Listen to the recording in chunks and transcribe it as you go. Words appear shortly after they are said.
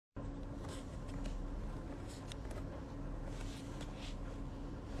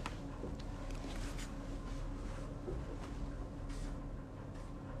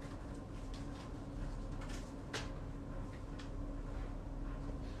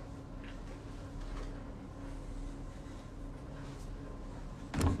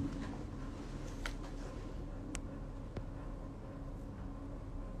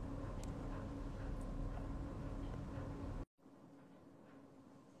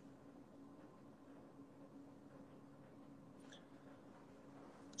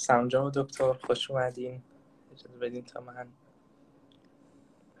سلام جناب دکتر، خوش اومدین. اجازه بدین تا من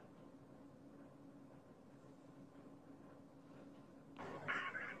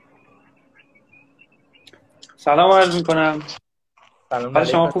سلام عرض میکنم. سلام حال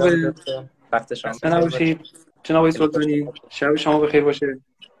شما علیکم جناب خوبه؟ دکتر. وقت شما خسته بخیر باشه. نباشید جناب سلطانی، شب شما بخیر باشه.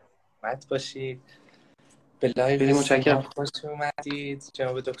 مت باشید. به لایو خیلی سیما متشکرم. خوش اومدید.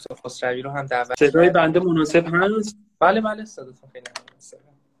 جناب دکتر خسروی رو هم دعوت صدای کردیم. بنده مناسب هست؟ بله صداتون خیلی مناسبه.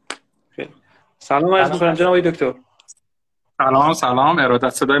 خیلی. سلام عرض سلام میکنم جناب دکتر. سلام ارادت.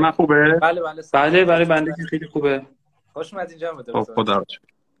 صدای من خوبه؟ بله بله بنده که خیلی خوبه. خوش اومدین جناب خب دکتر. خدا رو شکر.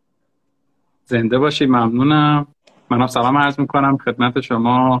 زنده باشید. ممنونم. منم سلام عرض میکنم خدمت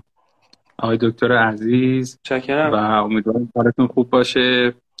شما آقای دکتر عزیز و متشکرم. امیدوارم حالتون خوب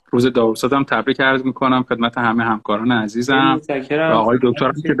باشه. روز داروساز هم تبریک عرض میکنم خدمت همه همکاران خیلی عزیزم و متشکرم. آقای دکتر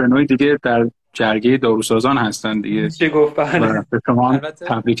هم که به نوعی دیگه در جرگه داروسازان هستن دیگه چه گفت؟ بله. و به شما هم البته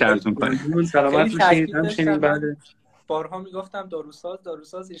تبریک عرض میکنم. سلامت خیلی باشید. تاکید همچنین داشتم. بله. بارها میگفتم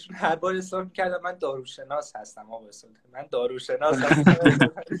داروساز، ایشون هر بار اصرار می‌کردن من داروشناس هستم. آقا سلطان من داروشناس هستم.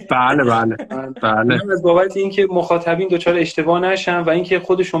 بله من از بابت اینکه مخاطبین دچار اشتباه نشن و اینکه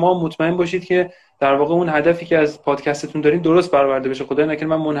خود شما مطمئن باشید که در واقع اون هدفی که از پادکستتون دارین درست برآورده بشه. خدای نکنه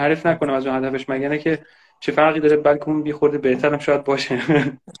من منحرف نکنم از اون هدفش، مگه نه که چه فرقی داره، بلکه اون بیخورده بهترم شاید باشه.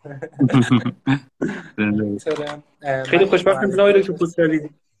 خیلی خوشبختم جناب دکتر خسروی.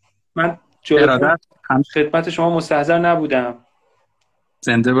 من جلوتر ارادت. خدمت شما مستحضر نبودم.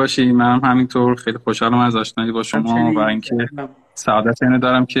 زنده باشی. منم همینطور خیلی خوشحالم از آشنایی با شما و اینکه سعادت اینو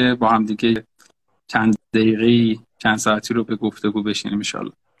دارم که با هم دیگه چند دقیقه‌ای چند ساعتی رو به گفتگو بشینیم ان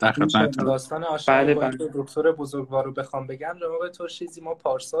شاءالله. در خدمتتون. داستان آشنایی با دکتر بزرگوار رو بخوام بگم، جناب ترشیزی ما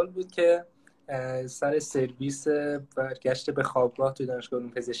پارسال بود که سر سرویس برگشت به خوابگاه توی دانشگاه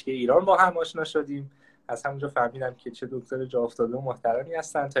علوم پزشکی ایران با هم آشنا شدیم. از همونجا فهمیدم که چه دکتر جا افتاده و محترمی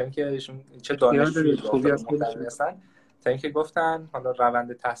هستن، تا اینکه ایشون چه دانشجوی جا افتاده و محترمی هستن، تا اینکه گفتن حالا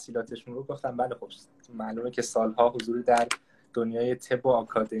روند تحصیلاتشون رو گفتن بله خب معلومه که سالها حضور در دنیای طب و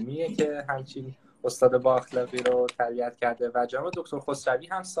آکادمیه که همچین استاد با اخلاقی رو تربیت کرده. و جناب دکتر خسروی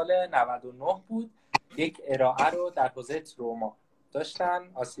هم سال 99 بود یک ارائه رو در حوزه تروما داشتن،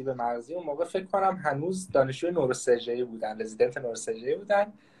 آسیب مغزی. اون موقع فکر کنم هنوز دانشجوی نوروسرجری بودن، رزیدنت نوروسرجری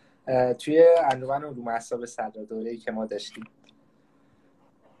بودن، توی انجمن علوم اعصاب صدر دوره‌ای که ما داشتیم.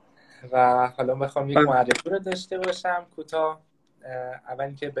 و حالا بخوام یک معرفی رو داشته باشم کوتاه، اول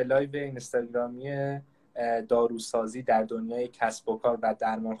اینکه به لایو اینستاگرامی داروسازی در دنیای کسب و کار و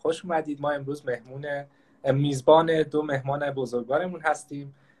درمان خوش اومدید. ما امروز میزبان دو مهمان بزرگوارمون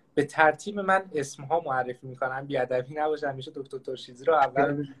هستیم. به ترتیب من اسمها معرفی میکنم، بیادبی نباشم. میشه دکتر ترشیزی رو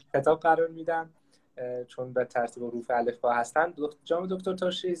اول خطاب قرار میدم چون به ترتیب حروف الفبا هستن. جناب دکتر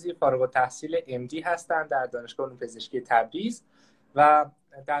ترشیزی فارغ التحصیل MD هستند در دانشگاه علوم پزشکی تبریز و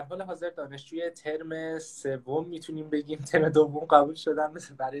در حال حاضر دانشجوی ترم سوم میتونیم بگیم، ترم دوم قبول شدن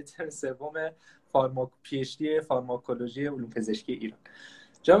برای ترم سوم PhD فارماکولوژی علوم پزشکی ایران.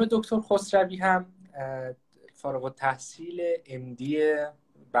 جناب دکتر خسروی هم فارغ التحصیل MD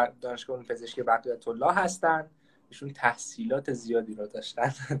دانشگاه علوم پزشکی بقیت‌الله هستند. ایشون تحصیلات زیادی رو داشتن،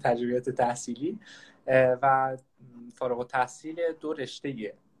 تجربیات تحصیلی، و فارغ التحصیل دو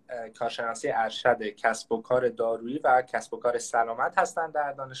رشته کارشناسی ارشد کسب و کار دارویی و کسب و کار سلامت هستند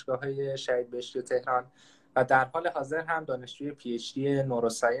در دانشگاه‌های شهید بهشتی و تهران و در حال حاضر هم دانشجوی PhD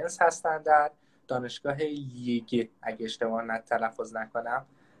نوروساینس هستند در دانشگاه یگه اگه اشتباه تلفظ نکنم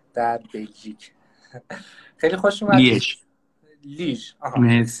در بلژیک. خیلی خوش اومدید. لیژ.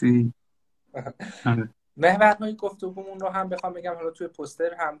 مرسی. محورهای گفتگومون رو هم بخوام بگم، حالا توی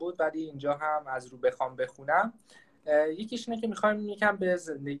پوستر هم بود ولی اینجا هم از رو بخوام بخونم. یکیش اینه که میخوایم یکم به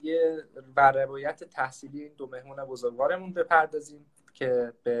زندگی و روایت تحصیلی این دو مهمون بزرگوارمون بپردازیم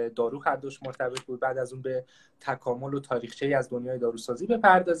که به دارو هر دوش مرتبط بود. بعد از اون به تکامل و تاریخچه‌ای از دنیای داروسازی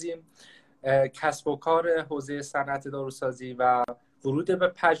بپردازیم، کسب و کار حوزه صنعت داروسازی و ورود به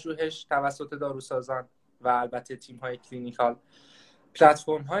پژوهش توسط داروسازان و البته تیم‌های کلینیکال،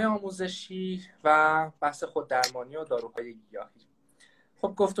 پلتفرم‌های آموزشی و بحث خود درمانی و داروهای گیاهی.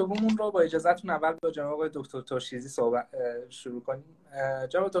 خب گفتگومون رو با اجازهتون اول با جناب دکتر ترشیزی شروع کنیم.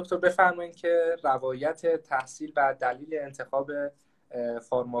 جناب دکتر بفرمایید که روایت تحصیل و دلیل انتخاب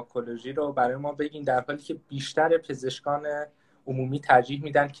فارماکولوژی رو برای ما بگین، در حالی که بیشتر پزشکان عمومی ترجیح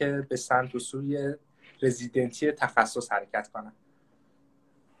میدن که به سمت و سوی رزیدنتی تخصص حرکت کنن.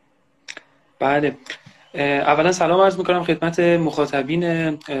 بله، اولا سلام عرض میکنم خدمت مخاطبین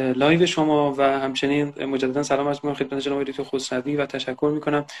لایو شما و همچنین مجددا سلام عرض میکنم خدمت جناب دکتر خسروی و تشکر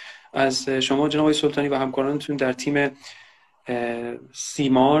میکنم از شما جناب سلطانی و همکارانتون در تیم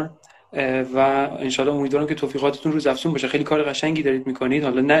سیمار و انشالله امیدوارم که توفیقاتتون روز افزون باشه. خیلی کار قشنگی دارید میکنید،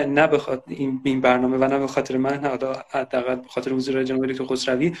 حالا نه بخاطر این برنامه و نه به خاطر من، حالا حداقل به خاطر حضور جناب دکتر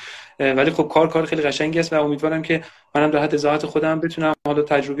خسروی، ولی خب کار خیلی قشنگی است و امیدوارم که منم در حد اضاحات خودم بتونم حالا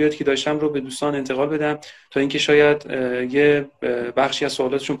تجربیاتی که داشتم رو به دوستان انتقال بدم تا اینکه شاید یه بخشی از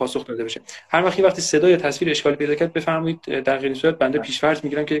سوالاتشون پاسخ داده بشه. هر وقتی صدا یا تصویر اشکالی پیدا کرد بفرمایید، در غیر صورت بنده پیش‌فرض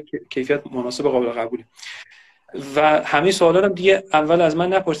میگیرم که کیفیت مناسب و قابل قبوله. و همه سوالا هم دیگه اول از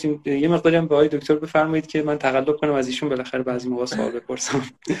من نپرسیم، یه مقداری هم به آقای دکتر بفرمایید که من تقلب کنم از ایشون، بالاخره بعضی موقع سوال بپرسم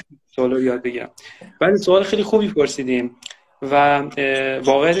سوالا رو یاد بگیرم. بعد سوال خیلی خوبی پرسیدیم و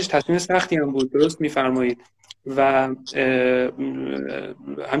واقعیتش تصمیم سختی هم بود، درست میفرمایید. و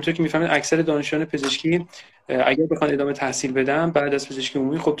همونطور که میفهمید اکثر دانشجویان پزشکی اگر بخوان ادامه تحصیل بدن بعد از پزشکی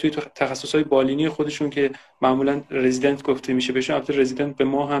عمومی، خب توی تخصصهای بالینی خودشون که معمولا رزیدنت گفته میشه بهشون، البته رزیدنت به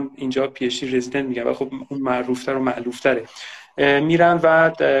ما هم اینجا پی اچ دی رزیدنت میگن و خب اون معروفتر و مألوفتره، میرن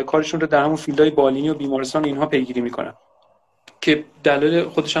و کارشون رو در همون فیلدهای بالینی و بیمارستان اینها پیگیری میکنن که دلیل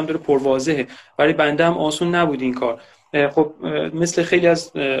خودش هم داره پرواضحه. برای بنده هم آسون نبود این کار. خب مثل خیلی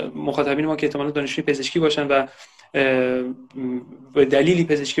از مخاطبین ما که احتمالاً دانشجوی پزشکی باشن و به دلیلی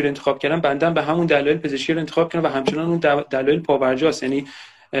پزشکی رو انتخاب کردن، بنده هم به همون دلایل پزشکی رو انتخاب کردم و همچنان اون دلایل پابرجاست. یعنی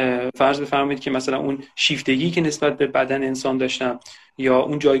فرض بفرمایید که مثلا اون شیفتگی که نسبت به بدن انسان داشتم یا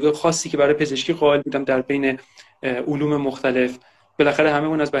اون جایگاه خاصی که برای پزشکی قائل بودم در بین علوم مختلف، بالاخره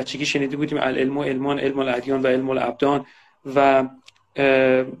هممون از بچگی شنیده بودیم العلم و علمان، علم الادیان و علم الابدان، و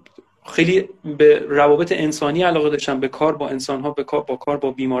خیلی به روابط انسانی علاقه داشتم، به کار با انسان‌ها، به کار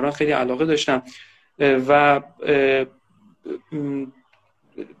با بیماران خیلی علاقه داشتم و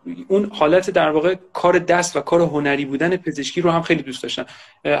اون حالت در واقع کار دست و کار هنری بودن پزشکی رو هم خیلی دوست داشتم.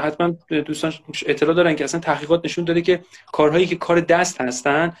 حتما دوستان اطلاع دارن که اصلا تحقیقات نشون داده که کارهایی که کار دست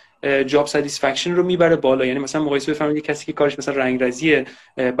هستن جاب ساتیسفکشن رو میبره بالا. یعنی مثلا مقایسه بفرمایید کسی که کارش مثلا رنگرزی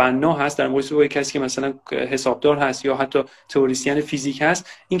بنا هست در مقایسه با کسی که مثلا حسابدار هست یا حتی تئوریسین فیزیک هست،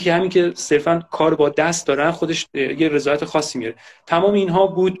 این که همین که صرفا کار با دست دارن خودش یه رضایت خاصی میاره. تمام اینها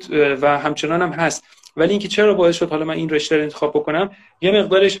بود و همچنان هم هست. ولی اینکه چرا باعث شد حالا من این رشته رو انتخاب بکنم، یه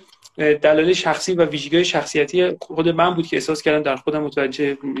مقدارش دلایل شخصی و ویژگی‌های شخصیتی خود من بود که احساس کردم در خودم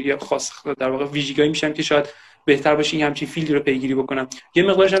متوجه یا خاص در واقع ویژگی‌هایی میشم که شاید بهتر باشه این همچین فیلدی رو پیگیری بکنم. یه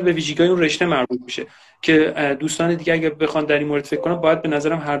مقدارش هم به ویژگی‌های اون رشته مربوط میشه که دوستان دیگه اگه بخوان در این مورد فکر کنن باید به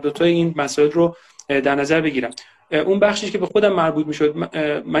نظرم هر دو تای این مسائل رو در نظر بگیرم. اون بخشی که به خودم مربوط میشد،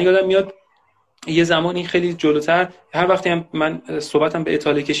 من یادم میاد یه زمانی خیلی جلوتر، هر وقتی هم من صحبتم به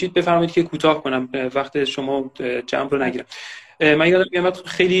اطاله کشید بفرمایید که کوتاه کنم وقت شما جمع رو نگیرم. من یادم میاد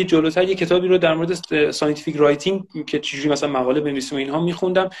خیلی جلوتر یه کتابی رو در مورد ساینتیفیک رایتینگ که چجوری مثلا مقاله بنویسیم و اینها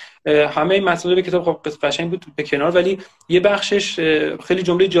میخوندم. همه مطالب کتاب خب قشنگ بود به کنار، ولی یه بخشش خیلی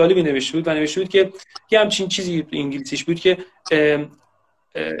جمله جالبی نوشته بود و نوشته بود که یه همچین چیزی انگلیسیش بود که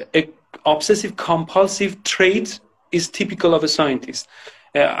obsessive compulsive trait is typical of a scientist.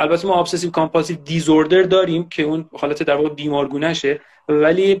 البته ما obsessive compulsive disorder داریم که اون حالت در واقع بیمارگونه‌شه،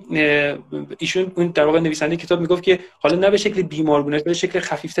 ولی ایشون اون در واقع نویسنده کتاب میگفت که حالا نه به شکل بیمارگونه، به شکل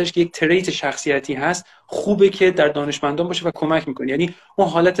خفیفترش که یک تریت شخصیتی هست، خوبه که در دانشمندان باشه و کمک میکنه. یعنی اون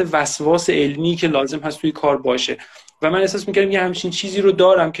حالت وسواس علمی که لازم هست توی کار باشه. و من احساس میکردم یه همچین چیزی رو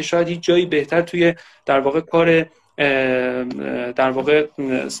دارم که شاید هیچ جایی بهتر توی در واقع کار در واقع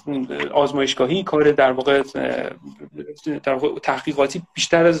آزمایشگاهی، کار در واقع تحقیقاتی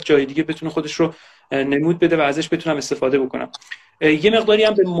بیشتر از جای دیگه بتونه خودش رو نمود بده و ازش بتونم استفاده بکنم. یه مقداری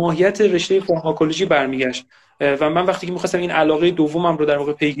هم به ماهیت رشته فارماکولوژی برمیگشت و من وقتی که می‌خواستم این علاقه دومم رو در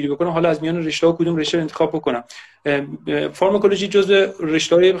واقع پیگیری بکنم، حالا از میان رشته‌ها کدوم رشته رو انتخاب بکنم، فارماکولوژی جزو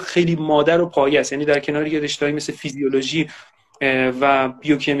رشته‌های خیلی مادر و پایه است. یعنی در کنار یه رشته‌ای مثل فیزیولوژی و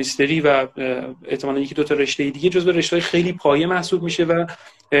بیوکیمیستری و احتمالاً یکی دو تا رشته دیگه جزو رشته‌های خیلی پایه محسوب میشه و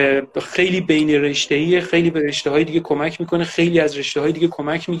خیلی بین رشته‌ای، خیلی به رشته‌های دیگه کمک میکنه، خیلی از رشته‌های دیگه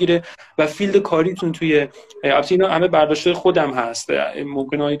کمک میگیره و فیلد کاریتون توی البته اینا همه برداشت خودم هست،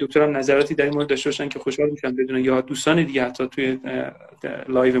 ممکنه آقای دکترم نظراتی در این مورد داشته باشن که خوشحال میشم بدونن یا دوستان دیگه حتی توی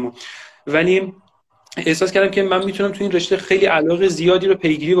لایومون، ولی احساس کردم که من میتونم تو این رشته خیلی علاقه زیادی رو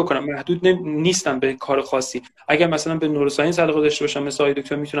پیگیری بکنم، محدود نیستم به کار خاصی. اگر مثلا به نوروساینس علاقه داشته باشم مثل آقای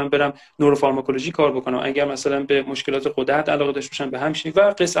دکتر میتونم برم نوروفارماکولوژی کار بکنم، اگر مثلا به مشکلات غدد علاقه داشته باشم به همین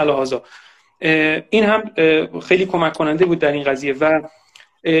و قص الهازا. این هم خیلی کمک کننده بود در این قضیه. و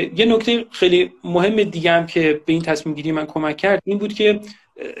یه نکته خیلی مهم دیگه هم که به این تصمیم گیری من کمک کرد این بود که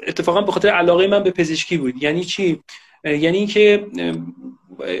اتفاقا به خاطر علاقه من به پزشکی بود. یعنی چی؟ یعنی اینکه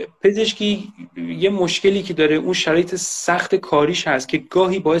پزشکی یه مشکلی که داره اون شرایط سخت کاریش هست که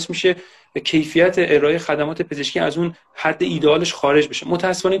گاهی باعث میشه کیفیت ارائه خدمات پزشکی از اون حد ایدئالش خارج بشه.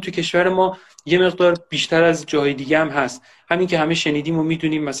 متاسفانه تو کشور ما یه مقدار بیشتر از جای دیگه هم هست. همین که همه شنیدیم و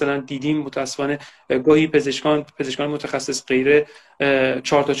میدونیم، مثلا دیدیم متاسفانه گاهی پزشکان متخصص غیره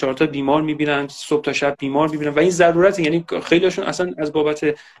 4 تا بیمار میبینن، صبح تا شب بیمار میبینن و این ضرورت، یعنی خیلیشون اصلا از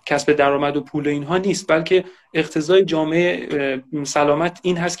بابت کسب درآمد و پول اینها نیست، بلکه اقتضای جامعه سلامت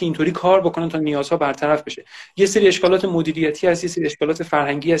این هست که اینطوری کار بکنن تا نیازها برطرف بشه. یه سری اشکالات مدیریتی هست، یه سری اشکالات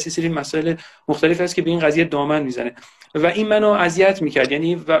فرهنگی هست، یه سری مسائل مختلف هست که به این قضیه دامن میزنه و این منو اذیت میکرد.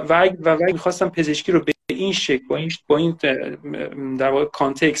 یعنی و میخواستم پزشکی رو به این شکل با این در واقع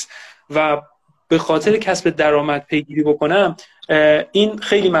کانتکست و به خاطر کسب درآمد پیگیری بکنم، این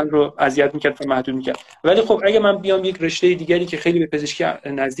خیلی من رو اذیت میکرد و محدود میکرد. ولی خب اگه من بیام یک رشته دیگری که خیلی به پزشکی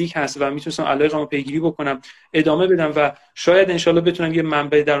نزدیک هست و میتونستم علایقمو پیگیری بکنم ادامه بدم و شاید انشالله بتونم یه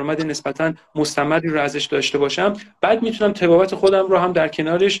منبع درآمد نسبتا مستمری رو ازش داشته باشم، بعد میتونم طبابت خودم رو هم در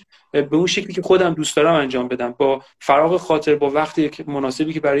کنارش به اون شکلی که خودم دوست دارم انجام بدم، با فراغ خاطر، با وقتی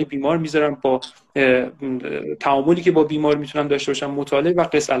مناسبی که برای بیمار میذارم، با تعاملی که با بیمار میتونم داشته باشم، مطالعه و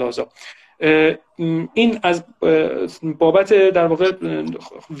قص الازا. این از بابت در واقع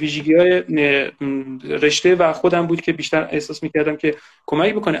ویژگی‌های رشته و خودم بود که بیشتر احساس می‌کردم که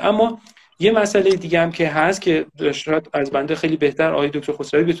کمک بکنه. اما یه مسئله دیگه هم که هست که شاید از بنده خیلی بهتر آقای دکتر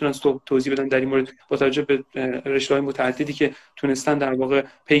خسروی بتونن توضیح بدن در این مورد با توجه به رشته‌های متعددی که تونستن در واقع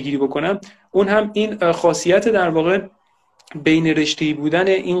پیگیری بکنن، اون هم این خاصیت در واقع بین رشته‌ای بودن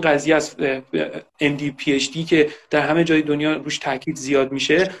این قضیه است، MD PhD که در همه جای دنیا روش تاکید زیاد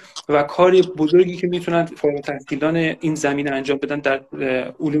میشه و کار بزرگی که میتونن فارغ التحصیلان این زمینه انجام بدن در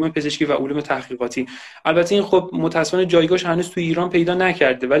علوم پزشکی و علوم تحقیقاتی. البته این خب متأسفانه جایگاهش هنوز تو ایران پیدا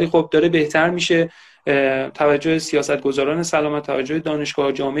نکرده، ولی خب داره بهتر میشه. توجه سیاستگزاران سلامت، توجه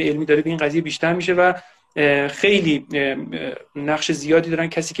دانشگاه، جامعه علمی داره به این قضیه بیشتر میشه و خیلی نقش زیادی دارن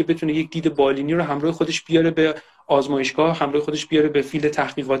کسی که بتونه یک دید بالینی رو همراه خودش بیاره به آزمایشگاه، همراه خودش بیاره به فیلد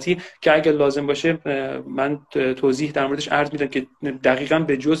تحقیقاتی، که اگر لازم باشه من توضیح در موردش عرض میدم که دقیقاً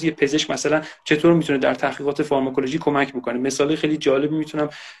به جز یه پزشک مثلا چطور میتونه در تحقیقات فارماکولوژی کمک بکنه. مثال خیلی جالبی میتونم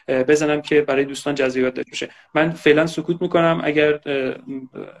بزنم که برای دوستان جذابیت داشته باشه. من فعلا سکوت میکنم، اگر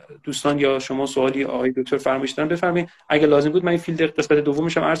دوستان یا شما سوالی آقای دکتر فرمایش دارن بفرمایید، اگه لازم بود من این فیلد قسمت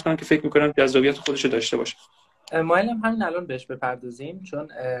دومش هم عرض کنم که فکر میکنم جذابیت خودش رو داشته باشه. مایلم همین الان بهش بپردازیم، چون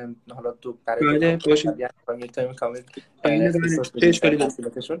حالا برای یک تایم کامل بله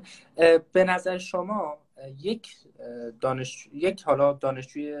به نظر شما یک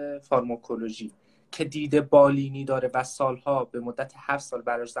دانشجوی فارماکولوژی که دید بالینی داره و سالها به مدت 7 سال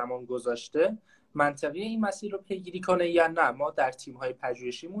براش زمان گذاشته، منطقیه این مسیر رو پیگیری کنه یا نه ما در تیم‌های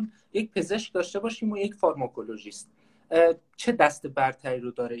پژوهشیمون یک پزشک داشته باشیم و یک فارماکولوژیست؟ چه دست برتری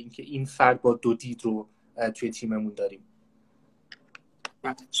رو داره اینکه این فرد با دو دید رو توی تیممون داریم؟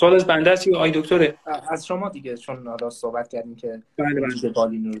 سوال از بنده است یا آقای دکتره؟ از شما دیگه، چون حالا صحبت کردیم که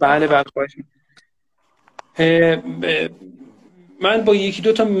بله خواهش من با یکی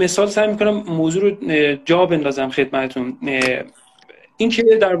دو تا مثال سعی می‌کنم موضوع رو جا بندازم خدمتتون. این که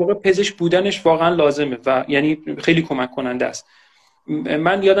در واقع پزشک بودنش واقعا لازمه و یعنی خیلی کمک کننده است.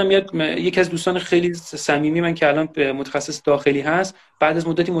 من یادم میاد یکی از دوستان خیلی صمیمی من که الان متخصص داخلی هست، بعد از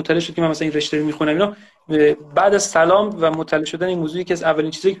مدتی مطلع شد که من مثلا این رشته رو میخونم اینا، بعد از سلام و مطلع شدن این موضوعی که از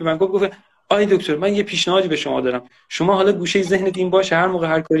اولین چیزی که به من گفت آی دکتر من یه پیشنهادی به شما دارم، شما حالا گوشه ذهنت این باشه هر موقع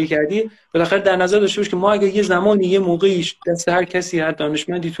هر کاری کردی بالاخره در نظر داشته باش که ما اگه یه زمانی یه موقعی دست هر کسی هر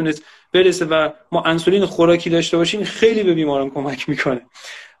دانشمندی تونست برسه و ما انسولین خوراکی داشته باشیم خیلی به بیماران کمک میکنه.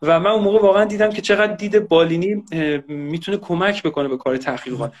 و من اون موقع واقعا دیدم که چقدر دید بالینی میتونه کمک بکنه به کار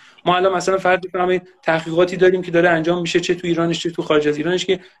تحقیقات. ما الان مثلا فرض بفرمایید تحقیقاتی داریم که داره انجام میشه چه تو ایرانش چه تو خارج از ایرانش،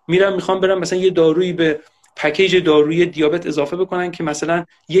 که میخوام برم مثلا یه دارویی به پکیج دارویی دیابت اضافه بکنن که مثلا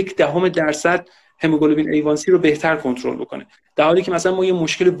 0.1% هموگلوبین ایوانسی رو بهتر کنترل بکنه، در حالی که مثلا ما یه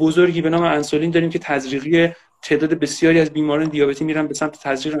مشکل بزرگی به نام انسولین داریم که تزریقی تعداد بسیاری از بیماران دیابتی میرن به سمت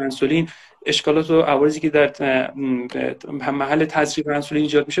تزریق انسولین، اشکالات و عوارضی که در محل تزریق انسولین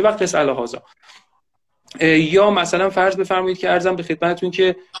ایجاد میشه وقت از الهازا. یا مثلا فرض بفرمایید که عرضم به خدمتتون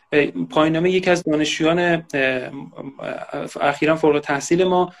که پایان‌نامه یکی از دانشجویان اخیراً فارغ التحصیل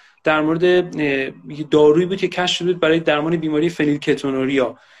ما در مورد دارویی بود که کشف شد برای درمان بیماری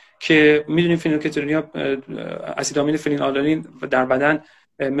فنیلکتونوریا، که میدونیم فنیلکتونوریا اسیدامین فنیلآلانین در بدن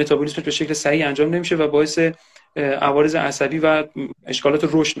متابولیسمش به شکل صحیح انجام نمیشه و باعث عوارض عصبی و اشکالات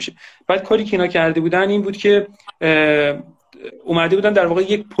رشد میشه. بعد کاری که اینا کرده بودن این بود که اومده بودن در واقع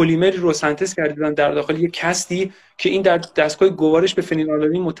یک پلیمری رو سنتز کرده بودن در داخل یک کستی که این در دستگاه گوارش به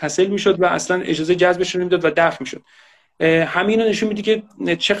فنیلآلانین متصل میشد و اصلا اجازه جذبش رو نمیداد و دفع میشد. همین رو نشون میده که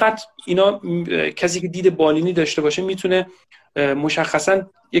چقدر اینا کسی که دید بالینی داشته باشه میتونه مشخصا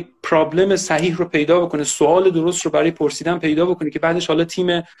یک پرابلم صحیح رو پیدا بکنه، سوال درست رو برای پرسیدن پیدا بکنه که بعدش حالا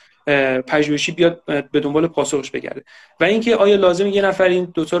تیم پژوهشی بیاد به دنبال پاسخش بگرده. و اینکه آیا لازم یه نفر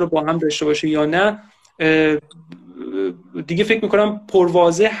این دوتا رو با هم داشته باشه یا نه، دیگه فکر میکنم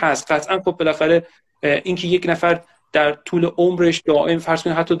پرواضح هست. قطعا خب بالاخره اینکه یک نفر در طول عمرش دائم فرض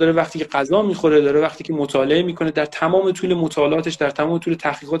کنید حتی داره وقتی که غذا میخوره، داره وقتی که مطالعه میکنه، در تمام طول مطالعاتش، در تمام طول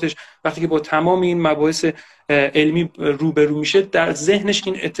تحقیقاتش، وقتی که با تمام این مباحث علمی روبرو میشه، در ذهنش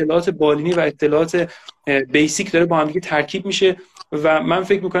این اطلاعات بالینی و اطلاعات بیسیک داره با هم دیگه ترکیب میشه. و من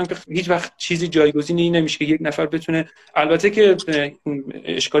فکر میکنم که هیچ وقت چیزی جایگزینی نمیشه که یک نفر بتونه، البته که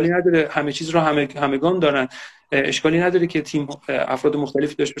اشکالی نداره، همه چیز رو همگان دارن، اشکالی نداره که تیم افراد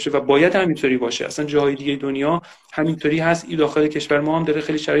مختلفی داشته باشه و باید همینطوری باشه. اصلا جاهای دیگه دنیا همینطوری هست. این داخل کشور ما هم داره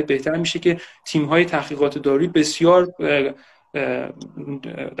خیلی شرایط بهتر میشه که تیم‌های تحقیقات دارویی بسیار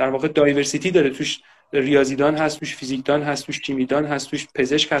در واقع دایورسیتی داره، توش ریاضیدان هست، توش فیزیکدان هست، توش شیمیدان هست، توش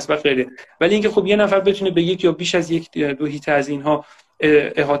پزشک هست و غیره. ولی اینکه خب یه نفر بتونه به یک یا بیش از یک دو حیطه از اینها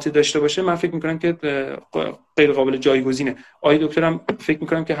احاطه داشته باشه، من فکر می‌کنم که غیر قابل جایگزینه. آقای دکترم فکر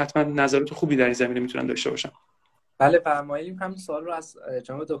می‌کنم که حتما نظرات خوبی در این زمینه میتونن داشته باشن. بله، فرماییم هم سوال رو از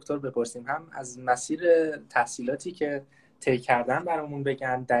جناب دکتر بپرسیم، هم از مسیر تحصیلاتی که طی کردن برامون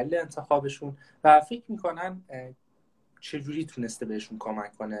بگن، دلیل انتخابشون و فکر میکنن چجوری تونسته بهشون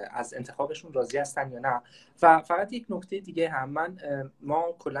کمک کنه، از انتخابشون راضی هستن یا نه. و فقط یک نکته دیگه هم، ما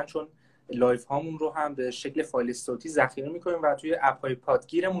کلا چون لایف هامون رو هم به شکل فایل صوتی ذخیره میکنیم و توی اپ های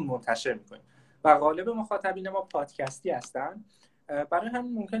پادگیرمون منتشر میکنیم و غالب مخاطبین ما پادکستی هستن، برای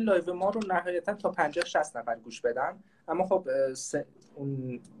همین ممکن لایو ما رو نهایتا تا 50-60 نفر گوش بدن، اما خب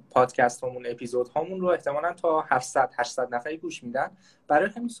اون پادکست همون، اپیزود هامون رو احتمالاً تا 700-800 نفری گوش میدن. برای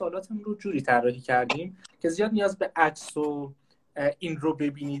همین سوالاتمون رو جوری طراحی کردیم که زیاد نیاز به عکس و این رو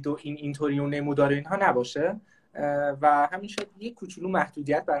ببینید و این اینطوری و نمودار اینها نباشه و همین شد یک کوچولو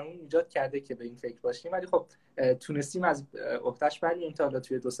محدودیت برامون ایجاد کرده که به این فکر باشیم، ولی خب تونستیم از عهده‌اش بریم تا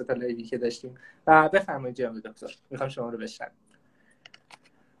توی 2-3 تا لایوی که داشتیم. و بفرمایید جناب دکتر، میخوام شما رو بشنوم.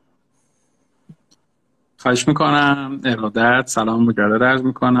 خواهش میکنم. ارادت، سلام مجدد عرض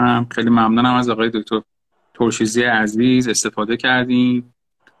میکنم. خیلی ممنونم از آقای دکتر ترشیزی عزیز، استفاده کردیم.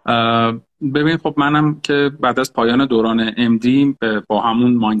 ببین خب منم که بعد از پایان دوران MD با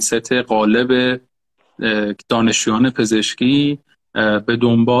همون مایندست غالب دانشجویان پزشکی به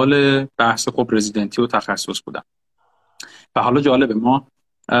دنبال بحث خب رزیدنتی و تخصص بودم. و حالا جالبه، ما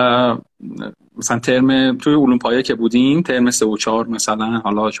مثلا ترم توی علوم پایه که بودیم، ترم 3 و 4 مثلا،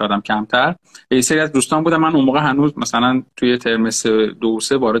 حالا شاید هم کمتر، یه سری از دوستان بودن، من اون موقع هنوز مثلا توی ترم 3 2 و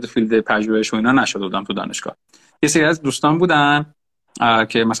 3 وارد فیلد پژوهش و اینا نشده بودم تو دانشگاه. یه سری از دوستان بودن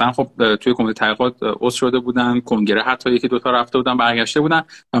که مثلا خب توی کمیته تحقیقات عضو شده بودن، کنگره حتی یکی دو تا رفته بودن، برگشته بودن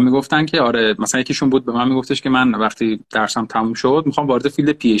و میگفتن که آره، مثلا یکیشون بود به من میگفتش که من وقتی درسم تموم شد میخوام وارد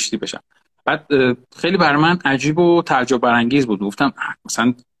فیلد PhD بشم. بعد خیلی برای من عجیب و تعجب برانگیز بود. گفتم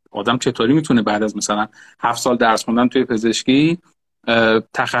مثلا آدم چطوری میتونه بعد از مثلا 7 سال درس خوندن توی پزشکی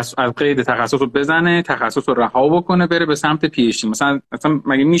تخصص از قید تخصص رو بزنه، تخصص رو رها بکنه، بره به سمت PhD؟ مثلا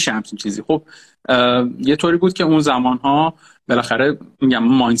مگه میشه همچین چیزی؟ خب یه طوری بود که اون زمانها بالاخره میگم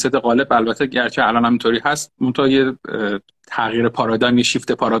مایندست غالب، البته گرچه الان هم اینطوری هست، منتها یه تغییر پارادایم، یه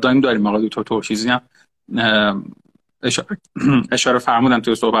شیفت پارادایم داریم. آقای دکتر ترشیزی هم اشاره فرمودن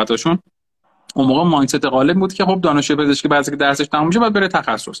توی صحبتاشون. اون موقع مایندست غالب بود که خب دانشجو پزشکی بعد که درسش تموم شه باید بره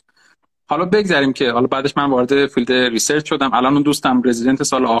تخصص. حالا بگذاریم که حالا بعدش من وارد فیلد ریسرچ شدم. الان اون دوستم رزیدنت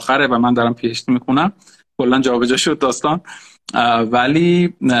سال آخره و من دارم PhD میخونم. کلا جابجا شد داستان.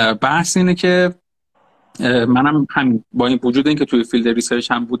 ولی بحث اینه که منم همین با این وجود اینکه توی فیلد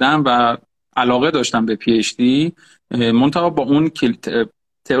ریسرچ هم بودم و علاقه داشتم به PhD، منتها با اون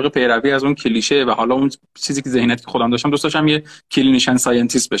طبق پیروی از اون کلیشه و حالا اون چیزی که ذهنیتی که خودم داشتم، دوست داشتم یه کلینیشن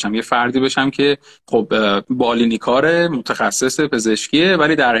ساینتیست بشم، یه فردی بشم که خب بالینی کار، متخصص پزشکیه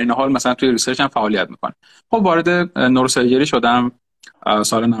ولی در این حال مثلا توی ریسرچ هم فعالیت میکنه. خب وارد نوروسرجری شدم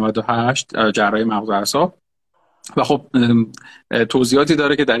سال 98، جراحی مغز و اعصاب. و خب توضیحاتی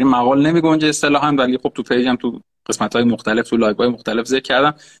داره که در این مقال نمیگنجه اصطلاحاً، ولی خب تو پیجم تو قسمت‌های مختلف تو لایوهای مختلف ذکر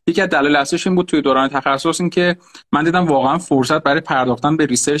کردم. یکی از دلایل اصلیش این بود توی دوران تخصص این که من دیدم واقعا فرصت برای پرداختن به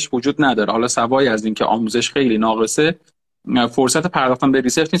ریسرچ وجود نداره. حالا سوای از این که آموزش خیلی ناقصه، فرصت پرداختن به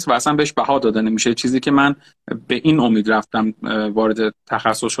ریسرچ نیست و اصلا بهش بها داده نمیشه. چیزی که من به این امید رفتم وارد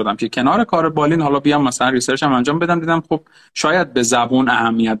تخصص شدم که کنار کار بالین حالا بیام مثلا ریسرچ هم انجام بدم. دیدم خب شاید به زبون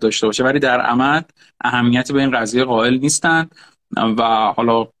اهمیت داشته باشه ولی در عمل اهمیتی به این قضیه قائل نیستن و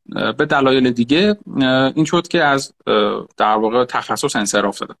حالا به دلایل دیگه این شد که از در واقع تخصص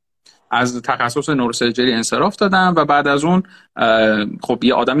انصراف دادم. از تخصص نوروسرجری انصراف دادم و بعد از اون خب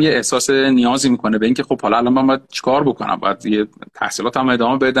یه آدم یه احساس نیازی میکنه به اینکه خب حالا الان من باید چیکار بکنم، باید یه تحصیلاتم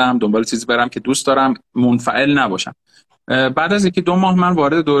ادامه بدم، دنبال چیزی برم که دوست دارم، منفعل نباشم. بعد از 1-2 ماه من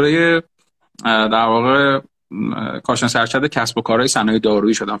وارد دوره در واقع کارشناس ارشد کسب و کارهای صنایع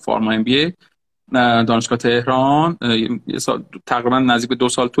دارویی شدم، فارما ام بی ای دانشگاه تهران. تقریبا نزدیک به 2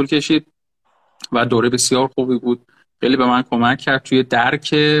 سال طول کشید و دوره بسیار خوبی بود. خیلی به من کمک کرد توی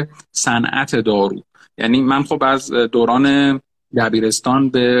درک صنعت دارو. یعنی من خب از دوران دبیرستان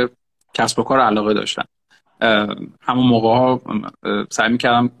به کسب و کار علاقه داشتم. همون موقع ها سعی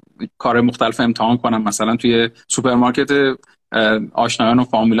می‌کردم کار مختلف امتحان کنم، مثلا توی سوپرمارکت آشنایان و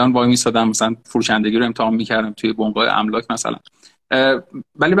فامیلان وای میسادم، مثلا فروشندگی رو امتحان می‌کردم توی بنگاه املاک مثلا.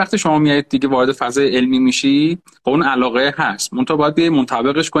 ولی وقتی شما میایید دیگه وارد فضای علمی میشی، خب اون علاقه هست، منتها باید بیای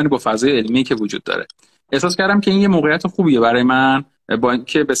منطبقش کنی با فضای علمی که وجود داره. احساس کردم که این یه موقعیت خوبیه برای من، با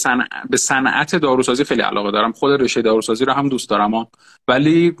اینکه به صنعت داروسازی خیلی علاقه دارم، خود رشته داروسازی رو هم دوست دارم،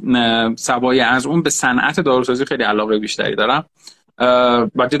 ولی سوای از اون به صنعت داروسازی خیلی علاقه بیشتری دارم.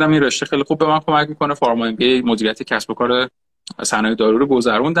 و دیدم این رشته خیلی خوب به من کمک میکنه. فارما ام بی ای مدیریت کسب و کار صنایع دارو رو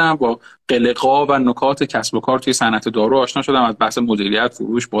گذروندم، با قلق‌ها و نکات کسب و کار توی صنعت دارو آشنا شدم، از بحث مدیریت،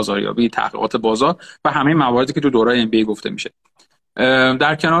 فروش، بازاریابی، تحقیقات بازار و همه مواردی که تو دوره ام بی ای گفته میشه.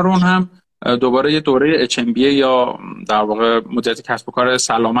 در کنار اون هم دوباره یه دوره اچ ام بی ای یا در واقع مدیریت کسب و کار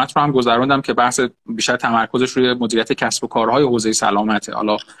سلامت رو هم گذروندم که بحث بیشتر تمرکزش روی مدیریت کسب و کارهای حوزه سلامته،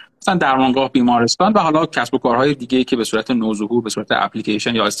 حالا مثلا درمانگاه، بیمارستان و حالا کسب و کارهای دیگه‌ای که به صورت نوظهور، به صورت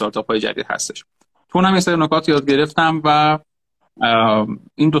اپلیکیشن یا استارتاپ‌های جدید هستش. تو اونم یه سری نکات یاد گرفتم و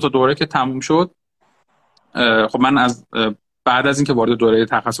این 2 تا دوره که تموم شد، خب من از بعد از اینکه وارد دوره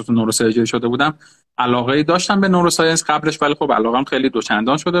تخصص نوروسرجری شده بودم علاقه‌ای داشتم به نوروساینس قبلش، ولی خب علاقه‌ام خیلی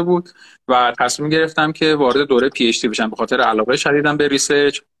دوچندان شده بود و تصمیم گرفتم که وارد دوره پی اچ دی بشم به خاطر علاقه شدیدم به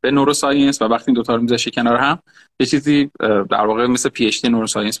ریسرچ، به نوروساینس. و وقتی این 2 تا رو می‌ذاشی کنار هم، یه چیزی در واقع مثل پی اچ دی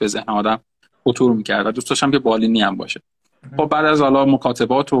نوروساینس به ذهن آدم خطور می‌کرد و دوست داشتم که بالینی هم باشه. خب بعد از حالا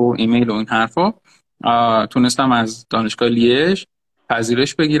مکاتبات و ایمیل و این حرفا تونستم از دانشگاه لیژ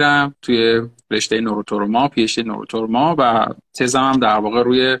پذیرش بگیرم توی رشته نوروتروما، پی اچ دی نوروتروما، و تزم هم در واقع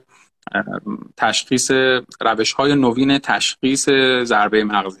روی تشخیص روش‌های نوین تشخیص ضربه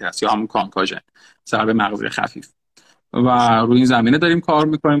مغزی هست یا همون کانکاژن، ضربه مغزی خفیف. و روی این زمینه داریم کار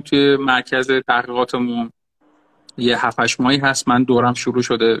می‌کنیم توی مرکز تحقیقاتمون. یه 7-8 ماهی هست من دورم شروع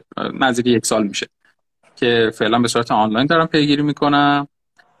شده، نزدیک 1 سال میشه که فعلا به صورت آنلاین دارم پیگیری میکنم.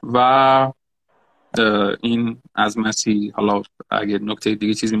 و این از مسیح. حالا اگه نکته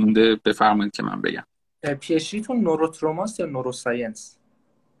دیگه چیزی مونده بفرمایید که من بگم. پی اچ دی تون نوروتروماست یا نوروساینس؟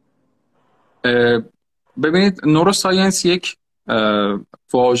 ببینید، نوروساینس یک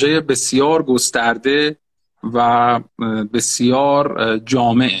واژه بسیار گسترده و بسیار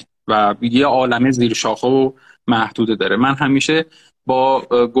جامع و یه عالمه زیر شاخه و محدوده داره. من همیشه با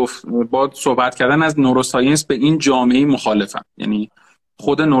صحبت کردن از نوروساینس به این جامعه مخالفم. یعنی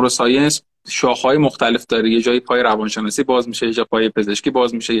خود نوروساینس شاخه‌های مختلف داره، یه جایی پای روانشناسی باز میشه، یه جا پای پزشکی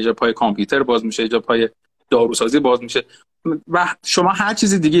باز میشه، یه جا پای کامپیوتر باز میشه، یه جا پای داروسازی باز میشه و شما هر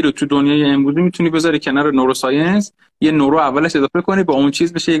چیز دیگه رو تو دنیای امروزی میتونی بذاری کنار نوروساینس، یه نورو اولش اضافه کنی با اون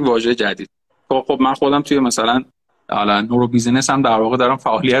چیز بشه یک واژه جدید. خب من خودم توی مثلا حالا نورو بیزینس هم در واقع دارم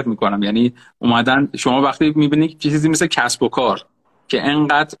فعالیت میکنم. یعنی اومدن شما وقتی میبینی چیزی مثل کسب و کار که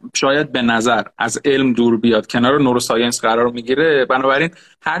انقدر شاید به نظر از علم دور بیاد کنار نوروساینس قرار میگیره، بنابراین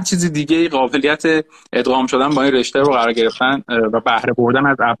هر چیزی دیگه قابلیت ادغام شدن با این رشته رو قرار گرفتن و بهره بردن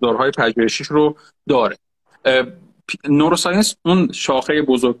از ابزارهای پژوهشیش رو داره. نوروساینس اون شاخه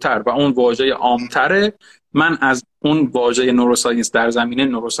بزرگتر و اون واژه عامتره. من از اون واژه نوروساینس در زمینه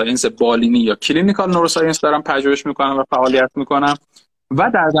نوروساینس بالینی یا کلینیکال نوروساینس دارم پژوهش میکنم و فعالیت میکنم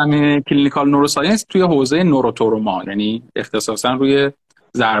و در زمینه کلینیکال نوروساینس توی حوزه نوروتروما، یعنی اختصاصا روی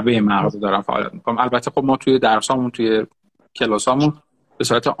ضربه مغز دارم فعالیت میکنم. البته خب ما توی درسامون، توی کلاسامون به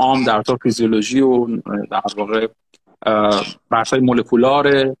صورت عام در تو فیزیولوژی و در واقع بحث‌های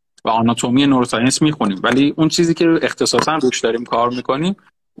مولکولار و آناتومی نوروساینس میخونیم، ولی اون چیزی که اختصاصا روش داریم کار میکنیم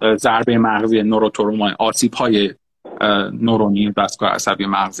ضربه مغزی، نوروتروما، آسیب‌های نورونی دستگاه عصبی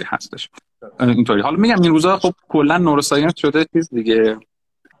مغزی هستش. اینطوری. حالا میگم این روزا خب کلا نوروساینس شده چیز دیگه،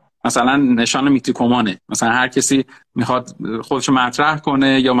 مثلا نشان میتیکومانه، مثلا هر کسی میخواد خودشو مطرح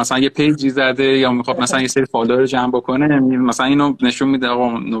کنه یا مثلا یه پیجی زده یا میخواد مثلا یه سری فالوور جمع بکنه، مثلا اینو نشون میده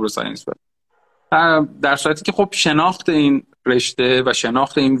آقا نوروساینس. در صورتی که خب شناخت این رشته و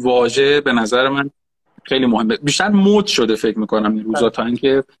شناخت این واژه به نظر من خیلی مهمه. بیشتر مود شده فکر میکنم این روزا تا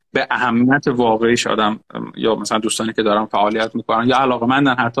اینکه به اهمیت واقعیش آدم یا مثلا دوستانی که دارن فعالیت میکنن یا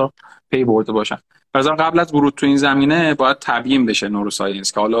علاقه‌مندن حتی پی برده باشن. مثلا قبل از ورود تو این زمینه باید تبیین بشه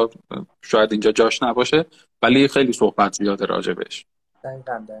نوروساینس، که حالا شاید اینجا جاش نباشه ولی خیلی صحبت زیاده راجبش.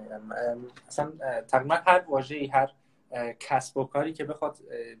 دقیقاً. اصلا تقریبا هر واژه‌ای، هر کسب و کاری که بخواد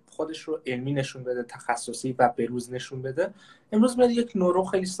خودش رو علمی نشون بده، تخصصی و بروز نشون بده، امروز میاد یک نورو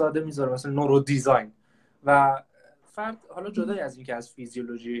خیلی ساده میذاره، مثلا نورو دیزاین، و فرد حالا جدای از اینکه از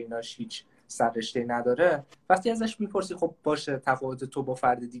فیزیولوژی ایناش هیچ سررشته نداره، وقتی ازش میپرسی خب باشه تفاوت تو با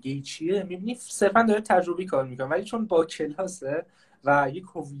فرد دیگه ای چیه، میبینی صرفا داره تجربی کار میکنه، ولی چون با کلاسه و یک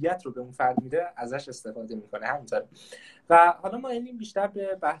هویت رو به اون فرد میده ازش استفاده میکنه. همینطوره. و حالا ما این بیشتر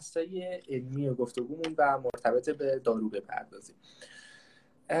به بحث‌های علمی و گفتگومون و مرتبط به دارو بپردازیم.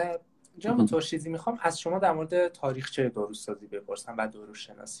 جناب ترشیزی، میخوام از شما در مورد تاریخچه داروسازی بپرسم و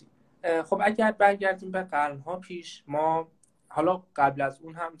داروشناسی. خب اگر برگردیم به قرن‌ها پیش، ما حالا قبل از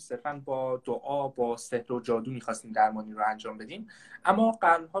اون هم صرفاً با دعا، با سحر و جادو می‌خواستیم درمانی رو انجام بدیم، اما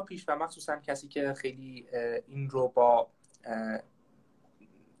قرن‌ها پیش و مخصوصاً کسی که خیلی این رو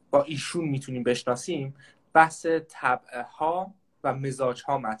با ایشون میتونیم بشناسیم، بحث طبع‌ها و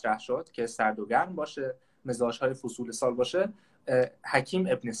مزاج‌ها مطرح شد که سرد و گرم باشه، مزاج‌های فصول سال باشه. حکیم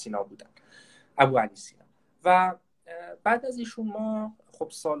ابن سینا بودن، ابو علی سینا. و بعد از ایشون ما خب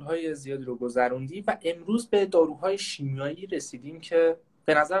سالهای زیادی رو گذروندیم و امروز به داروهای شیمیایی رسیدیم که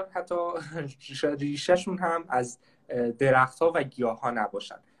به نظر حتی ریشهشون هم از درخت‌ها و گیاه‌ها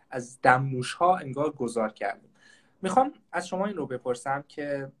نباشن، از دمنوش‌ها انگار گذار کردیم. میخوام از شما این رو بپرسم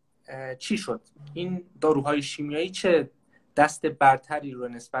که چی شد؟ این داروهای شیمیایی چه دست برتری رو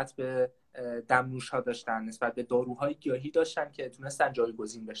نسبت به دمنوش‌ها داشتن، نسبت به داروهای گیاهی داشتن که تونستن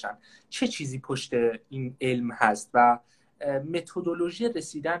جایگزین بشن؟ چه چیزی پشت این علم هست و متدولوژی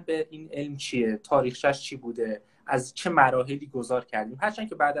رسیدن به این علم چیه؟ تاریخش چی بوده؟ از چه مراحلی گذار کردیم؟ هرچند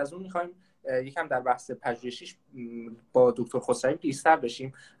که بعد از اون می‌خوایم یکم در بحث پژوهشیش با دکتر خسروی ریزتر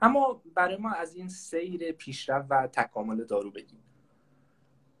بشیم، اما برای ما از این سیر پیشرفت و تکامل دارو بگیم.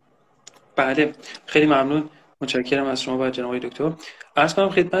 بله، خیلی ممنون، متشکرم از شما و جناب دکتر. عرض کنم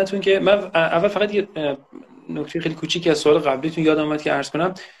خدمتتون که من اول فقط یه نکته خیلی کوچیکی از سوال قبلیتون یادم اومد که عرض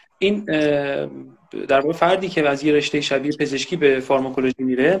کنم. این در واقع فردی که از یه رشته شبیه پزشکی به فارماکولوژی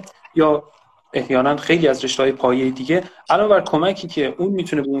میره یا احیانا خیلی از رشته‌های پایه دیگه، علاوه بر کمکی که اون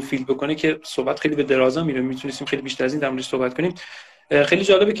میتونه به اون فیلد بکنه که صحبت خیلی به درازا میره، میتونیم خیلی بیشتر از این در موردش صحبت کنیم، خیلی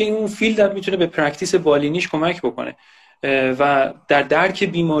جالبه که این فیلد هم میتونه به پرکتیس بالینیش کمک بکنه و در درک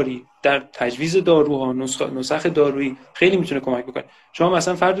بیماری، در تجویز داروها، نسخ دارویی خیلی میتونه کمک بکنه. شما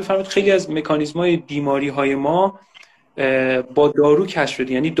مثلا فرض بفرمایید خیلی از مکانیزم‌های بیماری‌های ما با دارو کشف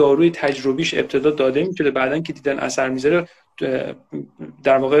شده، یعنی داروی تجربیش ابتدا داده میشه، بعدن که دیدن اثر میذاره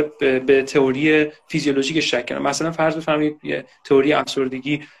در واقع به تئوری فیزیولوژیکش شک کردن. مثلا فرض بفرمایید یه تئوری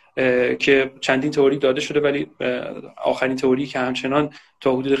افسردگی که چندین تئوری داده شده ولی آخرین تئوری که همچنان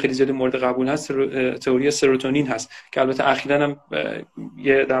تا حدود خیلی زیاد مورد قبول هست تئوری سروتونین هست که البته اخیراً هم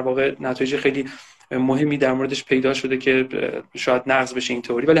یه در واقع نتایج خیلی مهمی در موردش پیدا شده که شاید نقض بشه این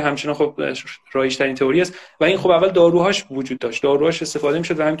تئوری، ولی همچنان خب رایج‌ترین تئوری است و این خب اول داروهاش وجود داشت، داروهاش استفاده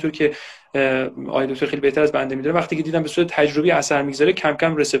می‌شد و همینطور که آقای دکتر خیلی بهتر از بنده می‌دونه وقتی که دیدم به صورت تجربی اثر می‌گذاره کم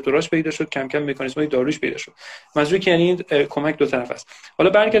کم رسپتوراش پیدا شد، کم کم مکانیزم‌های دارویش پیدا شد. منظوری که یعنی کمک دو طرف است. حالا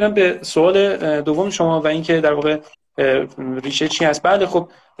برگردم به سوال دوم شما و اینکه در واقع ریشه چی هست. بله خب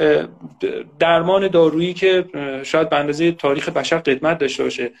درمان دارویی که شاید به اندازه تاریخ بشر قدمت داشته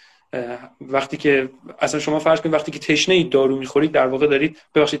باشه، وقتی که اصلا شما فرض کنید وقتی که تشنه اید دارو میخورید در واقع دارید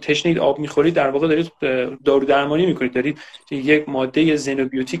تشنه اید آب میخورید در واقع دارید دارو درمانی میکنید، دارید یک ماده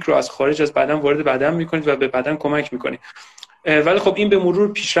زنوبیوتیک رو از خارج از بدن وارد بدن میکنید و به بدن کمک میکنید. ولی خب این به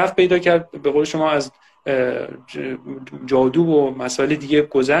مرور پیشرفت پیدا کرد، به قول شما از جادو و مسائل دیگه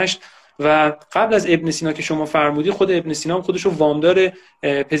گذشت و قبل از ابن سینا که شما فرمودی خود ابن سینا هم خودش رو وامدار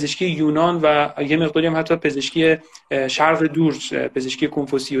پزشکی یونان و یه مقداری هم حتی پزشکی شرق دور، پزشکی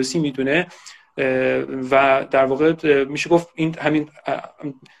کنفوسیوسی میدونه و در واقع میشه گفت این همین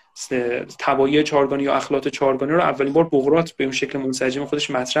طبایع چهارگانه یا اخلاط چهارگانه رو اولین بار بقراط به اون شکل منسجم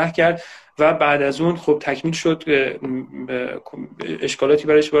خودش مطرح کرد و بعد از اون خب تکمیل شد، اشکالاتی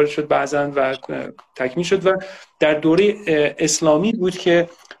برایش وارد شد بعضن و تکمیل شد و در دوره اسلامی بود که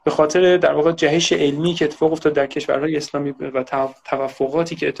به خاطر در واقع جهش علمی که اتفاق افتاد در کشورهای اسلامی و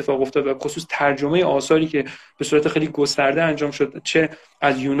توافقاتی که اتفاق افتاد و خصوص ترجمه آثاری که به صورت خیلی گسترده انجام شد، چه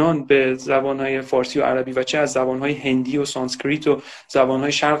از یونان به زبانهای فارسی و عربی و چه از زبانهای هندی و سانسکریت و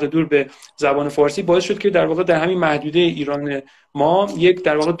زبانهای شرق دور به زبان فارسی، باعث شد که در واقع در همین محدوده ایران ما یک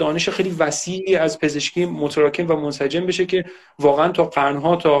در واقع دانش خیلی وسیعی از پزشکی متراکم و منسجم بشه که واقعا تا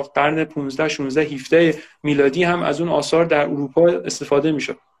قرنها، تا قرن 15 16 17 میلادی هم از اون آثار در اروپا استفاده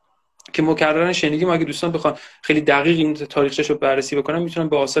میشد. که مکررن شنیدیم. اگه دوستان بخوان خیلی دقیق این تاریخچه‌ش رو بررسی بکنن میتونن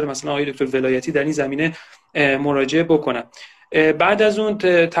به آثار مثلا آقای دکتر ولایتی در این زمینه مراجعه بکنن. بعد از اون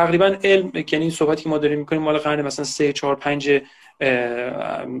تقریبا علم، یعنی این صحبتی که ما داریم میکنیم مال قرن مثلا 3 4 5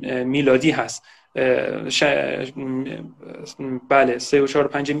 میلادی هست. بله 3 و 4 و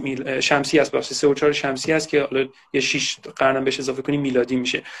 5 شمسی است، باشه 3 و 4 شمسی است که حالا یه 6 قرن بهش اضافه کنیم میلادی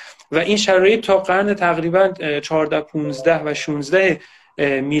میشه. و این شرایط تا قرن تقریبا 14 15 و 16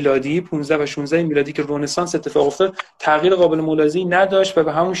 میلادی 15 و 16 میلادی که رنسانس اتفاق افتاد تغییر قابل ملاحظه‌ای نداشت و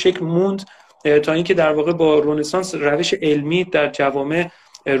به همون شکل موند تا اینکه در واقع با رنسانس روش علمی در جوامع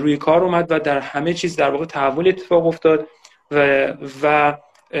روی کار اومد و در همه چیز در واقع تحول اتفاق افتاد و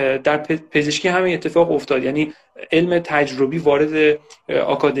در پزشکی همین اتفاق افتاد. یعنی علم تجربی وارد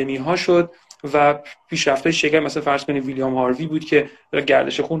آکادمی ها شد و پیشرفت‌های شگرف، مثلا فرض کنید ویلیام هاروی بود که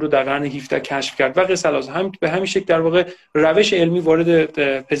گردش خون رو در قرن 17 کشف کرد و غیره. هم به همین شکل در واقع روش علمی وارد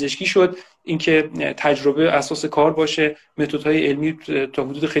پزشکی شد، اینکه تجربه اساس کار باشه، متدهای علمی تا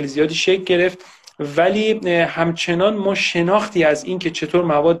حدود خیلی زیادی شکل گرفت. ولی همچنان ما شناختی از این که چطور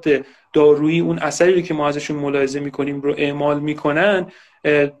مواد دارویی اون اثری رو که ما ازشون ملاحظه می‌کنیم رو اعمال می‌کنن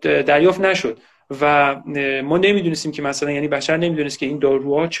دریافت نشد و ما نمیدونستیم که مثلا، یعنی بشر نمیدونست که این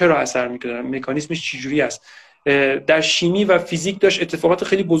داروها چرا اثر میکنن، مکانیزمش چجوری است. در شیمی و فیزیک داشت اتفاقات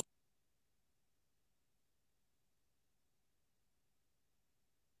خیلی بزرگ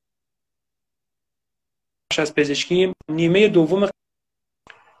از پزشکی. نیمه دوم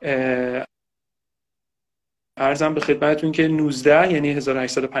ارزم به خدمتتون که 19 یعنی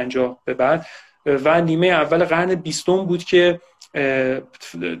 1850 به بعد و نیمه اول قرن 20 بود که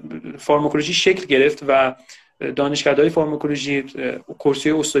فارماکولوژی شکل گرفت و دانشکده‌های فارماکولوژی،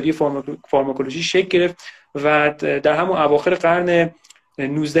 کورس‌های استادی فارماکولوژی شکل گرفت و در همون اواخر قرن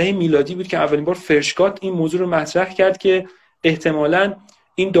 19 میلادی بود که اولین بار فرشگات این موضوع رو مطرح کرد که احتمالاً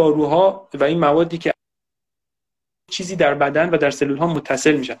این داروها و این موادی که چیزی در بدن و در سلول ها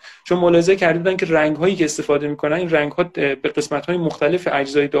متصل میشن، چون ملاحظه کرده بودن که رنگ هایی که استفاده میکنن این رنگ ها به قسمت های مختلف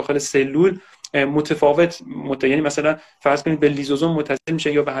اجزای داخل سلول متفاوت یعنی مثلا فرض کنید به لیزوزوم متصل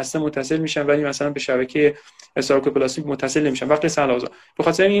میشن یا به هسته متصل میشن ولی مثلا به شبکه سارکوپلاستیک متصل نمیشن و غیره. به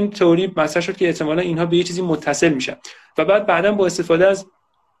خاطر این تئوری مطرح شد که احتمالاً اینها به یه چیزی متصل میشن و بعدا با استفاده از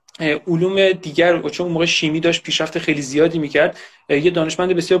علوم دیگر، چون اون موقع شیمی داشت پیشرفت خیلی زیادی میکرد، یه دانشمند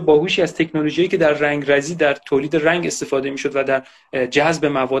بسیار باهوشی از تکنولوژیایی که در رنگرزی، در تولید رنگ استفاده میشد و در جذب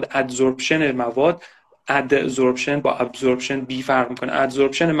مواد، ادزورپشن مواد، ادزورپشن با ابزورپشن بی فرق میکنه،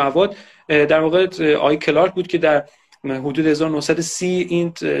 ادزورپشن مواد، در واقع آی کلارک بود که در حدود 1930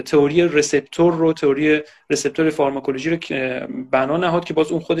 این تئوری رسپتور فارماکولوژی رو بنا نهاد که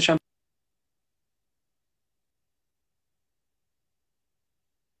باز اون خودش هم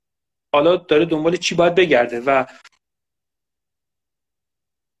حالا داره دنبال چی باید بگرده و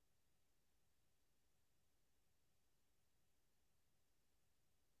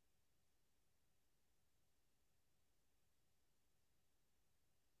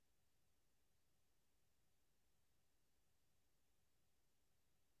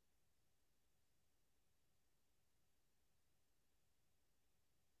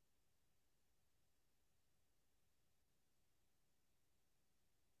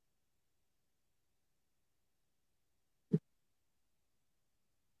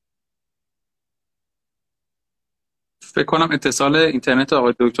فکر کنم اتصال اینترنت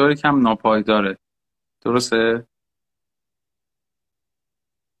آقای دکتر کم ناپایداره، درسته؟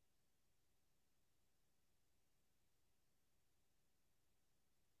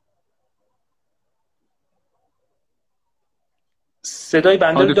 صدای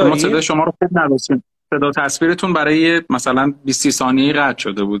بنده رو دارید؟ ما صدای دارید؟ شما رو خوب نداشتیم. صدا تصویرتون برای مثلا 20 ثانیه‌ای قطع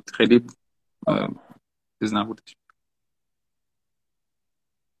شده بود، خیلی چیز نبود.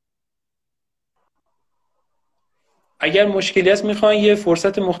 اگر مشکلی هست میخواین یه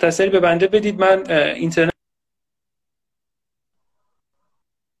فرصت مختصری به بنده بدید، من اینترنت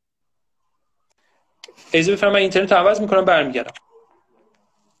اجازه بفرمایید، من اینترنت رو عوض میکنم برمیگردم.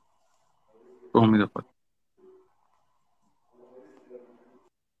 به امید خدا.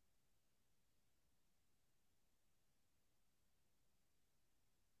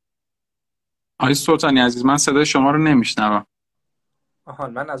 آقای سلطانی عزیز، من صدای شما رو نمیشنوم.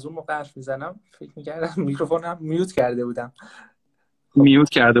 آهان، من از اون موقع حرف میزنم فکر میکردم میکروفونم میوت کرده بودم. میوت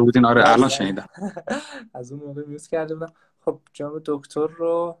کرده بودین؟ آره الان شنیدم. از اون موقع میوت کرده بودم. خب جناب دکتر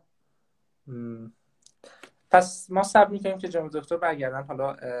رو پس ما صبر میکنیم که جناب دکتر برگردن.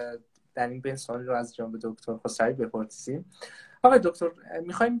 حالا در این بین سوالی رو از جناب دکتر خسروی بپرسیم. آقای دکتر،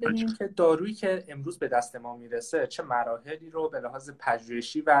 میخوایم ببینیم که دارویی که امروز به دست ما میرسه چه مراحلی رو به لحاظ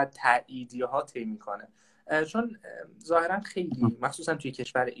پژوهشی و تاییدیه ها طی میکنه. چون ظاهرا خیلی مخصوصا توی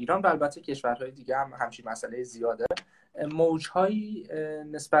کشور ایران و البته کشورهای دیگه هم همچین مسئله زیاده، موجهایی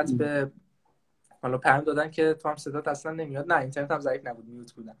نسبت به، حالا پیام دادن که تو هم صدات اصلا نمیاد، نه اینترنت هم ضعیف نبود،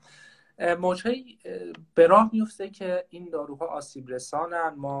 میوت بودم، موجهایی به راه میفته که این داروها آسیب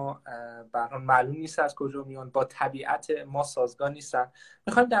رسانن، ما به هر حال معلوم نیست از کجا میان، با طبیعت ما سازگار نیستن.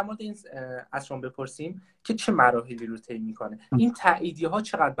 میخوایم در مورد این از شما بپرسیم که چه مراحلی رو طی میکنه، این تاییدیه ها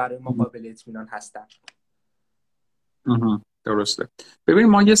چقدر برای ما قابل اطمینان هستن؟ درسته.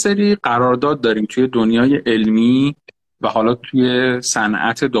 ببینید ما یه سری قرارداد داریم توی دنیای علمی و حالا توی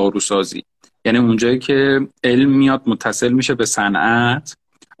صنعت داروسازی، یعنی اونجایی که علم میاد متصل میشه به صنعت،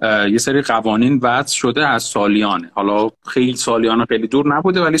 یه سری قوانین وضع شده از سالیانه، حالا خیلی سالیانه خیلی دور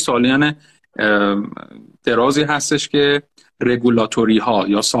نبوده ولی سالیانه درازی هستش که رگولاتوری ها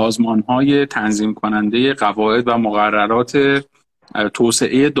یا سازمان های تنظیم کننده قواعد و مقررات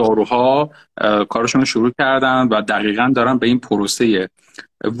توسعه داروها کارشون رو شروع کردن و دقیقاً دارن به این پروسه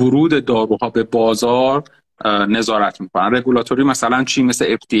ورود داروها به بازار نظارت میکنن. رگولاتوری مثلا چی؟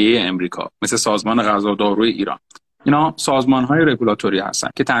 مثل FDA امریکا، مثل سازمان غذا و داروی ایران، اینا سازمان‌های رگولاتوری هستن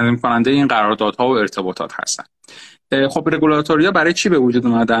که تنظیم کننده این قراردادها و ارتباطات هستن. خب رگولاتوری‌ها برای چی به وجود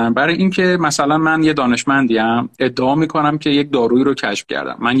اومدن؟ برای اینکه مثلا من یه دانشمندیم، ادعا میکنم که یک دارویی رو کشف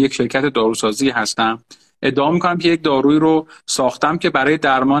کردم، من یک شرکت داروسازی هستم، ادعا میکنم که یک دارویی رو ساختم که برای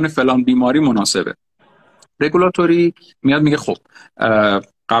درمان فلان بیماری مناسبه. رگولاتوری میاد میگه خب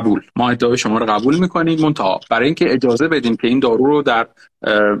قبول، ما ادعای شما رو قبول میکنیم، منتها برای اینکه اجازه بدیم که این دارو رو در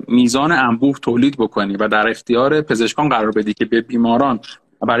میزان انبوه تولید بکنی و در اختیار پزشکان قرار بدی که به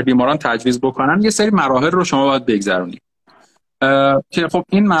برای بیماران تجویز بکنن، یه سری مراحل رو شما باید بگذرونید. که خب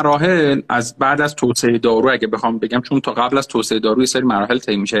این مراحل از بعد از توسعه دارو، اگه بخوام بگم، چون تا قبل از توسعه دارو یه سری مراحل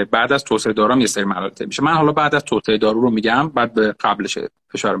طی میشه، بعد از توسعه دارو هم یه سری مراحل طی میشه. من حالا بعد از توسعه دارو رو میگم، بعد به قبلش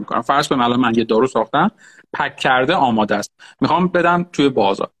اشاره میکنم. فرض کن الان من یه دارو ساختم، پک کرده، آماده است، میخوام بدم توی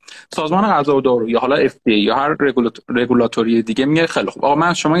بازار. سازمان غذا و دارو یا حالا FDA یا هر رگولاتوری دیگه میگه خیلی خوب آقا، من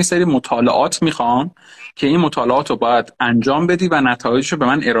از شما یه سری مطالعات میخوام که این مطالعات رو باید انجام بدی و نتایجش رو به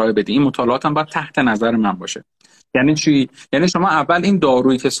من ارائه بدی. این مطالعات هم باید تحت نظر من باشه. یعنی چی؟ یعنی شما اول این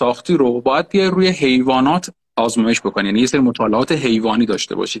دارویی که ساختی رو باید بیای روی حیوانات آزمایش بکنی، یعنی یه سری مطالعات حیوانی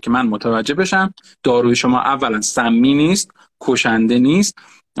داشته باشی که من متوجه بشم داروی شما اولا سمی نیست، کشنده نیست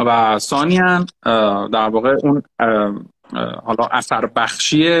و ثانیاً در واقع اون حالا اثر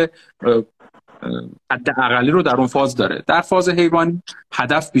بخشی حداقلی رو در اون فاز داره. در فاز حیوانی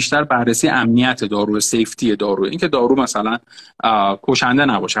هدف بیشتر بررسی امنیت دارو، سیفتی دارو، اینکه دارو مثلا کشنده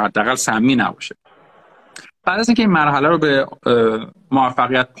نباشه، حداقل سمی نباشه. بعد از اینکه این مرحله رو به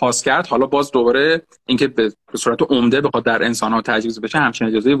موفقیت پاس کرد، حالا باز دوباره اینکه به صورت عمده بخواد در انسان‌ها تجویز بشه، همچین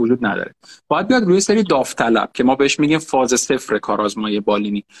اجازه‌ای وجود نداره. باید بیاد روی سری داوطلب که ما بهش میگیم فاز 0 کارآزمایی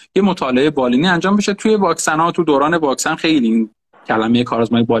بالینی، یه مطالعه بالینی انجام بشه. توی واکسن‌ها، تو دوران واکسن خیلی این کلمه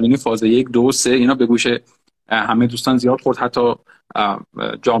کارآزمایی بالینی فاز 1 2 3 اینا به گوش همه دوستان زیاد خورد، حتی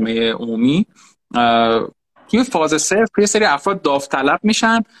جامعه عمومی. توی فاز 0 یه سری افراد داوطلب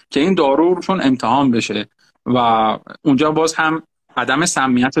میشن که این دارو روشون امتحان بشه و اونجا باز هم عدم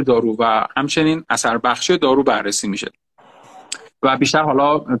سمیت دارو و همچنین اثر بخشی دارو بررسی میشه و بیشتر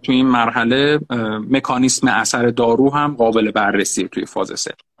حالا توی این مرحله مکانیسم اثر دارو هم قابل بررسی توی فاز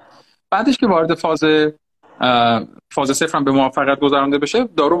 0. بعدش که وارد فاز 0 هم به موفقیت گذرانده بشه،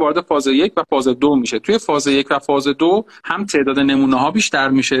 دارو وارد فاز 1 و فاز 2 میشه. توی فاز 1 و فاز 2 هم تعداد نمونه ها بیشتر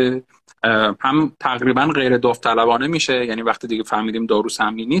میشه، هم تقریبا غیر داوطلبانه میشه. یعنی وقتی دیگه فهمیدیم دارو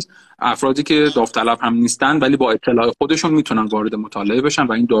سمی نیست، افرادی که داوطلب هم نیستن ولی با اطلاع خودشون میتونن وارد مطالعه بشن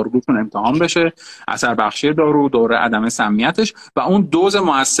و این دارو روشون امتحان بشه، اثر بخشی دارو، دوره عدم سمیتش و اون دوز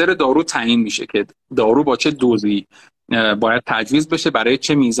مؤثر دارو تعیین میشه که دارو با چه دوزی باید تجویز بشه، برای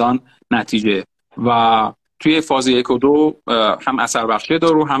چه میزان نتیجه. و توی فاز 1 و 2 هم اثر بخشی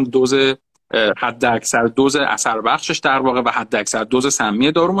دارو، هم دوز حد اکثر دوز اثر بخشش در واقع و حد اکثر دوز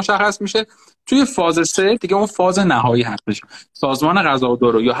سمی دارو مشخص میشه. توی فاز 3 دیگه اون فاز نهایی هستش. سازمان غذا و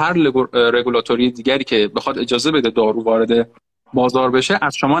دارو یا هر رگولاتوری دیگری که بخواد اجازه بده دارو وارد بازار بشه،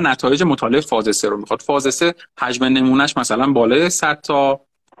 از شما نتایج مطالعه فاز 3 رو میخواد. فاز 3 حجم نمونهش مثلا بالای 100 تا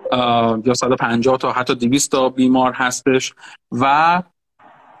یا 150 تا حتی 200 تا بیمار هستش و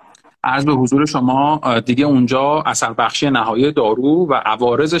عرض به حضور شما دیگه اونجا اثر بخشی نهایی دارو و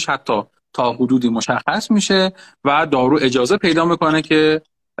عوارضش حتی تا حدودی مشخص میشه و دارو اجازه پیدا میکنه که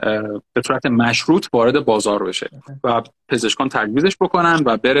به صورت مشروط وارد بازار بشه و پزشکان تجویزش بکنن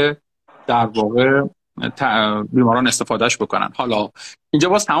و بره در واقع بیماران استفادهش بکنن. حالا اینجا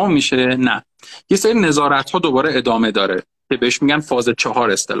باز تمام میشه؟ نه، یه سری نظارت ها دوباره ادامه داره. که بهش میگن فاز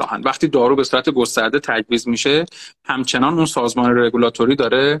 4 اصطلاحاً. وقتی دارو به صورت گسترده تجویز میشه، همچنان اون سازمان رگولاتوری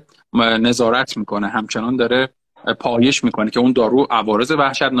داره نظارت میکنه، همچنان داره پایش میکنه که اون دارو عوارض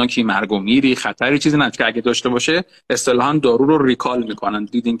وحشتناکی، مرگ و میری، خطری چیزی نداره که اگه داشته باشه اصطلاحاً دارو رو ریکال میکنن.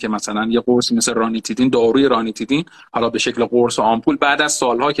 دیدین که مثلا یه قرص مثل رانیتیدین، داروی رانیتیدین، حالا به شکل قرص و آمپول، بعد از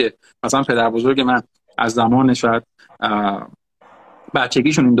سالها که مثلا پدر بزرگ من از زمان شاید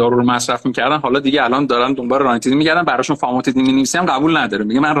بچگیشون این دارو رو مصرف میکردن، حالا دیگه الان دارن دنبال رانیتیدین میگردن، براشون فاموتیدین مینویسیم قبول نداره،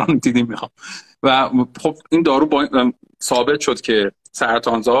 میگه من رانیتیدین میخوام. و خب این دارو ثابت شد که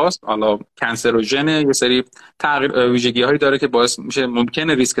سرطانزاست، حالا کنسروژنه، یه سری تغییر ویژگی‌هایی داره که باعث میشه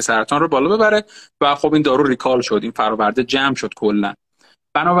ممکنه ریسک سرطان رو بالا ببره و خب این دارو ریکال شد، این فراورده جمع شد کلا.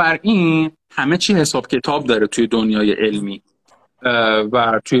 بنابراین همه چی حساب کتاب داره توی دنیای علمی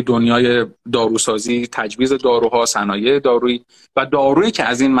و توی دنیای داروسازی، تجویز داروها، صنایع دارویی و دارویی که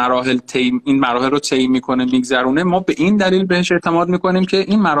از این مراحل رو طی میکنه، میگذرونه. ما به این دلیل بهش اعتماد میکنیم که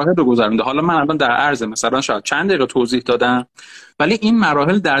این مراحل رو گذرونده. حالا من الان در عرض مثلا شاید چند دقیقه توضیح دادم، ولی این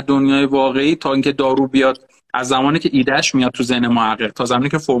مراحل در دنیای واقعی تا اینکه دارو بیاد، از زمانی که ایدهش میاد تو ذهن محقق تا زمانی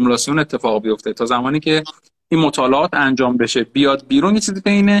که فرمولاسیون اتفاق بیفته تا زمانی که این مطالعات انجام بشه بیاد بیرون، یه چیزی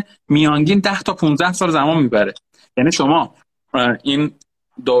بین میانگین 10 تا 15 سال زمان میبره. یعنی شما این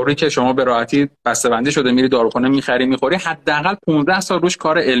دارویی که شما به راحتی بسته‌بندی شده میری داروخانه میخری میخوری، حداقل 15 سال روش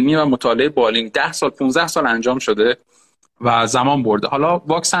کار علمی و مطالعه بالینگ 10 سال 15 سال انجام شده و زمان برده. حالا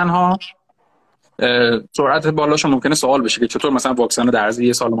واکسن ها سرعت بالاش ممکنه سوال بشه که چطور مثلا واکسن در عرض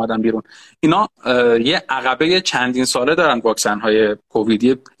یه سال اومدن بیرون. اینا یه عقبه چندین ساله دارن واکسن های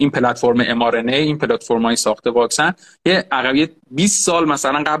کوویدی. این پلتفرم mRNA، این پلتفرمای ساخت واکسن یه عقبه 20 سال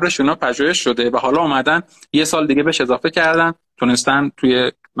مثلا قبلش اینا پژوهش شده و حالا اومدن یه سال دیگه بهش اضافه کردن، تونستن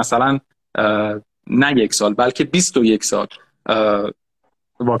توی مثلا نه یک سال بلکه 21 سال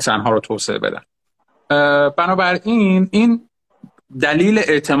واکسن ها رو توسعه بدن. بنابراین این دلیل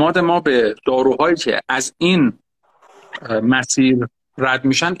اعتماد ما به داروهایی که از این مسیر رد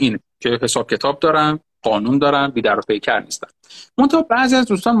میشن اینه که حساب کتاب دارن، قانون دارن، بی در و پیکر نیستن. منتها بعضی از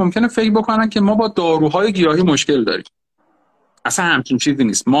دوستان ممکنه فکر بکنن که ما با داروهای گیاهی مشکل داریم. اصلا همچین چیزی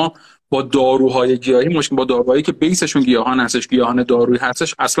نیست. ما با داروهای گیاهی مشکل، با داروهایی که بیسشون گیاهان هستش، گیاهان دارویی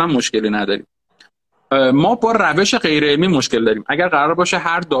هستش، اصلا مشکلی نداریم. ما با روش غیر علمی مشکل داریم. اگر قرار باشه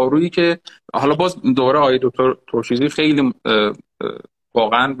هر دارویی که حالا باز دوره آقای دکتر ترشیزی خیلی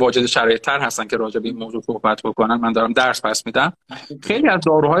واقعا واجد شرایط تر هستن که راجع به این موضوع صحبت بکنن، من دارم درس پس میدم. خیلی از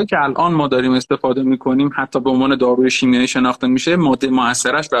داروهایی که الان ما داریم استفاده میکنیم حتی به عنوان داروی شیمیایی شناخته میشه، ماده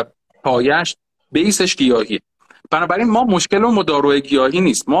مؤثرش و پایش بیسش گیاهی. بنابراین ما مشکلمون با داروی گیاهی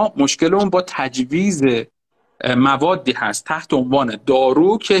نیست، ما مشکلمون با تجویز موادی هست تحت عنوان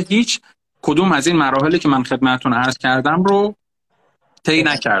دارو که هیچ کدوم از این مراحلی که من خدمتتون عرض کردم رو طی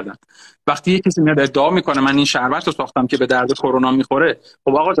نکردن. وقتی یک کسی میاد ادعا میکنه من این شربت رو ساختم که به درد کرونا میخوره،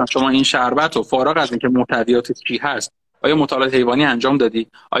 خب آقا جان شما این شربت رو فارغ از اینکه محتویاتش چی هست، آیا مطالعات حیوانی انجام دادی؟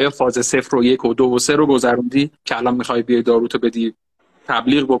 آیا فاز 0 و 1 و 2 و 3 رو گذروندی که الان میخوای بیای داروتو بدی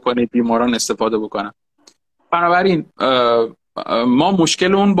تبلیغ بکنی بیماران استفاده بکنن؟ بنابراین ما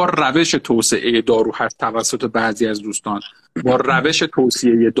مشکلمون با روش توسعه دارو هست توسط بعضی از دوستان، با روش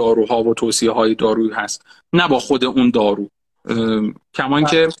توصیه داروها و توصیه های دارویی هست، نه با خود اون دارو. کمان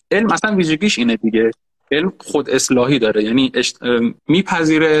که علم مثلا ویژگیش اینه دیگه، علم خود اصلاحی داره، یعنی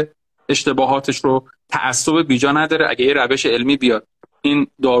میپذیره اشتباهاتش رو، تعصب بیجا نداره. اگه یه روش علمی بیاد این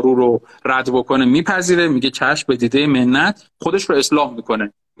دارو رو رد بکنه میپذیره، میگه چشم به دیده منت، خودش رو اصلاح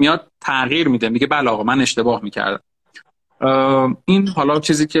میکنه، میاد تغییر میده، میگه بله آقا من اشتباه میکردم. این حالا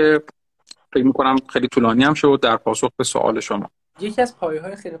چیزی که فکر میکنم خیلی طولانی هم شد در پاسخ به سوال شما. یکی از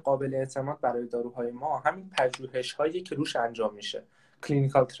پایه‌های خیلی قابل اعتماد برای داروهای ما همین پژوهش‌هایی که روش انجام میشه،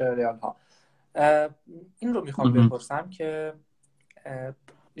 کلینیکال تریال ها. این رو میخوام بپرسم که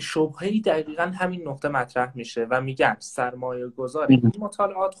شبهه‌ای دقیقاً همین نقطه مطرح میشه و میگن سرمایه گذار این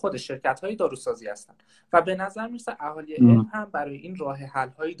مطالعات خود شرکت‌های داروسازی هستن و به نظر میرسه اهالی علم هم برای این راه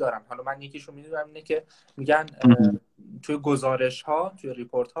حل‌هایی دارن. حالا من یکیشو میدونم اینه که میگن توی گزارش‌ها، توی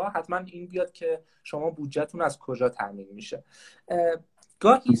ریپورت‌ها حتما این بیاد که شما بودجهتون از کجا تامین میشه.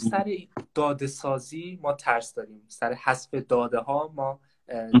 گاهی سر داده سازی ما ترس داریم، سر حذف داده ها ما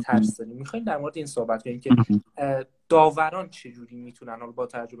ترس داریم. میخوایم در مورد این صحبت کنیم که داوران چجوری میتونن، حالا با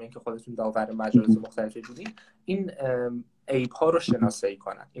توجه به اینکه خودتون داور مجالس مختلف جوری، این عیب ها رو شناسایی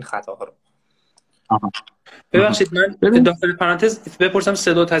کنن، این خطاها رو. ببخشید من داخل پرانتز بپرسم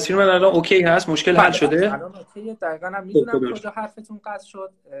صدا و تصویر من الان اوکی هست؟ مشکل حل شده؟ الان اوکیه. دقیقاً هم میدونم کجا حرفتون قطع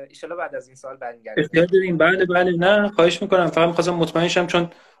شد. ان شاء الله بعد از این سال برمیگردیم. اختیار دارین. بله نه خواهش میکنم، فقط می‌خواستم مطمئن شم چون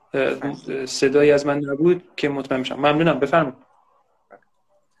صدایی از من نبود که مطمئن شم. ممنونم، بفرمایید.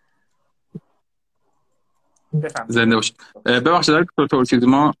 زنده باشید. ببخشید دکتر چیزی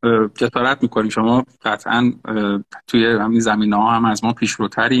ما جسارت میکنیم، شما قطعا توی همین زمینه‌ها هم از ما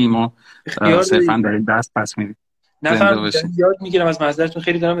پیشروتریم و صرفا در این دست پس میدیم. زنده باشید. یاد میگیرم از معذرتون،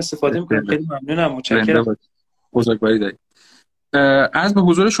 خیلی دارم استفاده میکنم. خیلی ممنونم، متشکرم. بزرگواری دارید. عرض به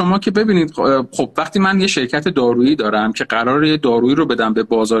حضور شما که ببینید، خب وقتی من یه شرکت دارویی دارم که قراره یه دارویی رو بدم به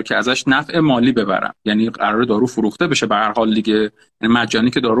بازار که ازش نفع مالی ببرم، یعنی قراره دارو فروخته بشه به هر حال دیگه، یعنی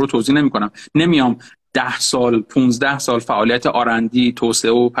مجانی که دارو رو توزیع نمی‌کنم، نمیام 10 سال 15 سال فعالیت آرندی،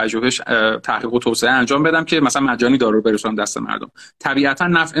 توسعه و پژوهش، تحقیق و توسعه انجام بدم که مثلا مجانی دارو رو برسونم دست مردم. طبیعتا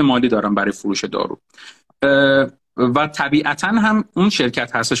نفع مالی دارم برای فروش دارو و طبیعتا هم اون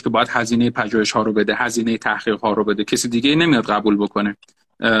شرکت هستش که باید هزینه پژوهش ها رو بده، هزینه تحقیق ها رو بده. کسی دیگه نمیاد قبول بکنه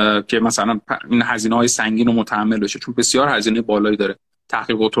که مثلا این هزینه های سنگین رو متحمل بشه، چون بسیار هزینه بالایی داره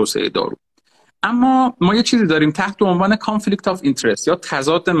تحقیق و توسعه دارو. اما ما یه چیزی داریم تحت عنوان کانفلیکت آف اینترست یا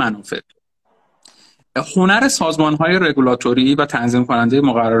تضاد منافع. هنر سازمان‌های رگولاتوری و تنظیم کننده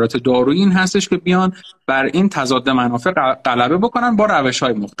مقررات دارویی این هستش که بیان بر این تضاد منافع غلبه بکنن با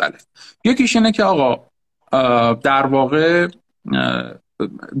روش‌های مختلف. یکیش اینه که آقا در واقع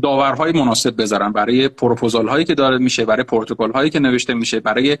داورهای مناسب بذارن برای پروپوزال هایی که داره میشه، برای پروتکل هایی که نوشته میشه،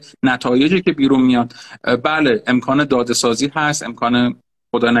 برای نتایجی که بیرون میاد. بله امکان داده‌سازی هست، امکان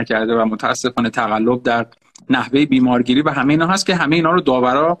خدا نکرده و متاسفانه تقلب در نحوه بیمارگیری و همه اینا هست که همه اینا رو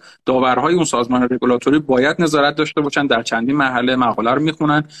داورهای اون سازمان رگولاتوری باید نظارت داشته باشن. در چندین مرحله مقاله رو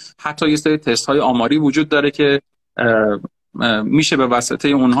میخونن، حتی یه سری تست های آماری وجود داره که میشه به واسطه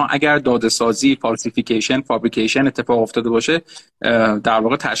اونها اگر داده‌سازی، فالسیفیکیشن، فابریکیشن اتفاق افتاده باشه در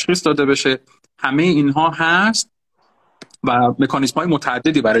واقع تشخیص داده بشه. همه اینها هست و مکانیزم‌های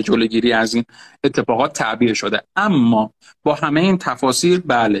متعددی برای جلوگیری از این اتفاقات تعبیه شده. اما با همه این تفاصیل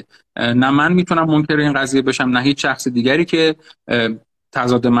بله، نه من میتونم منکر این قضیه بشم، نه هیچ شخص دیگری که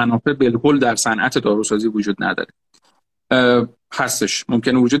تضاد منافع بالکل در صنعت داروسازی وجود نداره. هستش،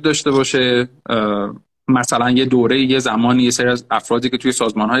 ممکنه وجود داشته باشه. مثلا یه دوره، یه زمانی، یه سری از افرادی که توی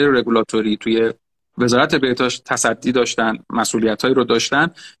سازمان‌های رگولاتوری، توی وزارت بهداشت تصدی داشتن، مسئولیت‌هایی رو داشتن،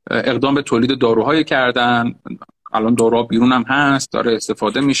 اقدام به تولید داروهایی کردن. الان داروها بیرون هم هست، داره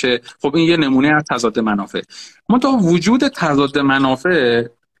استفاده میشه. خب این یه نمونه از تضاد منافع. منتها وجود تضاد منافع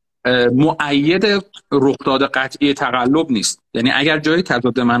مؤید رخداد قطعی تقلب نیست. یعنی اگر جایی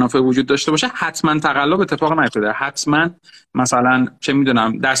تضاد منافع وجود داشته باشه حتما تقلب اتفاق نیفتاده، حتما مثلا چه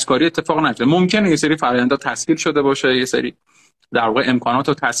میدونم دستکاری اتفاق نیفتاده. ممکنه یه سری فرآیندها تسهیل شده باشه، یه سری در واقع امکانات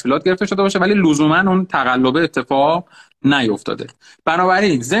و تسهیلات گرفته شده باشه، ولی لزوما اون تقلب اتفاق نیفتاده.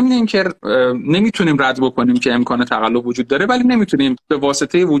 بنابراین ضمن اینکه نمیتونیم رد بکنیم که امکان تقلب وجود داره، ولی نمیتونیم به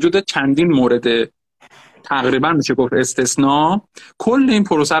واسطه وجود چندین مورد تقریبا میشه گفت استثناء کل این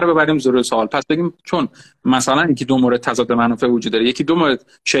پروسه رو ببریم زیر سوال. پس بگیم چون مثلا یکی دو مورد تضاد منافع وجود داره، یکی دو مورد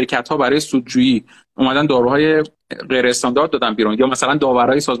شرکت ها برای سودجویی اومدن داروهای غیر استاندارد دادن بیرون، یا مثلا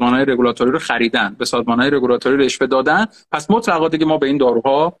داورای سازمان‌های رگولاتوری رو خریدن، به سازمان‌های رگولاتوری رشوه دادن، پس مطلقاً دیگه ما به این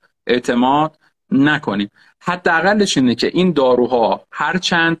داروها اعتماد نکنیم. حداقلش اینه که این داروها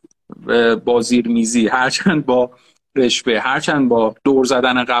هرچند با زیرمیزی، هرچند با رشوه، هرچند با دور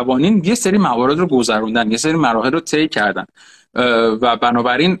زدن قوانین، یه سری موارد رو گذروندن، یه سری مراحل رو طی کردن و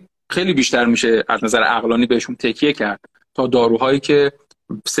بنابراین خیلی بیشتر میشه از نظر عقلانی بهشون تکیه کرد تا داروهایی که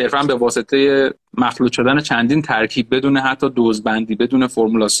صرفا به واسطه مخلوط شدن چندین ترکیب بدون حتی دوزبندی، بدون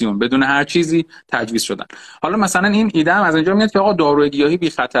فرمولاسیون، بدون هر چیزی تجویز شدن. حالا مثلا این ایده هم از اینجا میاد که آقا داروی گیاهی بی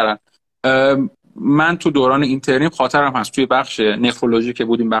خطرن. من تو دوران اینترنیم خاطرم هست توی بخش نفرولوژی که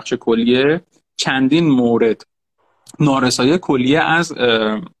بودیم، بخش کلیه، چندین مورد نارسایی کلیه از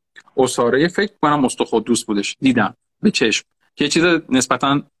عصاره فکر کنم استخوان بودش دیدم به چشم، که چیز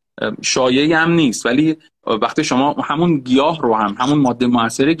نسبتا شایعی هم نیست، ولی وقتی شما همون گیاه رو هم، همون ماده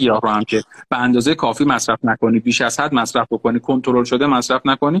مؤثر گیاه رو هم که به اندازه کافی مصرف نکنی، بیش از حد مصرف بکنی، کنترل شده مصرف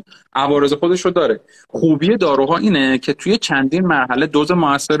نکنی، عوارض خودش رو داره. خوبی داروها اینه که توی چندین مرحله دوز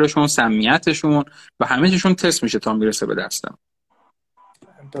مؤثرشون، سمیتشون و همه چیشون تست میشه تا میرسه به دستم.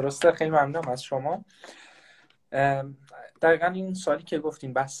 درسته، خیلی ممنونم از شما. دقیقا این سوالی که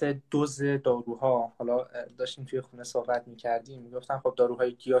گفتیم بحث دوز داروها، حالا داشتیم توی خونه صحبت می‌کردیم، میگفتن خب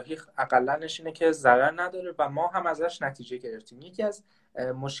داروهای گیاهی اقلنش اینه که ضرر نداره و ما هم ازش نتیجه گرفتیم. یکی از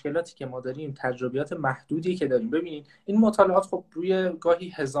مشکلاتی که ما داریم تجربیات محدودی که داریم. ببینید این مطالعات خب روی گاهی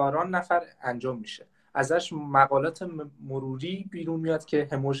هزاران نفر انجام میشه، ازش مقالات مروری بیرون میاد که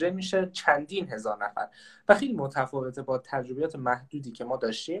هموژن میشه چندین هزار نفر و خیلی متفاوته با تجربیات محدودی که ما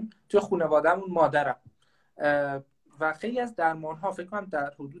داشتیم توی خانواده‌مون. مادرم و خیلی از درمان ها فکر کنم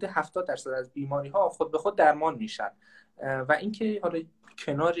در حدود 70% از بیماری ها خود به خود درمان میشن و اینکه حالا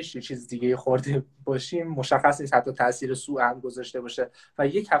کنارش یه چیز دیگه خورده باشیم مشخص نیست، حتی تاثیر سوء هم گذاشته باشه و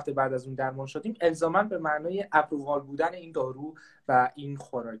یک هفته بعد از اون درمان شدیم، الزاما به معنای اپرووال بودن این دارو و این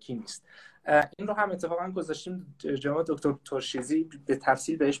خوراکی نیست. این رو هم اتفاقا گذاشتیم جناب دکتر ترشیزی به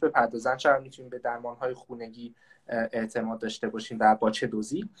تفصیل بهش بپردازن، چرا میتونیم به درمان‌های خونگی اعتماد داشته باشیم و با چه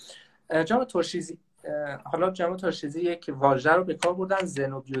دوزی. جناب ترشیزی، حالا جناب ترشیزی یک واژه رو به کار بردن،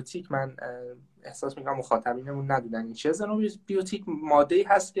 زنوبیوتیک. من احساس میکنم مخاطبینمون ندونن این چیه. زنوبیوتیک ماده‌ای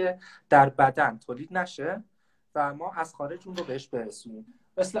هست که در بدن تولید نشه و ما از خارج اون رو بهش برسونیم،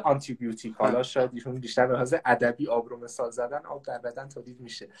 مثل آنتی بیوتیک. حالا شاید ایشون بیشتر به لحاظ ادبی آب رو مثال زدن، آب در بدن تولید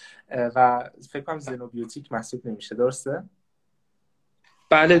میشه و فکر کنم زنوبیوتیک محسوب نمیشه، درسته؟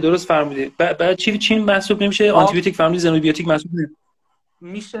 بله درست فرمودید. بعد چی محسوب نمیشه؟ آنتی بیوتیک فرمودید، زنوبیوتیک محسوب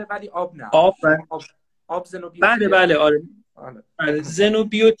میشه ولی آب نه. آب بله زنوبیوتیک. بله آره.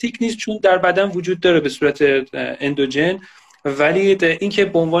 زنوبیوتیک نیست چون در بدن وجود داره به صورت اندوجن، ولی اینکه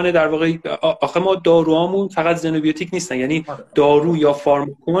به عنوان در واقع آخه ما داروهامون فقط زنوبیوتیک نیستن، یعنی دارو یا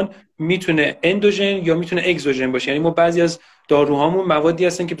فارماکون میتونه اندوژن یا میتونه اگزوژن باشه. یعنی ما بعضی از داروهامون موادی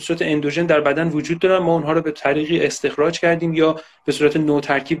هستن که به صورت اندوژن در بدن وجود دارن، ما اونها رو به طریقی استخراج کردیم یا به صورت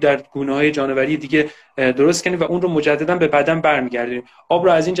نوترکیب در گونه‌های جانوری دیگه درست کردیم و اون رو مجددا به بدن برمیگردونیم. آب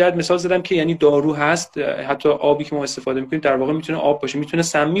رو از این جهت مثال زدم که یعنی دارو هست، حتی آبی که ما استفاده می‌کنیم در واقع میتونه آب باشه، میتونه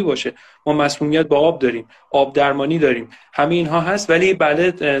سمی باشه. ما مسمومیت با آب داریم، آب درمانی داریم، همه اینها هست. ولی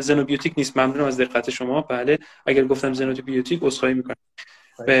بله زنوبیوتیک نیست. ممنونم از دقت شما. بله اگر گفتم زنوبیوتیک عذرخواهی می‌کنم.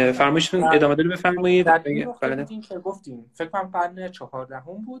 به فرمایشتون ادامه بده بفرمایید. در این نقطه بودین که گفتیم فکر کنم قرن 14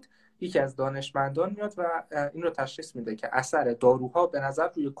 بود، یکی از دانشمندان میاد و این رو تشخیص میده که اثر داروها به نظر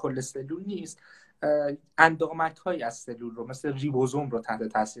روی کل سلول نیست، اندامک‌های از سلول رو مثل ریبوزوم رو تحت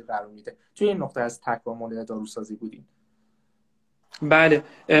تاثیر قرار میده. توی این نقطه از تکامل داروسازی بودیم. بله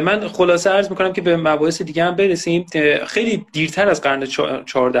من خلاصه عرض میکنم که به مباحث دیگه هم برسیم. خیلی دیرتر از قرن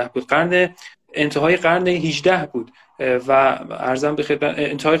 14 بود، انتهای قرن 18 بود و عرضم به خدمت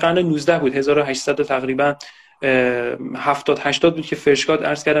انتهای قرن 19 بود، 1800 تقریبا 70-80 بود که فرشگاد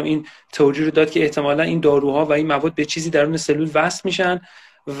عرض کردم این توجیه رو داد که احتمالا این داروها و این مواد به چیزی درون سلول وصل میشن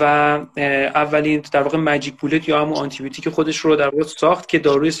و اولین در واقع ماجیک بولت یا همون آنتی بیوتیک خودش رو در واقع ساخت که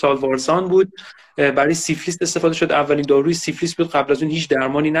داروی سالوارسان بود. برای سیفلیس استفاده شد، اولین داروی سیفلیس بود، قبل از اون هیچ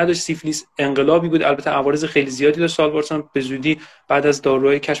درمانی نداشت. سیفلیس انقلابی بود، البته عوارض خیلی زیادی داشت. سالوارسان به زودی بعد از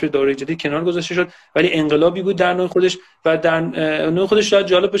داروهای کشف داروی جدید کنار گذاشته شد، ولی انقلابی بود در نوع خودش و در نوع خودش شاید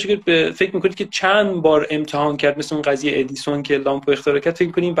جالب باشه که فکر می‌کنید که چند بار امتحان کرد، مثل اون قضیه ادیسون که لامپو اختراع کرد.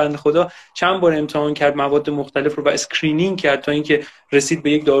 فکر کنیم بنده خدا چند بار امتحان کرد مواد مختلف رو و اسکرینینگ کرد تا اینکه رسید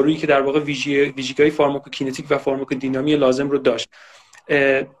به یک دارویی که در واقع ویژگی‌های فارماکوکینتیک و فارماکودینامی لازم رو داشت.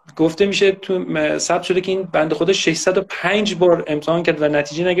 گفته میشه تو ثبت شده که این بنده خدا 605 بار امتحان کرد و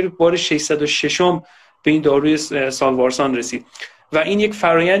نتیجه نگرفت. بار 606م به این داروی سالوارسان رسید و این یک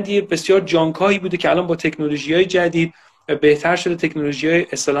فرآیندی بسیار جانکاهی بوده که الان با تکنولوژی‌های جدید بهتر شده. تکنولوژی‌های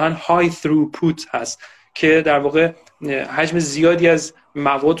اصطلاحاً های تروپوت هست که در واقع حجم زیادی از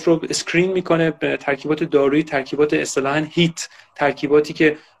مواد رو اسکرین میکنه، ترکیبات دارویی، ترکیبات اصطلاحاً هیت، ترکیباتی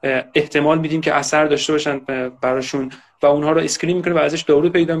که احتمال میدیم که اثر داشته باشن براشون و اونها رو اسکرین میکنه و ازش دارو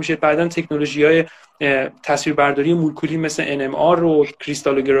پیدا میشه. بعداً تکنولوژی‌های تصویربرداری مولکولی مثل NMR و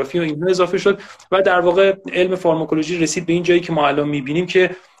کریستالوگرافی و اینها اضافه شد و در واقع علم فارماکولوژی رسید به این جایی که ما الان میبینیم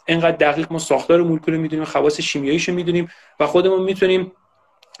که اینقدر دقیق ما ساختار مولکول میدونیم، خواص شیمیاییش میدونیم و خودمون میتونیم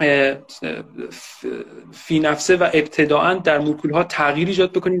فی نفسه و ابتداءً در مولکول‌ها تغییر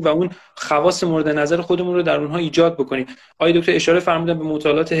ایجاد بکنیم و اون خواص مورد نظر خودمون رو در اونها ایجاد بکنیم. آقای دکتر اشاره فرمودن به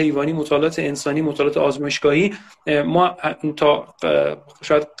مطالعات حیوانی، مطالعات انسانی، مطالعات آزمایشگاهی. ما تا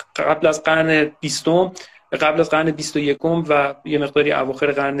شاید قبل از قرن 20، قبل از قرن 21 و یه مقداری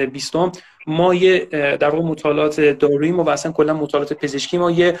اواخر قرن 20 ما یه در واقع مطالعات دارویی و اصلا کلا مطالعات پزشکی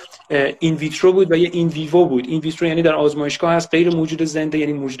ما یه این ویترو بود و یه این ویوو بود. این ویترو یعنی در آزمایشگاه هست، غیر موجود زنده،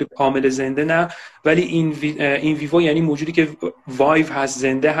 یعنی موجود کامل زنده نه، ولی این ویوو یعنی موجودی که وایو هست،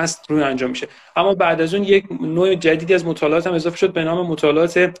 زنده هست، روی انجام میشه. اما بعد از اون یک نوع جدیدی از مطالعات هم اضافه شد به نام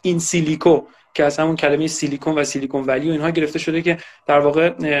مطالعات این سیلیکو که از همون کلمه سیلیکون و سیلیکون ولی و اینها گرفته شده که در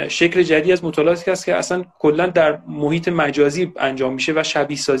واقع شکل جدیدی از مطالعاتی هست که اصلا کلا در محیط مجازی انجام میشه و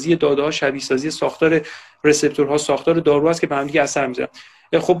شبیه سازی داده ها، شبیه سازی ساختار رسپتورها، ساختار دارو است که به هم دیگه اثر میذارن.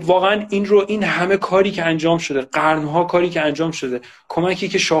 خب واقعا این همه کاری که انجام شده، قرنها کاری که انجام شده، کمکی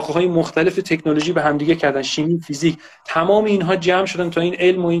که شاخه‌های مختلف تکنولوژی به هم دیگه کردن، شیمی، فیزیک، تمام اینها جمع شدن تا این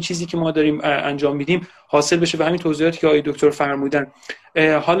علم و این چیزی که ما داریم انجام میدیم حاصل بشه و همین توضیحاتی که آقای دکتر فرمودن.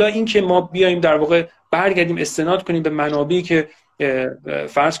 حالا این که ما بیایم در واقع برگردیم استناد کنیم به منابعی که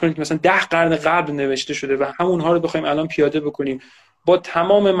فرض کنید که مثلا 10 قرن قبل نوشته شده و همونها رو بخوایم الان پیاده بکنیم با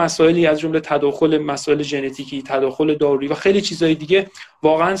تمام مسائلی از جمله تداخل مسائل ژنتیکی، تداخل دارویی و خیلی چیزهای دیگه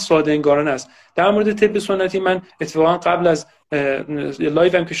واقعا ساده انگارانه است. در مورد طب سنتی من اتفاقا قبل از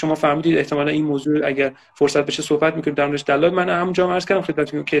لایو هم که شما فهمیدید احتمالا این موضوع اگر فرصت بشه صحبت می‌کنیم در موردش در لایو، من همونجا عرض کردم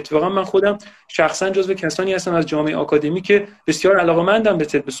خدمتتون که اتفاقا من خودم شخصا جزو کسانی هستم از جامعه آکادمی که بسیار علاقه‌مندم به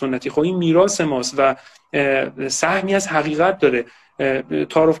طب سنتی. خب این میراث ماست و سهمی از حقیقت داره،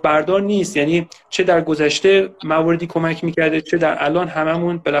 تعارف بردار نیست. یعنی چه در گذشته مواردی کمک می‌کرده، چه در الان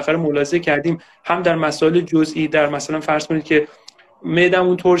هممون بالاخره ملاحظه کردیم هم در مسائل جزئی، در مثلا فرض کنید که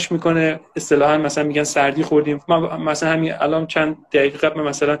معدمون ترش میکنه، اصطلاحاً مثلا میگن سردی خوردیم. من مثلا همین الان چند دقیقه قبل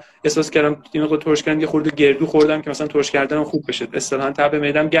مثلا احساس کردم این موقع ترش کردم، یه خورده گردو خوردم که مثلا ترش کردنم خوب بشه، اصطلاحاً تب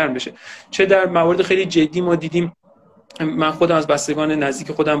معدم گرم بشه. چه در موارد خیلی جدی ما دیدیم، من خودم از بستگان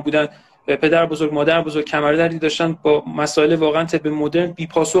نزدیک خودم بودن، پدر بزرگ مادر بزرگ کمر دردی داشتن، با مسائل واقعا طب مدرن بی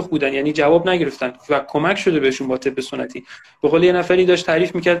پاسخ بودن، یعنی جواب نگرفتن و کمک شده بهشون با طب سنتی. به قول یه نفری داشت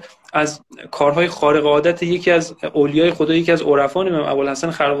تعریف میکرد از کارهای خارق عادت یکی از اولیای خدا، یکی از عرفان امام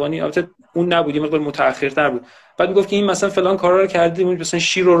ابوالحسن خروانی، البته اون نبود، یه مقدار متأخرتر بود. بعد میگفت که این مثلا فلان کارا رو کرده، مثلا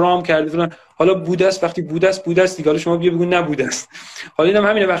شیر رو رام کرده فلان، حالا بوده است، وقتی بوده است بوده است دیگه، حالا شما بیا بگو نبوده است. حالا اینم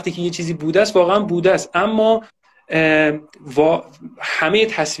همینه، وقتی که یه چیزی بوده است واقعا بوده است، اما همه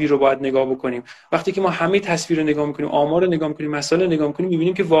تصویر رو باید نگاه بکنیم. وقتی که ما همه تصویر رو نگاه میکنیم، آمار رو نگاه میکنیم، مسائل رو نگاه میکنیم،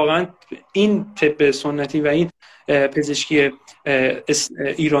 میبینیم که واقعا این طب سنتی و این پزشکی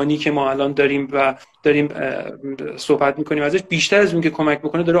ایرانی که ما الان داریم و داریم صحبت میکنیم ازش، بیشتر از اون که کمک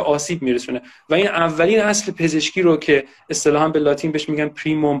بکنه داره آسیب میرسونه. و این اولین اصل پزشکی رو که اصطلاحاً به لاتین بهش میگن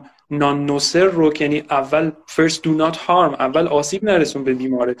پریموم نان نوسر رو، که یعنی اول first do not harm، اول آسیب نرسون به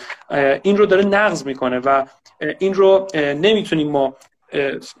بیماره، این رو داره نقض میکنه و این رو نمیتونیم ما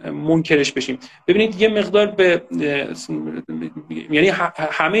منکرش بشیم. ببینید یه مقدار به یعنی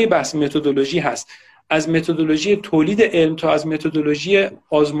همه بحث متدولوژی هست، از متدولوژی تولید علم تا از متدولوژی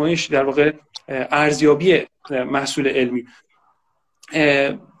آزمایش، در واقع ارزیابی محصول علمی.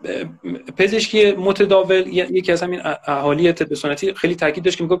 پزشکی متداول، یکی از همین اهالی طب سنتی خیلی تاکید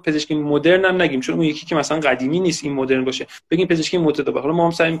داشت که میگه پزشکی مدرن هم نگیم، چون اون یکی که مثلا قدیمی نیست این مدرن باشه، بگیم پزشکی متداول. حالا ما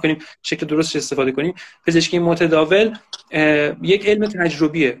هم سعی می‌کنیم شکل درستش استفاده کنیم. پزشکی متداول یک علم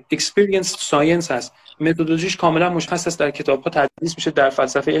تجربیه، experience science هست، متدولوژیش کاملا مشخص است، در کتاب‌ها تدریس میشه، در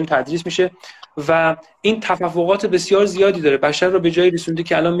فلسفه علم تدریس میشه و این تفوقات بسیار زیادی داره، بشر رو به جایی رسونده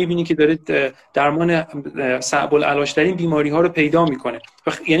که الان می‌بینی که داره درمان صعب العلاج ترین بیماری‌ها رو پیدا می‌کنه،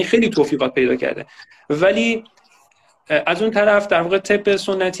 یعنی خیلی توفیقات پیدا کرده. ولی از اون طرف در واقع طب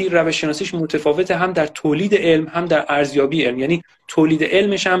سنتی روش شناسیش متفاوته، هم در تولید علم هم در ارزیابی علم. یعنی تولید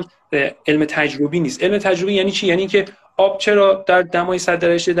علمش هم علم تجربی نیست. علم تجربی یعنی چی؟ یعنی که آب چرا در دمای 100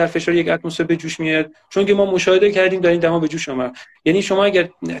 درجه در فشار 1 اتمسفر به جوش میاد؟ چون که ما مشاهده کردیم دارین دما به جوش اومد. یعنی شما اگر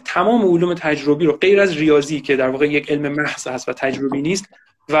تمام علوم تجربی رو غیر از ریاضی که در واقع یک علم محض هست و تجربی نیست،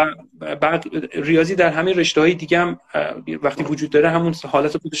 و بعد ریاضی در همه رشته‌های دیگه هم وقتی وجود داره همون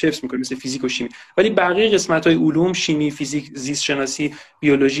حالت خودش حفظ می‌کنه، مثل فیزیک و شیمی، ولی بقیه قسمت‌های علوم، شیمی، فیزیک، زیست شناسی،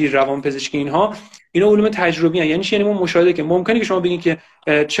 بیولوژی، روانپزشکی، اینا علوم تجربی هستند. یعنی چی؟ یعنی ما مشاهده که ممکنه که شما بگین که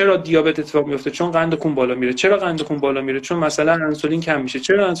چرا دیابت اتفاق میفته؟ چون قند خون بالا میره. چرا قند خون بالا میره؟ چون مثلا انسولین کم میشه.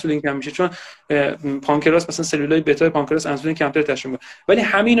 چرا انسولین کم میشه؟ چون پانکراس مثلا سلولای بتا پانکراس انسولین کمتر ترشح میکنه. ولی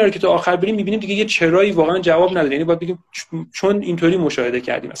همه اینا رو که تا آخر بریم میبینیم دیگه یه چرایی واقعا جواب نداره. یعنی باید بگیم چون اینطوری مشاهده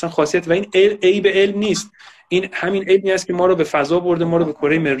کردیم. مثلا خاصیت و این عیب علم نیست، این همین علمی است که ما رو به فضا برده، ما رو به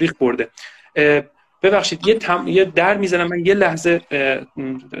کره مریخ برده. ببخشید یه در میزنم، من یه لحظه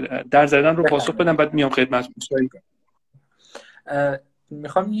در زدن رو پاسخ بدم بعد میام خدمتتون.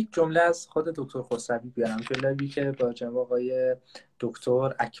 میخوام یک جمله از خود دکتر خسروی بیارم، جمله‌ای که با جناب آقای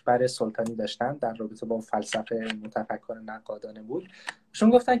دکتر اکبر سلطانی داشتن در رابطه با فلسفه متفکر نقادانه بود. شون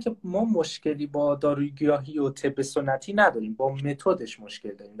گفتن که ما مشکلی با داروی گیاهی و طب سنتی نداریم، با متدش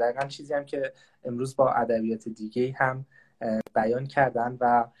مشکل داریم. دقیقاً چیزی هم که امروز با ادبیات دیگه هم بیان کردن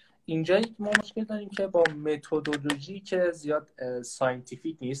و اینجایی ما مشکل داریم که با متدولوژی که زیاد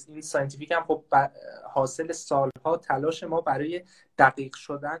ساینتیفیک نیست. این ساینتیفیک هم خب حاصل سالها تلاش ما برای دقیق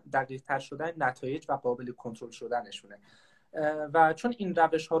تر شدن نتایج و قابل کنترل شدنشونه و چون این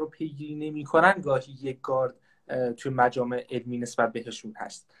روش ها رو پیگیری نمی کنن گاهی یک گارد توی مجامع علمی نسبت بهشون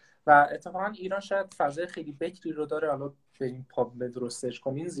هست و اتفاقا ایران شاید فضای خیلی بکری رو داره. حالا بریم پابمد رو سرچ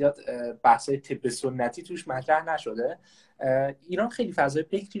کنین، زیاد بحثای طب سنتی توش مطرح نشده. ایران خیلی فضای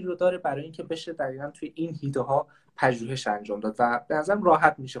بکری رو داره برای اینکه بشه دقیقاً توی این حیطه ها پژوهش انجام داد و به نظرم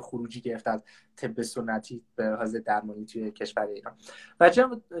راحت میشه خروجی گرفت از طب سنتی به لحاظ درمانی توی کشور ایران. و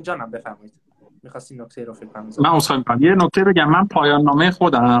جانم بفرمایید. می‌خواستی نکته رو فکر کنم من اصلا می‌کنم یه نکته بگم. من پایان نامه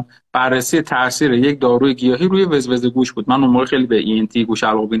خودم بررسی تاثیر یک داروی گیاهی روی وزوز گوش بود. من اون موقع خیلی به ENT گوش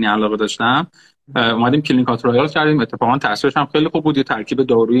علاقه‌بینی علاقه داشتم. اومدیم کلینیکال ترایل کردیم، اتفاقا تاثیرش هم خیلی خوب بود. یه ترکیب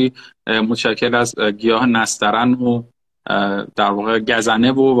دارویی متشکل از گیاه نسترن و در واقع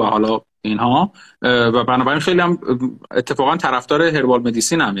گزنه و حالا اینها، و بنابراین خیلی هم اتفاقا طرفدار هربال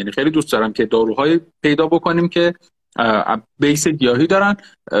مدیسین هم، یعنی خیلی دوست دارم که داروهای پیدا بکنیم که بیس گیاهی دارن،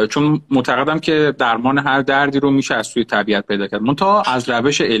 چون معتقدم که درمان هر دردی رو میشه از سوی طبیعت پیدا کرد، منتها از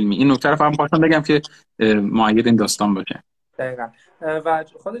روش علمی. این نکته رو فهم خواستم بگم که مؤید این داستان بشه. دقیقاً. و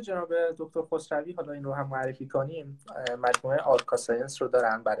خود جناب دکتر خسروی، حالا این رو هم معرفی کنیم، مجموعه آرکا ساینس رو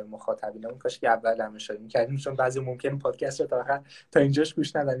دارن برای مخاطبینمون. کاش که اول هم اشاره می‌کردیم، چون بعضی ممکن پادکست رو تا اینجاش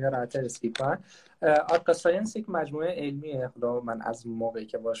گوش ندن یا راحت‌تر اسکیپ کنن. آرکا ساینس یک مجموعه علمیه. حالا من از موقعی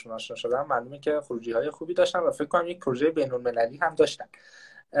که باشون آشنا شدم معلومه که خروجی‌های خوبی داشتن و فکر کنم یک پروژه بین‌المللی هم داشتن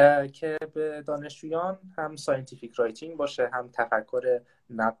که به دانشجویان هم ساینتیفیک رایتینگ باشه، هم تفکر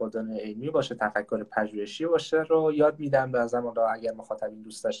نقادانه علمی باشه، تفکر پژوهشی باشه رو یاد میدن. به نظرم اگر مخاطبین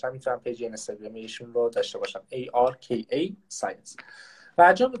دوست داشتن میتونن پیج اینستاگرامی ایشون رو داشته باشن، ARKA Science.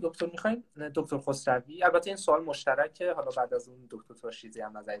 و جناب دکتر میخوایم دکتر خسروی، البته این سوال مشترکه، حالا بعد از اون دکتر ترشیزی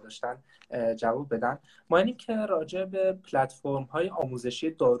هم نظری داشتن جواب بدن. ما اینیم که راجع به پلتفرم های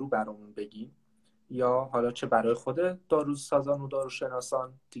آموزشی دارو برامون بگیم، یا حالا چه برای خود داروسازان و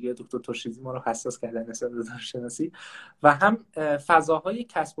داروشناسان، دیگه دکتر ترشیزی ما رو حساس کردن نسبت به داروشناسی، و هم فضاهای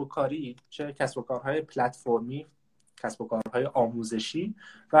کسب و کاری، چه کسب و کارهای پلتفرمی، کسب و کارهای آموزشی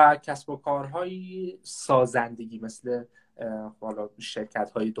و کسب و کارهای سازندگی مثل حالا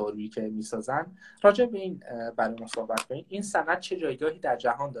شرکت‌های دارویی که میسازن. راجع به این برای ما صحبت کنیم. این صنعت چه جایگاهی در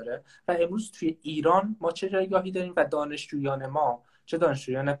جهان داره و امروز توی ایران ما چه جایگاهی داریم و دانشجویان ما، چه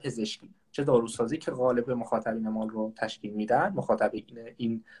دانشجویان پزشکی چه داروسازی که غالب مخاطبین ما رو تشکیل میدن، مخاطبین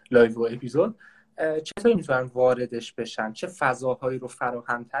این لایو و اپیزود، چطور میتونن واردش بشن؟ چه فضاهایی رو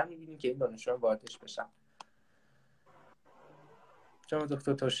فراهم‌تر می‌بینیم که این دانشجویان واردش بشن؟ جناب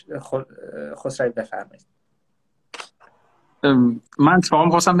دکتر خسروی بفرمایید. من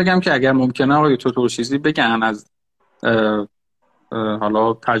خواستم بگم که اگر ممکنه آقای دکتر چیزی بگن از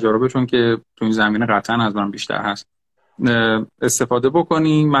حالا تجاربشون که تو این زمینه قطعا از من بیشتر هست استفاده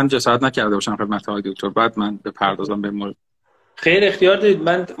بکنیم. من جسارت نکرده باشم خدمت آقای دکتر، بعد من بپردازم به مورد. خیر، اختیار دارید.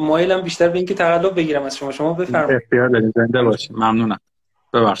 من مایلم بیشتر به اینکه تقلب بگیرم از شما بفرمایید. اختیار دارید، زنده باشید. ممنونم.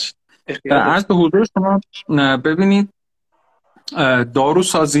 ببخشید. عرض به حضور شما، ببینید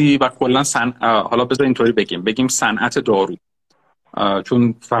داروسازی و کلا حالا بذار اینطوری بگیم صنعت دارو،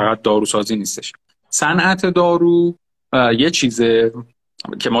 چون فقط داروسازی نیستش. صنعت دارو یه چیزه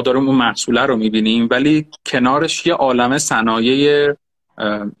که ما داریم اون محصوله رو میبینیم، ولی کنارش یه عالمه صنایع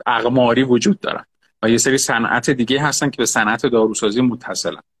اقماری وجود دارن و یه سری صنعت دیگه هستن که به صنعت داروسازی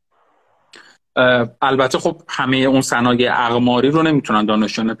متصلن. البته خب همه اون صنایع اقماری رو نمیتونن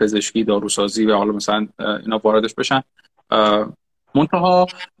دانشجویان پزشکی، داروسازی و حالا مثلا اینا واردش بشن، منتها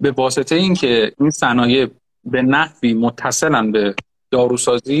به واسطه این که این صنایع به نحوی متصلن به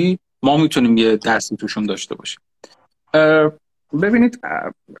داروسازی ما میتونیم یه دستی توشون داشته باشیم. ببینید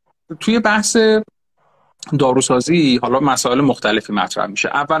توی بحث داروسازی حالا مسائل مختلفی مطرح میشه.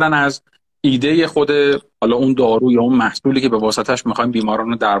 اولا از ایده خود حالا اون دارو یا اون محصولی که به واسطش میخوایم بیماران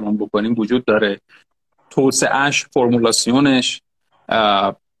رو درمان بکنیم وجود داره، توسعه‌اش، فرمولاسیونش،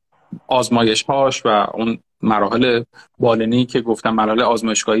 آزمایش‌هاش و اون مراحل بالینی که گفتم، مراحل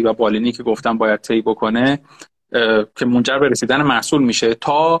آزمایشگاهی و بالینی که گفتم باید طی بکنه که منجر به رسیدن محصول میشه،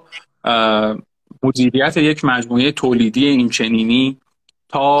 تا مدیریت یک مجموعه تولیدی اینچنینی،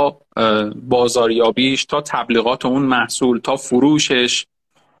 تا بازاریابیش، تا تبلیغات اون محصول، تا فروشش،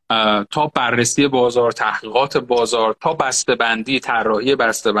 تا بررسی بازار، تحقیقات بازار، تا بسته‌بندی، طراحی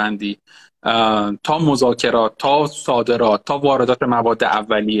بسته‌بندی، تا مذاکرات، تا صادرات، تا واردات مواد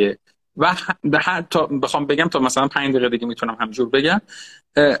اولیه و تا بخوام بگم تا مثلا 5 دقیقه دیگه میتونم همجور بگم،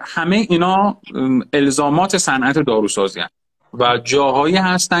 همه اینا الزامات صنعت داروسازی هستند و جاهایی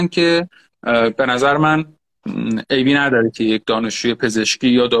هستن که به نظر من عیبی نداره که یک دانشجوی پزشکی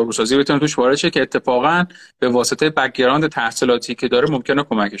یا داروسازی بتونه توش وارد شه که اتفاقا به واسطه بک‌گراند تحصیلاتی که داره ممکنه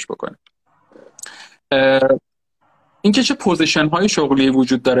کمکش بکنه. اینکه چه پوزیشن های شغلی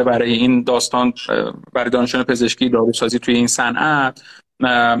وجود داره برای این داستان، برای دانشجویان پزشکی داروسازی توی این صنعت،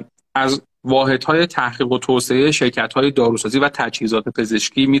 از واحدهای تحقیق و توسعه شرکت‌های داروسازی و تجهیزات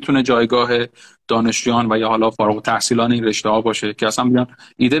پزشکی میتونه جایگاه دانشجویان و یا حالا فارغ التحصیلان این رشته‌ها باشه که اصلا بیان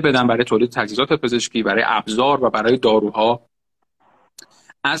ایده بدن برای تولید تجهیزات پزشکی، برای ابزار و برای داروها.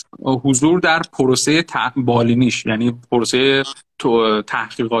 از حضور در پروسه بالینیش، یعنی پروسه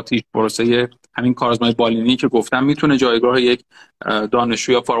تحقیقاتی، پروسه همین کارآزمای بالینی که گفتم میتونه جایگاه یک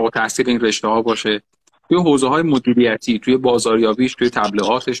دانشجو یا فارغ التحصیل این رشته ها باشه. توی حوزه های مدیریتی، توی بازاریابیش، توی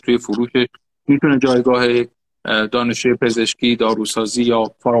تبلیغاتش، توی فروشش میتونه جایگاه دانشجوی پزشکی، داروسازی یا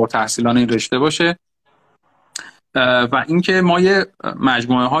فارغ التحصیلان این رشته باشه. و اینکه ما یه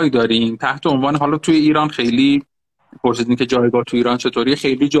مجموعه هایی داریم تحت عنوان، حالا توی ایران خیلی پرسیدین که جایگاه تو ایران چطوری،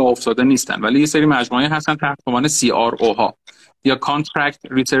 خیلی جا افتاده نیستن، ولی یه سری مجموعه هستن تحت عنوان CRO ها یا Contract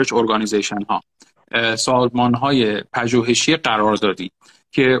Research Organization ها، سازمان های پژوهشی قراردادی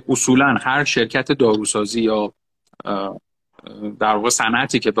که اصولا هر شرکت داروسازی یا در واقع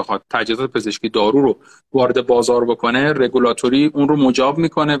صنعتی که بخواد تجهیزات پزشکی دارو رو وارد بازار بکنه، رگولاتوری اون رو مجاب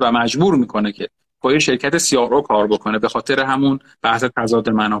میکنه و مجبور میکنه که با یه شرکت CRO کار بکنه، به خاطر همون بحث تضاد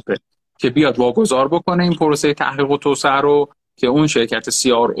منافع، که بیاد واگذار بکنه این پروسه تحقیق و توسعه رو، که اون شرکت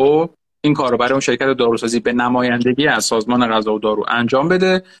CRO این کار رو برای اون شرکت داروسازی به نمایندگی از سازمان غذا و دارو انجام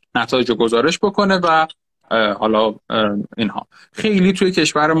بده، نتایج رو گزارش بکنه و حالا اینها. خیلی توی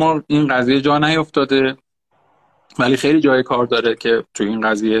کشور ما این قضیه جا نیفتاده، ولی خیلی جای کار داره که توی این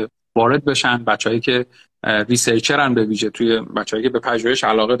قضیه وارد بشن بچه‌ای که ریسرچرن، به ویژه توی بچه‌ای که به پژوهش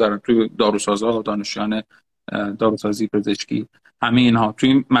علاقه دارن، توی داروسازا و دانشجویان داروسازی پزشکی، همه اینها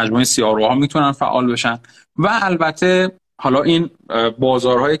توی مجموعه CRO ها میتونن فعال بشن. و البته حالا این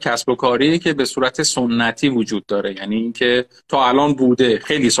بازارهای کسب و کاری که به صورت سنتی وجود داره، یعنی اینکه تا الان بوده،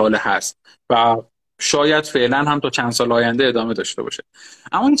 خیلی سال هست و شاید فعلا هم تا چند سال آینده ادامه داشته باشه.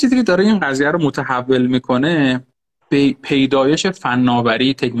 اما این چیزی که داره این قضیه رو متحول میکنه به پیدایش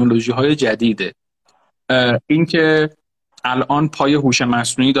فناوری، تکنولوژی‌های جدیده. اینکه الان پای هوش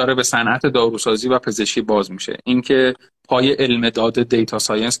مصنوعی داره به صنعت داروسازی و پزشکی باز میشه، اینکه پای علم داده دیتا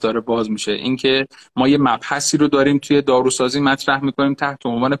ساینس داره باز میشه، اینکه ما یه مبحثی رو داریم توی داروسازی مطرح میکنیم تحت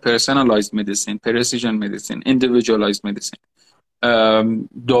عنوان personalized medicine, precision medicine, individualized medicine،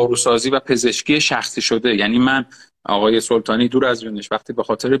 داروسازی و پزشکی شخصی شده. یعنی من، آقای سلطانی دور از جونش، وقتی به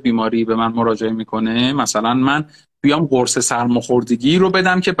خاطر بیماری به من مراجعه میکنه، مثلا من بیام قرص سرماخوردگی رو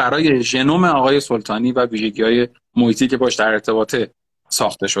بدم که برای ژنوم آقای سلطانی و ویژگی‌های محیطی که باش در ارتباطه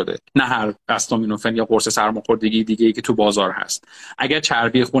ساخته شده، نه هر آستامینوفن یا قرص سرماخوردگی دیگه‌ای که تو بازار هست. اگر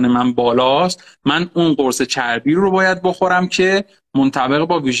چربی خون من بالاست، من اون قرص چربی رو باید بخورم که منطبق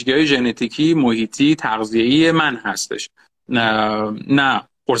با ویژگی‌های ژنتیکی، محیطی، تغذیه‌ای من هستش، نه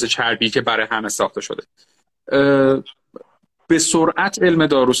قرص چربی که برای همه ساخته شده. به سرعت علم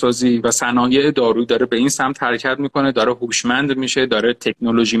داروسازی و صنایع دارویی داره به این سمت حرکت میکنه، داره هوشمند میشه، داره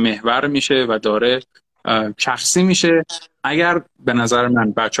تکنولوژی محور میشه و داره شخصی میشه. اگر به نظر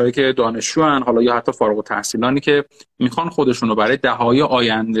من بچه‌هایی که دانشجوان، حالا یا حتی فارغ التحصیلانی که میخوان خودشون رو برای دهه‌های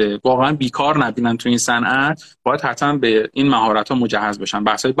آینده واقعا بیکار نبینن تو این صنعت، باید حتما به این مهارت‌ها مجهز بشن.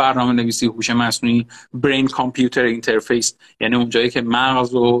 بحث‌های برنامه‌نویسی، هوش مصنوعی، برین کامپیوتر اینترفیس، یعنی اونجایی که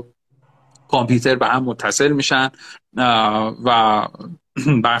مغز و کامپیوتر به هم متصل میشن، و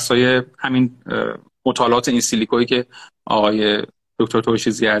بحث‌های همین مطالعات این سیلیکویی که آقای دکتر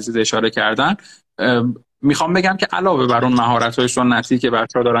توشیزی عزیز اشاره کردن. میخوام بگم که علاوه بر اون مهارت‌های سنتی که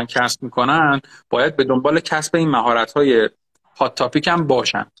بچه‌ها دارن کسب میکنن، باید به دنبال کسب این مهارت‌های هات تاپیک هم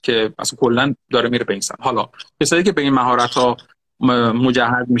باشن که اصلا کلا داره میره به این سمت. حالا کسایی که به این مهارت‌ها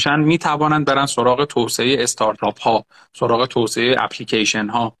مجهز میشن میتوانند برن سراغ توسعه استارتاپ ها، سراغ توسعه اپلیکیشن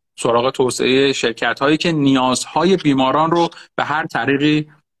ها، سراغ توسعه شرکت هایی که نیازهای بیماران رو به هر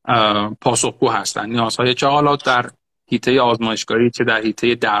طریقی پاسخگو هستن. نیازهای چه حالا در حیطه آزمایشگاهی، چه در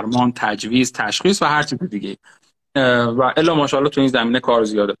حیطه درمان، تجویز، تشخیص و هر چیز دیگه. و الا ماشاءالله تو این زمینه کار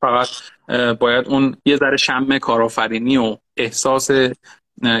زیاده. فقط باید اون یه ذره شم کارآفرینی و احساس،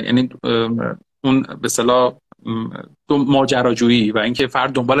 یعنی اون به اصطلاح ماجراجویی و اینکه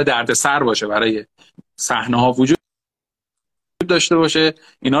فرد دنبال دردسر باشه برای صحنه‌ها وجود داشته باشه،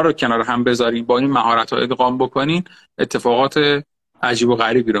 اینا رو کنار هم بذارین، با این مهارت‌ها ادغام بکنین، اتفاقات عجیب و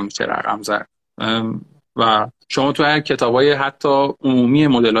غریبی رو میشه رقم زد. و شما توی کتابای حتی عمومی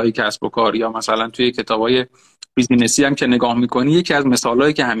مدل‌های کسب و کار یا مثلا توی کتابای بیزینسی هم که نگاه می‌کنی، یکی از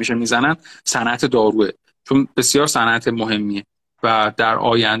مثالایی که همیشه میزنن صنعت داروه، چون بسیار صنعت مهمیه و در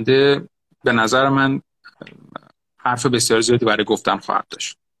آینده به نظر من حرف بسیار زیادی برای گفتن خواهد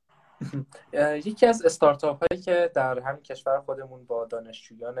داشت. یکی از استارتاپ هایی که در همین کشور خودمون با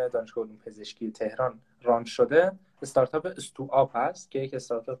دانشجویان دانشگاه علوم پزشکی تهران رانچ شده، استارتاپ استوآپ هست که یک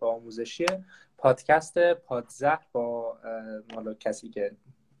استارتاپ آموزشیه. پادکست پادزهر با مالا کسی که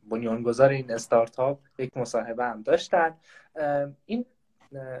بنیانگذار این استارتاپ یک مصاحبه هم داشتن. این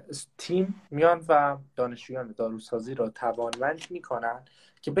تیم میان و دانشجویان داروسازی رو توانمند میکنن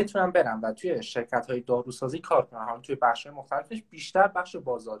که بتونن برن و توی شرکت‌های داروسازی کار کنن، هم توی بخش‌های مختلفش، بیشتر بخش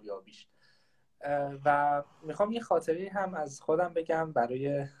بازاریابیش. و میخوام یه خاطره هم از خودم بگم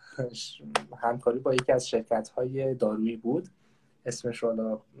برای همکاری با یکی از شرکت‌های دارویی بود، اسمش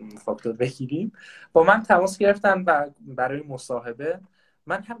رو فاکتور بگیریم. با من تماس گرفتن و برای مصاحبه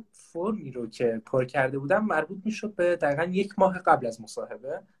من هم فرمی رو که پر کرده بودم مربوط میشد به دقیقاً 1 ماه قبل از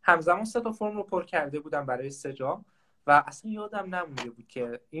مصاحبه، همزمان 3 تا فرم رو پر کرده بودم برای 3 جا و اصلا یادم نمونده بود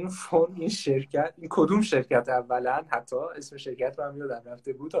که این فرم، این شرکت، این کدوم شرکت، اولا حتی اسم شرکت رو هم یادم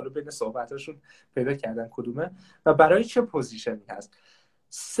رفته بود، حالا بین صحبتاشون پیدا کردن کدومه و برای چه پوزیشنی هست.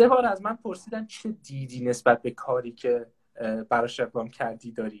 3 بار از من پرسیدن چه دیدی نسبت به کاری که براش اقدام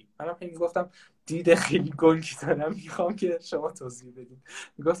کردی داری. منم خیلی میگفتم دید خیلی گنگی دارم، میخوام که شما توضیح بدید.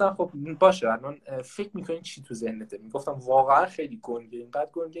 میگفتم خب باشه الان فکر میکنین چی تو ذهنته؟ میگفتم واقعا خیلی گنگه، اینقدر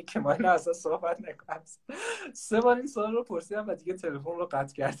گنگه که من اصلا صحبت نکنم. 3 بار این سوال رو پرسیدم و دیگه تلفن رو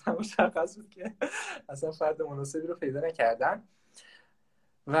قطع کردم. مشخص بود که اصلا فرد مناسبی رو پیدا نکردن.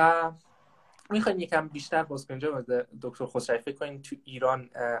 و میخواین یکم بیشتر باز کنیم دکتر خسروی، فکر کنین تو ایران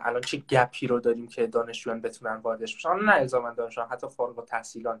الان چه گپی رو داریم که دانشجویان بتونن واردش بشن، نه الزاما دانشجویان، حتی فارغ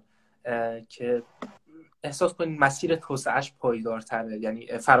التحصیلان، که احساس کنین مسیر توسعه‌اش پایدارتره،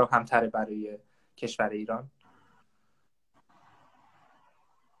 یعنی فراهم‌تره برای کشور ایران؟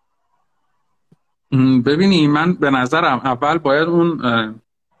 ببینی من به نظرم اول باید اون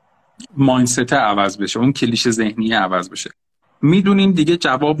مایندست عوض بشه، اون کلیشه ذهنی عوض بشه. میدونیم دیگه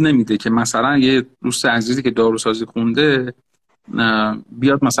جواب نمیده که مثلا یه دوست عزیزی که داروسازی خونده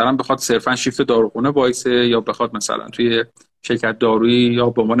بیاد مثلا بخواد صرفا شیفت داروخونه وایسه، یا بخواد مثلا توی شرکت دارویی یا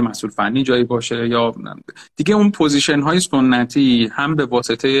به عنوان مسئول فنی جایی باشه، یا دیگه اون پوزیشن های سنتی هم به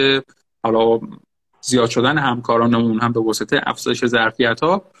واسطه حالا زیاد شدن همکارانمون، هم به واسطه افزایش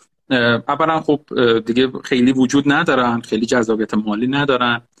ظرفیت‌ها اولا خب دیگه خیلی وجود ندارن، خیلی جذابیت مالی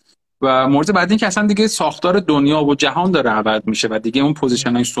ندارن، و مورد بعد این که اصلا دیگه ساختار دنیا و جهان داره عوض میشه و دیگه اون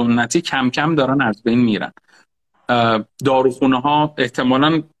پوزیشن های سنتی کم کم دارن از بین میرن. داروخونه ها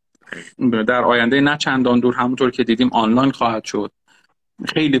احتمالاً در آینده نه چندان دور همونطور که دیدیم آنلاین خواهد شد،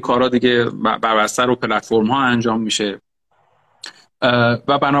 خیلی کارا دیگه بر بستر و پلتفرم ها انجام میشه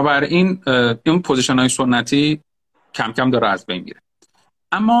و بنابراین اون پوزیشن های سنتی کم کم داره از بین میره.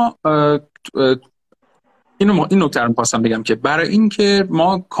 اما این نکته رو می‌خواستم بگم که برای اینکه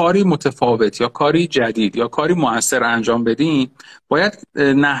ما کاری متفاوت یا کاری جدید یا کاری مؤثر انجام بدیم، باید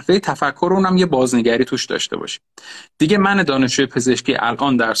نحوه تفکر اونم یه بازنگری توش داشته باشیم. دیگه من دانشجوی پزشکی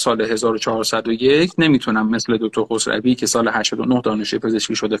الان در سال 1401 نمیتونم مثل دکتر خسروی که سال 89 دانشجوی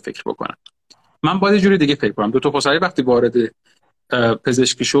پزشکی شده فکر بکنم. من باید یه جوری دیگه فکر کنم. دکتر خسروی وقتی وارد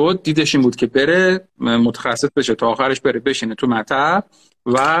پزشکی شد دیدش این بود که بره متخصص بشه تا آخرش، بره بشینه تو مطب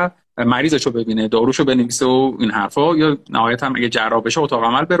و مریضشو ببینه، داروشو بنویسه و این حرفا، یا نهایتا اگه جراح بشه اتاق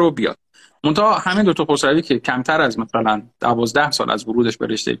عمل بره و بیاد. منتها همین دکتر خسروی که کمتر از مثلا 12 سال از ورودش به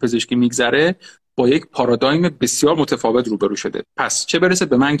رشته پزشکی میگذره با یک پارادایم بسیار متفاوت روبرو شده. پس چه برسه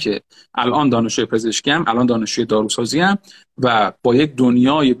به من که الان دانشجوی پزشکی ام، الان دانشجوی داروسازی ام و با یک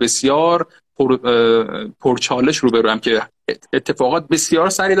دنیای بسیار پرچالش روبروام که اتفاقات بسیار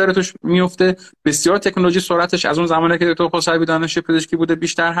سریع داره توش میفته، بسیار تکنولوژی سرعتش از اون زمانی که دکتر خسروی دانشجوی پزشکی بوده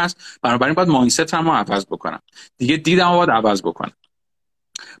بیشتر هست. بنابراین باید مایندست رو عوض بکنم، دیگه دیدم باید عوض بکنم.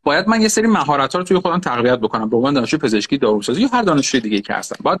 باید من یه سری مهارت‌ها رو توی خودم تقویت بکنم به عنوان دانشجوی پزشکی داروسازی یا هر دانشجوی دیگه که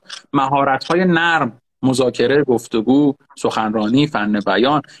هستم. باید مهارت‌های نرم، مذاکره، گفتگو، سخنرانی، فن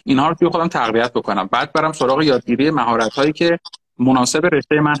بیان، اینها رو توی خودم تقویت بکنم. بعد برم سراغ یادگیری مهارت‌هایی که مناسب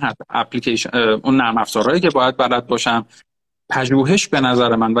رشته من هست، اپلیکیشن، اون نرم افزارهایی که باید بلد باشم. پژوهش به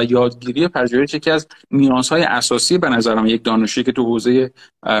نظر من و یادگیری پژوهش یکی از نیازهای اساسی به نظر من یک دانشجویی که تو حوزه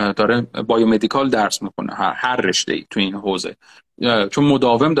داره بایومدیکال درس میکنه، هر رشته‌ای تو این حوزه، چون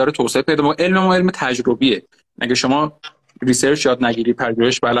مداوم داره توسعه پیدا می‌کنه. علم تجربیه. اگه شما ریسرچ یاد نگیری،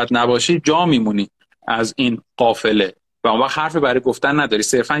 پژوهش بلد نباشی، جا میمونی از این قافله و اون وقت حرفی برای گفتن نداری،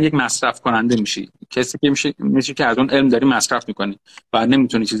 صرفا یک مصرف کننده میشی، کسی که میشه که از اون علم داری مصرف میکنی و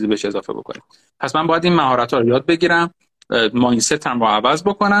نمیتونی چیزی بهش اضافه بکنی. پس من باید این مهارت‌ها رو یاد بگیرم، مایندستم رو عوض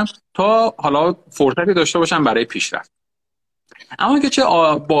بکنم تا حالا فرصتی داشته باشم برای پیشرفت. اما که چه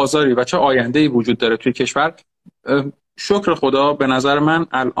بازاری و چه آینده‌ای وجود داره توی کشور، شکر خدا به نظر من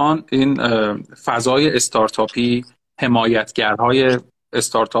الان این فضای استارتاپی، حمایتگرهای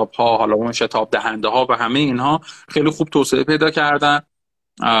استارتاپ ها، حالا اون شتاب دهنده ها و همه اینها خیلی خوب توسعه پیدا کردن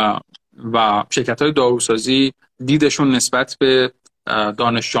و شرکت های داروسازی دیدشون نسبت به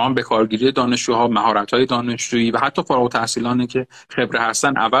دانشجویان، به کارگیری دانشجوها، مهارت‌های دانشجویی و حتی فارغ التحصیلانی که خبره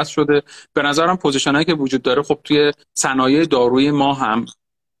هستن عوض شده. به نظرم پوزیشنایی که وجود داره خب توی صنایع دارویی ما هم،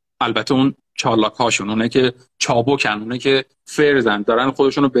 البته اون چالاک هاشون، اونه که چابکن، اونه که فرزن دارن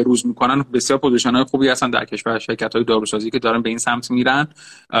خودشون رو بروز میکنن، بسیار پوزیشن های خوبی هستن در کشور. شرکت های داروسازی که دارن به این سمت میرن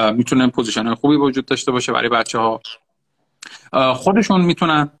میتونن پوزیشن های خوبی وجود داشته باشه برای بچه‌ها. خودشون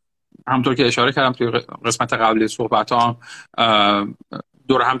میتونن همونطور که اشاره کردم توی قسمت قبلی صحبتام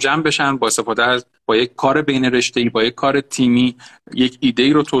دور هم جمع بشن، با استفاده از با یک کار بین رشته‌ای، با یک کار تیمی، یک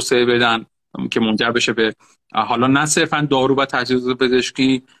ایده‌ای رو توسعه بدن که منجر بشه به حالا نه صرفا دارو و تجهیزات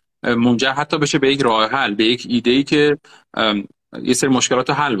پزشکی، منجر حتی بشه به یک راه حل، به یک ایده‌ای که یه سری مشکلات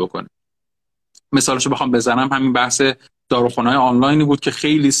رو حل بکنه. مثالش رو بخوام بزنم، همین بحث داروخانه‌های آنلاینی بود که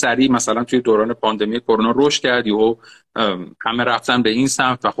خیلی سریع مثلا توی دوران پاندمی کرونا رشد کرد و همه رفتن به این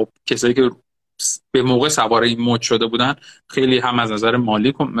سمت و خب کسایی که به موقع سوار این موج شده بودن خیلی هم از نظر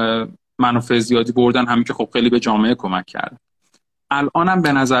مالی منافع زیادی بردن، همین که خب خیلی به جامعه کمک کرد. الانم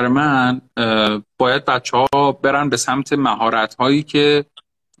به نظر من باید بچه‌ها برن به سمت مهارت‌هایی که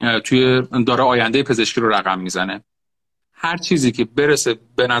توی داره آینده پزشکی رو رقم میزنه. هر چیزی که برسه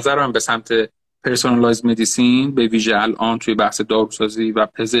به نظر من به سمت پرسونالایز مدیسین، به ویژه الان توی بحث داروسازی و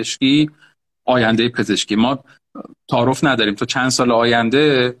پزشکی، آینده پزشکی. ما تعارف نداریم تا چند سال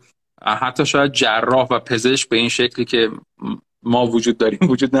آینده حتی شاید جراح و پزشک به این شکلی که ما وجود داریم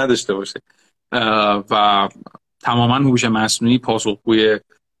وجود نداشته باشه و تماما هوش مصنوعی پاسخگوی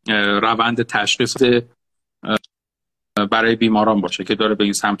روند تشخیص برای بیماران باشه که داره به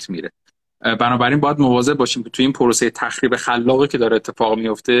این سمت میره. بنابراین باید مواظب باشیم که توی این پروسه تخریب خلاقی که داره اتفاق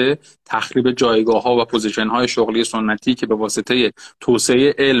میفته، تخریب جایگاه‌ها و پوزیشن‌های شغلی سنتی که به واسطه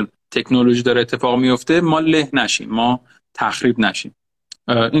توسعه علم تکنولوژی داره اتفاق میفته، ما له نشیم، ما تخریب نشیم.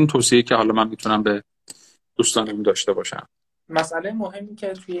 این توصیه که حالا من میتونم به دوستانم داشته باشم. مسئله مهمی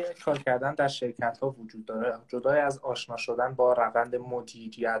که توی کار کردن در شرکت‌ها وجود داره، جدای از آشنا شدن با روند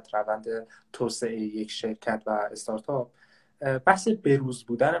مدیریت، روند توسعه یک شرکت و استارتاپ، بحث بروز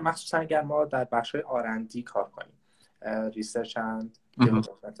بودن، مخصوصا اگر ما در بخش‌های آرندی کار کنیم، ریسرچ اند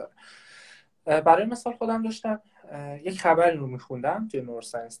دیولپمنت. برای مثال خودم داشتم یک خبری رو میخوندم توی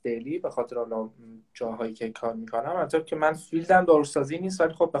نورساینس دیلی، به خاطر حالا جاهایی که کار میکنم، البته که من فیلدم داروسازی نیست،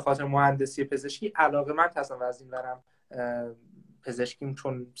 ولی خب به خاطر مهندسی پزشکی علاقه‌مند هستم و از این برم پزشکیم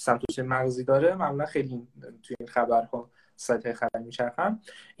چون سمت مغزی داره، معمولا خیلی توی این خبرها سایت خبری میچرخم.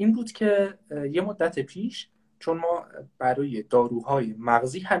 این بود که یه مدت پیش، چون ما برای داروهای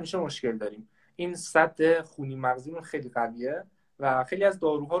مغزی همیشه مشکل داریم، این سد خونی مغزیمون خیلی قویه و خیلی از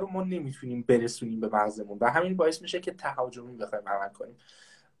داروها رو ما نمیتونیم برسونیم به مغزمون و همین باعث میشه که تهاجمی بخوایم عمل کنیم.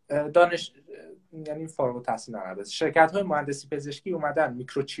 یعنی فارغ التحصیل نرده، شرکت‌های مهندسی پزشکی اومدن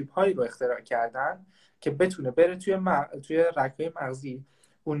میکروچیپ هایی رو اختراع کردن که بتونه بره توی رگ‌های مغزی،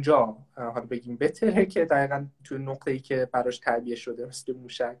 اونجا حالا بگیم بتره که دقیقاً توی نقطه‌ای که براش تربیه شده مثل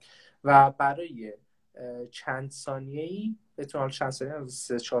موشک، و برای چند ثانیه‌ای بتونه، چند ثانیه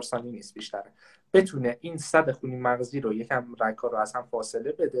 3-4 ثانیه نیست بیشتره، بتونه این سد خونی مغزی رو یکم رگ‌ها رو از هم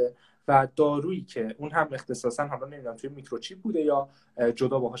فاصله بده و دارویی که اون هم اختصاصا حالا نمیدونم توی میکروچیپ بوده یا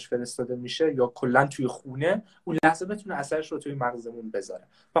جدا باهاش فرستاده میشه یا کلا توی خونه، اون لحظه بتونه اثرش رو توی مغزمون بذاره.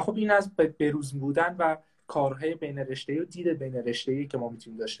 و خب این از بروز بودن و کارهای بین رشته‌ای و دید بین رشته‌ای که ما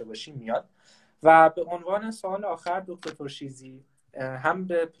میتونیم داشته باشیم میاد. و به عنوان سوال آخر دکتر ترشیزی، هم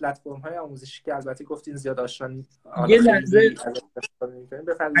به پلتفرم‌های آموزشی که البته گفتین زیاد آشنا یه لحظه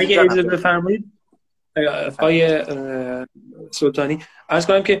اگه اجازه بفرمایید آقای سلطانی، عرض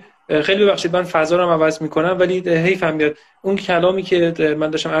کنم که خیلی ببخشید من فضا رو عوض میکنم، ولی حیفم میاد اون کلامی که من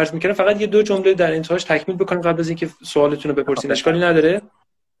داشتم عرض میکردم فقط یه 2 جمله در انتهاش تکمیل بکنم قبل از اینکه سوالتون رو بپرسین. اشکالی نداره؟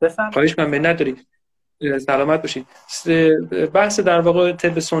 خواهش می‌کنم. نداری؟ سلامت باشین. بحث در واقع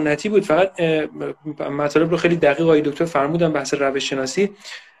طب سنتی بود، فقط مطالب رو خیلی دقیق آقای دکتر فرمودن. بحث روش شناسی،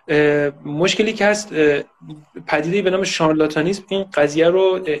 مشکلی که هست پدیده‌ای به نام شارلاتانیسم این قضیه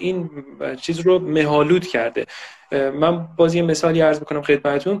رو، این چیز رو مه‌آلود کرده. من باز یه مثالی عرض بکنم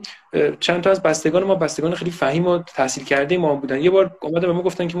خدمتتون. چند تا از بستگان ما، بستگان خیلی فهیم و تحصیل کرده ما بودن، یه بار اومدن به ما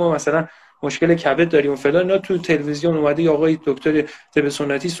گفتن که ما مثلا مشکل کبد داریم و فلان. اینا تو تلویزیون اومده یا آقای دکتر طب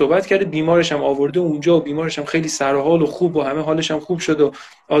سنتی صحبت کرده، بیمارش هم آورده اونجا و بیمارش هم خیلی سر حال و خوب و همه حالش هم خوب شده و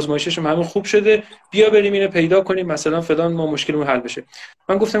آزمایشش هم همه خوب شده، بیا بریم اینو پیدا کنیم مثلا فلان ما مشکلمون حل بشه.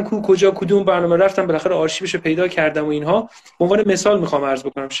 من گفتم کجا کدوم برنامه رفتم، بالاخره آرشیوش پیدا کردم و اینها. به عنوان مثال میخوام عرض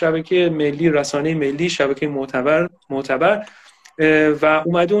بکنم، شبکه ملی، رسانه ملی، شبکه معتبر و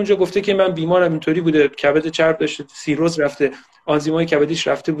اومده اونجا گفته که من بیمارم اینطوری بوده، کبد چرب داشته، سیروز رفته، آنزیمای کبدیش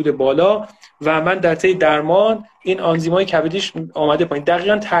رفته بوده بالا و من در طی درمان این آنزیمای کبدیش آمده پایین.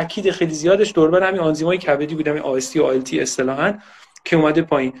 دقیقاً تاکید خیلی زیادش دور بر همین آنزیمای کبدی بوده، همین AST و ALT اصطلاحاً که اومده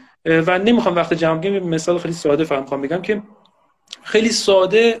پایین. و نمیخوام وقت جمع کنم، مثال خیلی ساده فهم بگم که خیلی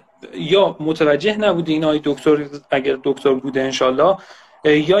ساده، یا متوجه نبوده این آقای دکتر، اگر دکتر بوده انشالله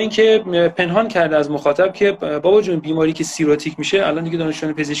یا اینکه پنهان کرده از مخاطب که بابا جون بیماری که سیروتیک میشه، الان دیگه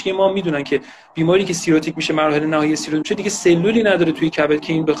دانشجویان پزشکی ما میدونن که بیماری که سیروتیک میشه، مراحل نهایی سیروتیک میشه، دیگه سلولی نداره توی کبد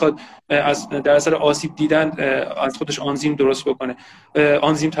که این بخواد از در اثر آسیب دیدن از خودش آنزیم درست بکنه،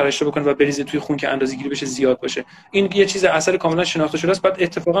 آنزیم ترشح بکنه و بریزه توی خون که اندازه‌گیری بشه زیاد باشه. این یه چیز اثر کاملا شناخته شده است. بعد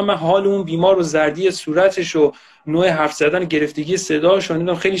اتفاقا من حال اون بیمار و زردی صورتش و نوع حرف زدن، گرفتگی صداش و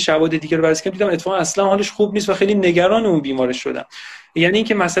نمیدونم خیلی شواهد دیگه رو بررسی کردم، دیدم اتفاقا اصلا حالش خوب نیست و خیلی نگران اون بیمارش شدم. یعنی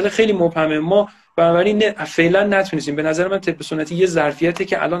اینکه مسئله خیلی مبهمه. ما بنابراین فعلا نتونستیم، به نظر من طب سنتی یه ظرفیته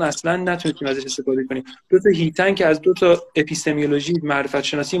که الان اصلا نتونستیم ازش استفاده کنیم. دو تا هیتن که از دو تا اپیستمیولوژی، معرفت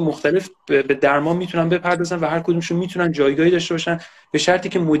شناسی مختلف به درمان میتونن بپردازن و هر کدومشون میتونن جایگاهی داشته باشن، به شرطی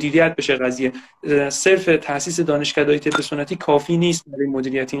که مدیریت بشه قضیه. صرف تاسیس دانشکده‌های طب سنتی کافی نیست برای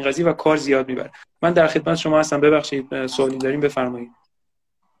مدیریت این قضیه و کار زیاد میبره. من در خدمت شما هستم. ببخشید سوالی داریم بفرمایید.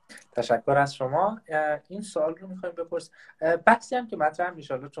 تشکر از شما. این سوال رو میخوایم بپرسیم. بحثی هم که مطرح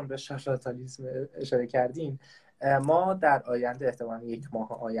میشه چون به شارلاتانیسم اشاره کردین، ما در آینده احتمالاً یک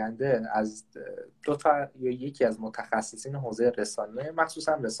ماه آینده از دو تا یا یکی از متخصصین حوزه رسانه،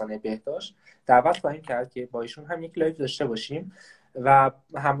 مخصوصا رسانه بهداشت، دعوت خواهیم کرد که با ایشون هم یک لایو داشته باشیم و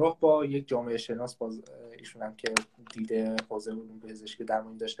همراه با یک جامعه شناس، باز ایشون هم که دیده حوزه علوم پزشکی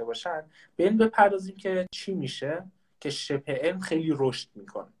درمانی داشته باشن، به این بپردازیم که چی میشه که شبه علم خیلی رشد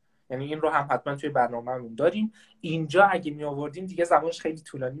میکنه. یعنی این رو هم حتما توی برنامه‌مون داریم. اینجا اگه می آوردیم دیگه زمانش خیلی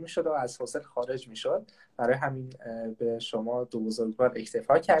طولانی میشد و از حوصله خارج میشد. برای همین به شما دو بزرگوار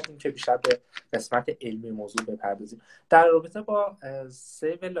اکتفا کردیم که بیشتر به قسمت علمی موضوع بپردازیم. در رابطه با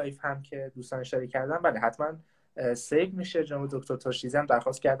سیو لایف هم که دوستان اشاره کردن، بله حتما سیو میشه. جناب دکتر ترشیزی هم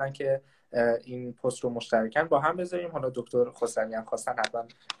درخواست کردن که این پست رو مشترکاً با هم بذاریم. حالا دکتر خسروی هم خواستن حتما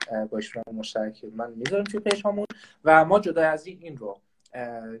با ایشون مشترک من میذاریم توی پیجمون و ما جدا از این رو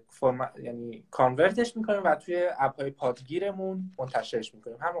یعنی کانورتش میکنیم و توی اپ‌های پادگیرمون منتشرش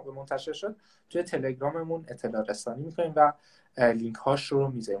میکنیم. هم موقع منتشر شد توی تلگراممون اطلاع رسانی میکنیم و لینک هاش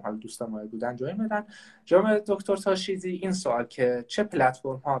رو میذاریم. حالا دوستان ما بودن جوین بدن. جناب دکتر تاشیزی، این سوال که چه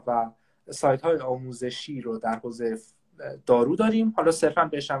پلتفرم ها و سایت های آموزشی رو در حوزه دارو داریم، حالا صرفا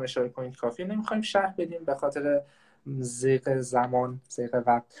بهش هم اشاره کنید کافیه، نمیخوایم شرح بدیم به خاطر ضیق زمان، ضیق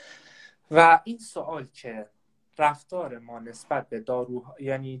وقت. و این سوال که رفتار ما نسبت به دارو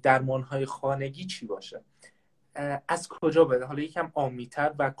یعنی درمان‌های خانگی چی باشه، از کجا بده، حالا یکم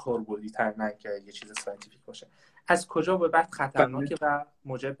عامی‌تر و کاربردی‌تر، نه که یه چیز ساینتیفیک باشه، از کجا به بعد خطرناکه و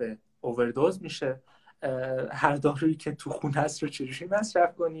موجب اووردوز میشه، هر دارویی که تو خون هست رو چجوری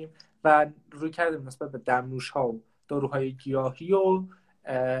مصرف کنیم و روی کردیم نسبت به دمنوش‌ها و داروهای گیاهی و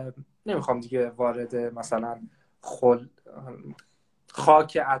نمیخوام دیگه وارد مثلا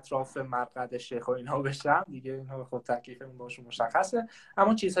خاک اطراف مرقد شیخ و اینها بشم دیگه، اینها خب تکلیفمون باشون مشخصه،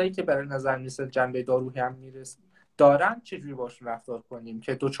 اما چیزهایی که برای نظر میرسه جنبه دارویی هم میرسه دارن چجوری باشون رفتار کنیم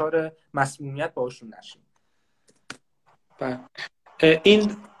که دچار مسمومیت باشون نشیم.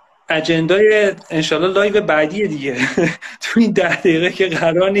 این اجندای انشالله لایو بعدیه دیگه. تو این 10 دقیقه که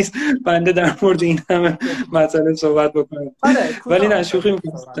قرار نیست بنده در مورد این همه مسئله صحبت بکنم. ولی نه شوخی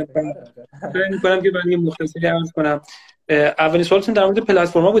میکنم که من مختصری عرض کنم. اولین سوالتون در مورد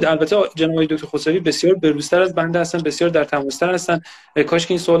پلتفرم‌ها بود. البته جناب دکتر خسروی بسیار بروزتر از بنده هستن، بسیار در تماس‌تر هستن. کاش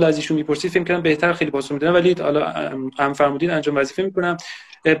که این سوال از ایشون می‌پرسید، فکر کنم بهتر خیلی پاسخ میدن، ولی حالا هم فرمودید انجام وظیفه میکنم.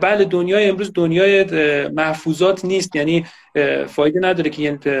 بله، دنیای امروز دنیای محفوظات نیست. یعنی فایده نداره که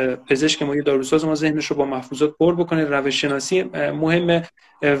یه پزشک ما، یه داروساز ما ذهنش رو با محفوظات پر بکنه. روش شناسی مهمه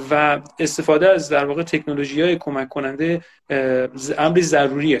و استفاده از در واقع تکنولوژی‌های کمک کننده امری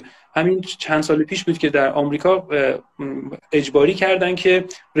ضروریه. همین چند سال پیش بود که در آمریکا اجباری کردن که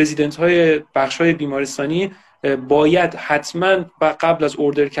رزیدنت های بخش های بیمارستانی باید حتما قبل از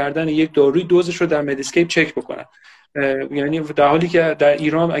اوردر کردن یک داروی دوزش رو در مدیسکیپ چک بکنن. یعنی در حالی که در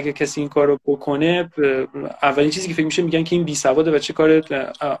ایران اگه کسی این کار رو بکنه، اولین چیزی که فکر میشه میگن که این بی سواده و چه کار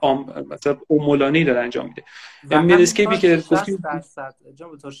مثلا عمولانه‌ای داره انجام میده. مدیسکیپی که گفتیم 60%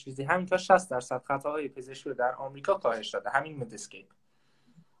 جناب ترشیزی، همین تا 60% خطاهای پزشکی رو در آمریکا کاهش داده همین مدیسکیپ.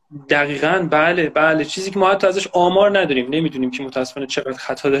 دقیقاً بله چیزی که ما حتی ازش آمار نداریم، نمیدونیم که متاسفانه چقدر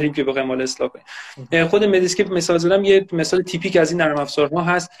خطا داریم که بخوایم مال اصلاح کنیم. خود مدیسکیپ مثال زدم، یه مثال تیپیک از این نرم افزارها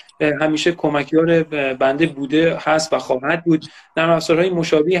هست، همیشه کمکیار بنده بوده، هست و خواهد بود. نرم افزارهای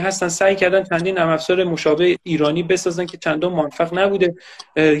مشابهی هستن، سعی کردن چندین نرم افزار مشابه ایرانی بسازن که چندان موفق نبوده.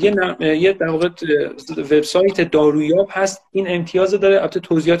 یه در واقع وبسایت دارویاب هست، این امتیاز داره، البته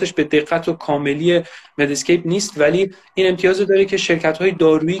توضیحاتش به دقت و کاملی مدیسکیپ نیست، ولی این امتیاز داره که شرکت‌های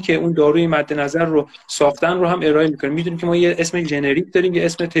دارویی که اون داروی مد نظر رو ساختن رو هم ارائه میکنه. میدونیم که ما یه اسم ژنریک داریم، یه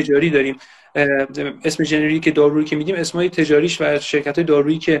اسم تجاری داریم. اسم ژنریک دارویی که میدیم، اسمای تجاریش و شرکت‌های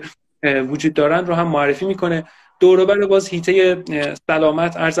دارویی که وجود دارن رو هم معرفی میکنه. دور و بر باز هیته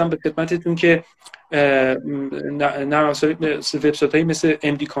سلامت ارزم به خدمتتون که نرم افزار وبسایت‌هایی مثل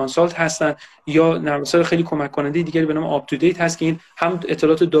MD کانسالت هستن یا نرم افزار خیلی کمک کننده دیگری به نام آپ تو دیت هست که این هم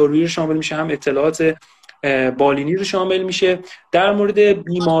اطلاعات دارویی رو شامل میشه، هم اطلاعات بالینی رو شامل میشه. در مورد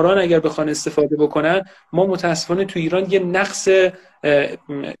بیماران اگر بخوان استفاده بکنن، ما متاسفانه تو ایران یه نقص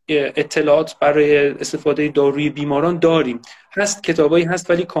اطلاعات برای استفاده داروی بیماران داریم. هست کتابایی هست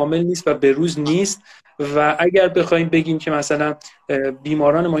ولی کامل نیست و به روز نیست. و اگر بخوایم بگیم که مثلا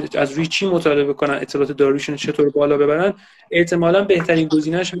بیماران ما از روی چی مطالعه کنن، اطلاعات دارویشون چطور بالا ببرن، احتمالاً بهترین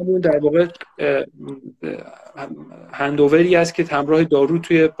گزینه‌اش همون در واقع هندووری است که همراه دارو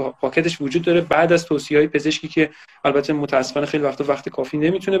توی پاکتش وجود داره بعد از توصیه‌های پزشکی که البته متاسفانه خیلی وقت کافی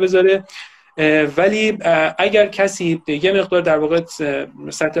نمیتونه بذاره. ولی اگر کسی یه مقدار در واقع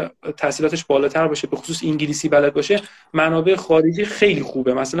سطح تحصیلاتش بالاتر باشه، به خصوص انگلیسی بلد باشه، منابع خارجی خیلی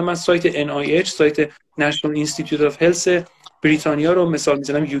خوبه. مثلا من سایت NIH، سایت National Institute of Health بریتانیا رو مثال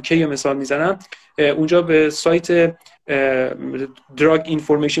میزنم، UK رو مثال میزنم. اونجا به سایت دراگ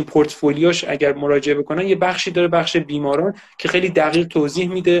اینفورمیشن پورتفولیوش اگر مراجعه بکنن یه بخشی داره، بخش بیماران، که خیلی دقیق توضیح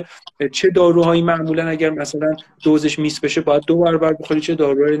میده چه داروهایی معمولا اگر مثلا دوزش میس بشه باید 2 برابر بخوری، چه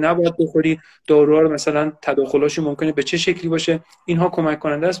داروهایی نباید بخوری، داروها رو مثلا تداخلش ممکنه به چه شکلی باشه. اینها کمک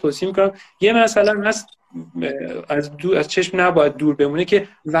کننده است. توصیه میکنم. یه مسئله هست از چشم نباید دور بمونه که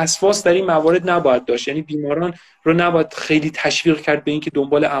وسواس در این موارد نباید داشت. یعنی بیماران رو نباید خیلی تشویق کرد به اینکه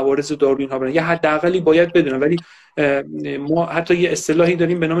دنبال عوارض دارو اینها برن. یه حداقلی باید بدونن. ولی ما حتی یه اصطلاحی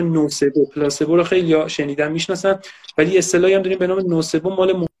داریم به نام نوسبو. پلاسبو رو خیلی شنیدن میشناسن، ولی اصطلاحی هم داریم به نام نوسبو.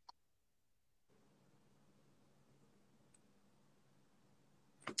 مال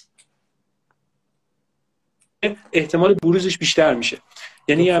احتمال بروزش بیشتر میشه.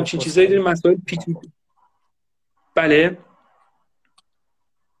 یعنی همچین چیزایی داریم. مسائل بله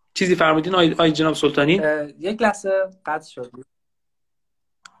چیزی فرمودین آی جناب سلطانی؟ یک لحظه قطع شد.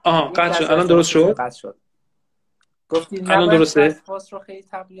 قطع شد. الان درست شد؟ قطع شد. گفتین الان درسته؟ وسواس رو خیلی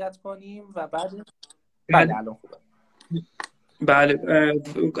تقویت کنیم و بعد بله الان خوبه. بله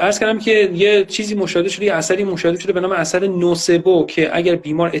عرض کردم که یه چیزی مشاهده شده، یه اثری مشاهده شده به نام اثر نوسبو که اگر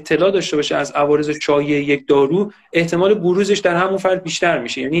بیمار اطلاع داشته باشه از عوارض شایع یک دارو، احتمال بروزش در همون فرد بیشتر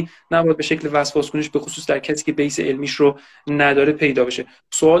میشه. یعنی نباید به شکل وسواس کنش به خصوص در کسی که بیس علمیش رو نداره پیدا بشه.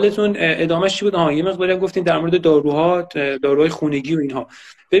 سوالتون ادامهش چی بود؟ یه مقداری هم گفتین در مورد داروهای خونگی و اینها.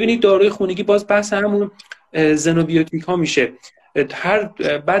 ببینید داروی خونگی باز بحث همون زنوبیوتیک ها میشه. هر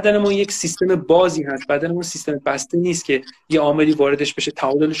بدن ما یک سیستم بازی هست، بدن ما سیستم بسته نیست که یه عاملی واردش بشه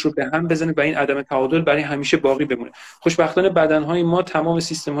تعادلش رو به هم بزنه و این عدم تعادل برای همیشه باقی بمونه. خوشبختانه بدنهای ما تمام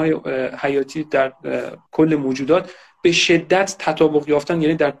سیستم‌های حیاتی در کل موجودات به شدت تطابق یافتن،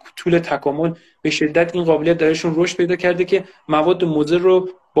 یعنی در طول تکامل به شدت این قابلیت درشون رشد پیدا کرده که مواد مضر رو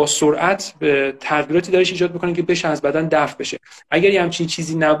با سرعت تغییراتی درش ایجاد بکنه که بشه از بدن دفع بشه. اگر همچین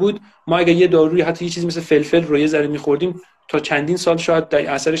چیزی نبود، ما اگر یه داروی حتی یه چیزی مثل فلفل رو یه ذره می‌خوردیم تا چندین سال شاید در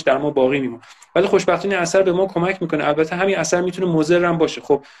اثرش در ما باقی میمونه. ولی خوشبختانه اثر به ما کمک میکنه. البته همین اثر میتونه مضر هم باشه.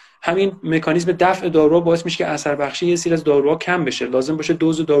 خب همین مکانیزم دفع داروها باعث میشه که اثر بخشی یه سری از داروها کم بشه. لازم باشه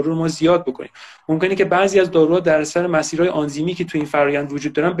دوز دارو رو ما زیاد بکنیم. ممکنه که بعضی از داروها در اثر مسیرهای آنزیمی که تو این فرآیند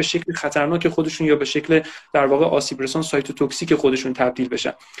وجود دارن به شکل خطرناک خودشون یا به شکل در واقع آسیب رسان سایتوتوکسیک خودشون تبدیل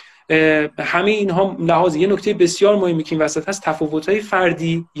بشن. همه اینها لحاظ یه نکته بسیار مهمی که این وسط هست، تفاوت‌های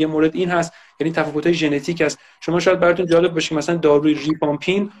فردی. یه مورد این هست، یعنی تفاوت‌های ژنتیک است. شما شاید براتون جالب باشه مثلا داروی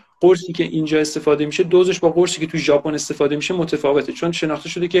ریفامپین، قرصی که اینجا استفاده میشه دوزش با قرصی که تو ژاپن استفاده میشه متفاوته، چون شناخته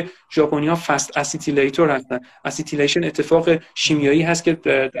شده که ژاپنی‌ها فست اسیتیلیتور هستن. اسیتیلیشن اتفاق شیمیایی هست که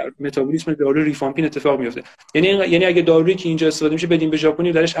در متابولیسم داروی ریفامپین اتفاق میفته. یعنی اگه دارویی که اینجا استفاده میشه بدیم به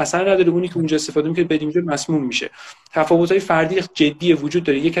ژاپنی درش اثر نداره، اونی که اونجا استفاده میشه بدیم اینجا مسموم میشه. تفاوت‌های فردی جدی وجود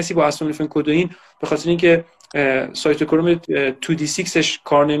داره. یک کسی با آسومنوفن کدوئین به خاطر اینکه سایتوکروم 2D6ش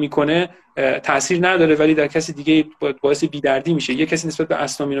کار نمیکنه تاثیر نداره، ولی در کسی دیگه باعث بی‌دردی میشه. یک کسی نسبت به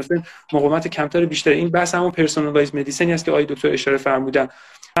آستامینوفن مقاومت کمتر بیشتر. این بحث همون پرسونالایز مدیسنی است که آقای دکتر اشاره فرمودن.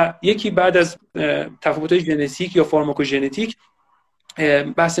 یکی بعد از تفاوت‌های ژنتیک یا فارماکوژنتیک،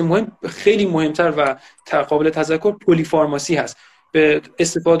 بحث مهم خیلی مهمتر و قابل تذکر پلی‌فارماسی هست. به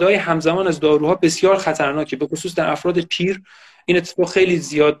استفاده‌های همزمان از داروها بسیار خطرناکه، به خصوص در افراد پیر این اتفاق خیلی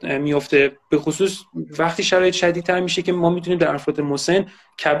زیاد میفته، به خصوص وقتی شرایط شدیدتر میشه که ما میتونیم در افراد مسن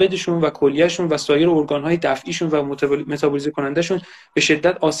کبدشون و کلیهشون و سایر ارگان‌های دفعیشون و متابولیزه کنندهشون به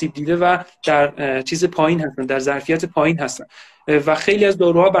شدت آسیب دیده و در چیز پایین هستن، در ظرفیت پایین هستن و خیلی از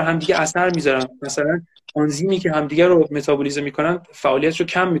داروها بر هم دیگه اثر میذارن. مثلا آنزیمی که همدیگه رو متابولیزم میکنن فعالیتش رو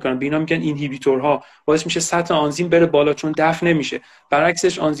کم میکنن، به اینا میگن اینهیبیتورها، باعث میشه سطح آنزیم بره بالا چون دفع نمیشه.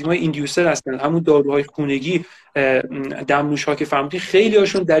 برعکسش آنزیم‌های ایندیوسر هستن، همون داروهای خونگی، دمنوش‌ها که فرمودین، خیلی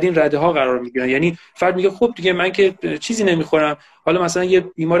هاشون در این رده‌ها قرار میگیرن. یعنی فرد میگه خب دیگه من که چیزی نمیخورم، حالا مثلا یه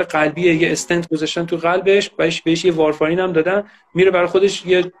بیمار قلبیه، یه استنت گذاشتن تو قلبش، بهش یه وارفارین هم دادن، میره برای خودش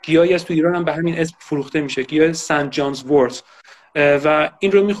یه گیاهی از تو ایران هم به همین اسم فروخته میشه، گیاه سنت جانز وورت، و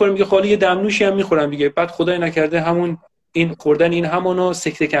این رو میخوره، میگه خالی یه دمنوشی هم میخورم دیگه، بعد خدای نکرده همون این خوردن این همونو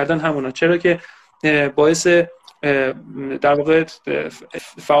سکته کردن همونو، چرا که باعث در واقع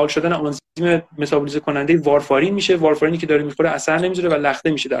فعال شدن آنزیم متابولیزه کننده وارفارین میشه. وارفارینی که داره میخوره اثر نمیذاره و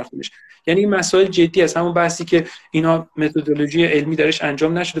لخته میشه در خودش. یعنی این مسائل جدی است، همون بحثی که اینا متدولوژی علمی درش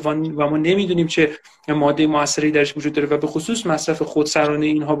انجام نشده و ما نمیدونیم چه ماده موثری درش وجود داره و به خصوص مصرف خودسرانه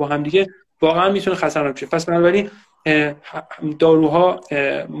اینها با هم دیگه واقعا میتونه خطرناک بشه. پس بنابراین داروها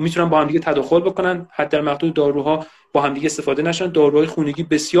میتونن با هم دیگه تداخل بکنن، حد در مقدور داروها با هم دیگه استفاده نشن. داروهای خونگی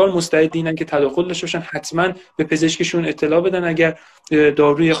بسیار مستعدینن که تداخل داشته باشن، حتما به پزشکشون اطلاع بدن اگر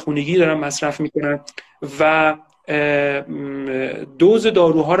داروی خونگی دارن مصرف میکنن و دوز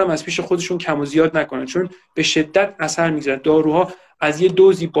داروها رو از پیش خودشون کم و زیاد نکنن، چون به شدت اثر میگذارن. داروها از یه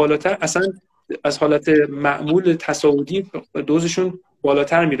دوزی بالاتر اصلا از حالت معمول تصاعدی دوزشون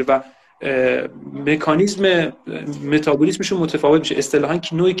بالاتر میره و مکانیزم متابولیسمشون متفاوت میشه. اصطلاحاً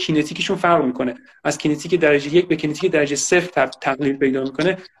نوع کینتیکشون فرق میکنه، از کینتیک درجه 1 به کینتیک درجه 0 تقلیل پیدا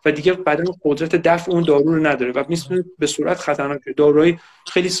میکنه و دیگه بدن قدرت دفع اون دارو رو نداره و میتونه به صورت خطرناک بشه. داروهای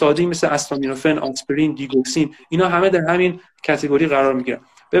خیلی ساده‌ای مثل استامینوفن، آسپرین، دیگوکسین، اینا همه در همین کاتگوری قرار میگیرن.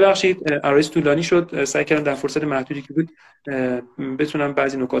 ببخشید عرایض طولانی شد، سعی کردم در فرصت محدودی که بود بتونم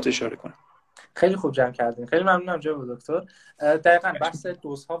بعضی نکات اشاره کنم. خیلی خوب جمع کردین، خیلی ممنونم جناب دکتر. دقیقاً بحث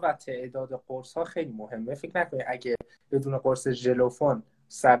دوزها و تعداد قرص‌ها خیلی مهمه. فکر نکنید اگه بدون قرص ژلوفون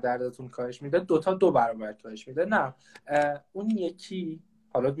سردردتون کاهش میده، 2 برابر کاهش میده. نه، اون یکی،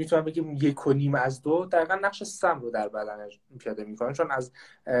 حالا میتونم بگم 1.5 از 2 دقیقاً نقش سم رو در بدن پیاده میکنه، چون از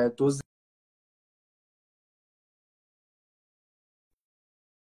دوز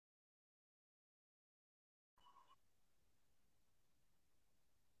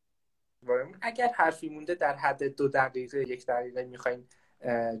اگر حرفی مونده در حد 2 دقیقه 1 دقیقه میخواین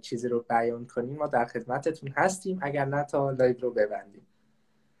چیزی رو بیان کنیم، ما در خدمتتون هستیم. اگر نه تا لایو رو ببندیم.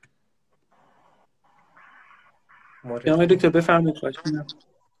 جناب دکتر بفرمایید. خواهش می‌کنم.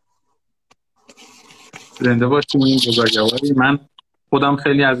 زنده باشین، بزرگواری. من خودم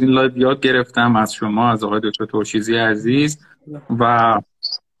خیلی از این لایو یاد گرفتم از شما، از آقای دکتر ترشیزی عزیز، و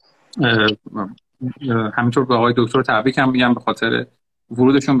همینطور به آقای دکتر تبریکم میگم به خاطر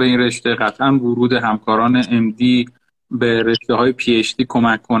ورودشون به این رشته. قطعا ورود همکاران MD به رشته های PhD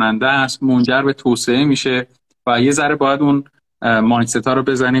کمک کننده است، منجر به توسعه میشه و یه ذره باید اون مایندست ها رو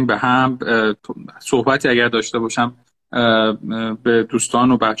بزنیم به هم. صحبتی اگر داشته باشم به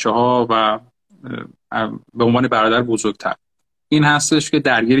دوستان و بچه ها و به عنوان برادر بزرگتر، این هستش که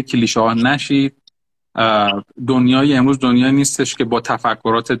درگیر کلیشه ها نشید. دنیای امروز دنیای نیستش که با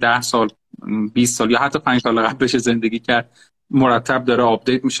تفکرات 10 سال 20 سال یا حتی 5 سال قبلش زندگی کرد، مرتب داره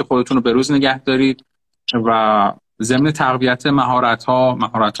آپدیت میشه. خودتون رو به روز نگه دارید و ضمن تقویت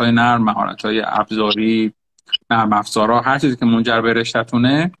مهارت‌های نرم، مهارت‌های ابزاری، نرم افزارها، هر چیزی که منجر به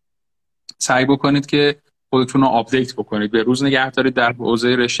رشته‌تونه، سعی بکنید که خودتون رو آپدیت بکنید، به روز نگه دارید در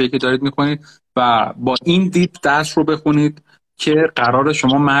حوزه رشته‌ای که دارید می‌کنید و با این دید درس رو بخونید که قرار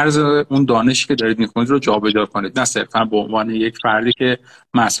شما مرز اون دانشی که دارید می‌خونید رو جابجا کنید، نه صرفا به عنوان یک فردی که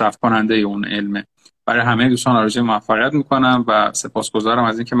مصرف کننده اون علمه. برای همه دوستان آرزوی موفقیت می‌کنم و سپاسگزارم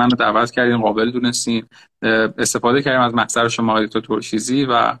از اینکه منو دعوت کردین، قابل دونستین، استفاده کردیم از محضر شما آقای دکتر ترشیزی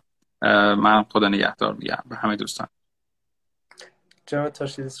و من خدا نگهدار میگم به همه دوستان. جناب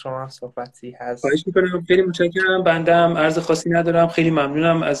ترشیزی شما صحبتی هست؟ خواهش می‌کنم. خیلی متشکرم. بنده هم عرض خاصی ندارم. خیلی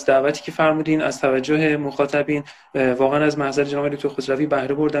ممنونم از دعوتی که فرمودین، از توجه مخاطبین. واقعا از محضر جناب دکتر خسروی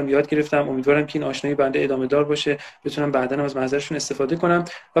بهره بردم، یاد گرفتم. امیدوارم که این آشنایی بنده ادامه دار باشه، بتونم بعداً از محضرشون استفاده کنم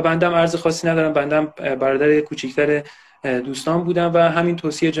و بنده هم عرض خاصی ندارم. بنده هم برادر کوچیک‌تر دوستان بودم و همین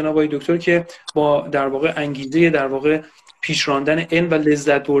توصیه جناب آقای دکتر که با در واقع انگیزه در واقع پیش راندن علم و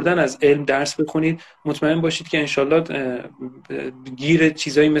لذت بردن از علم درس بخونید، مطمئن باشید که انشالله گیر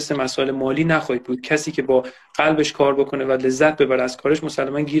چیزایی مثل مسائل مالی نخواهید بود. کسی که با قلبش کار بکنه و لذت ببره از کارش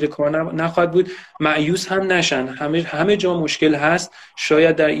مسلما گیر کار نخواهد بود. مایوس هم نشن، همه جا مشکل هست.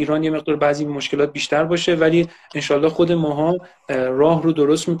 شاید در ایران یه مقدار بعضی مشکلات بیشتر باشه، ولی انشالله خود ماها راه رو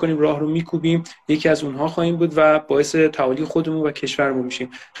درست میکنیم، راه رو میکوبیم، یکی از اونها خواهیم بود و باعث تعالی خودمون و کشورمون میشیم.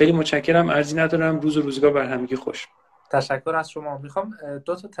 خیلی متشکرم. ارزی ندارم. روز و روزگار بر همگی خوش. تشکر از شما. میخوام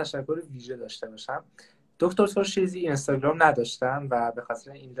 2 تا تشکر ویژه داشته باشم. دکتر ترشیزی اینستاگرام نداشتن و به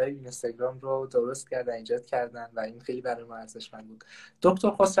خاطر این لایو اینستاگرام رو درست کردن، ایجاد کردن و این خیلی برای ما ارزشمند بود.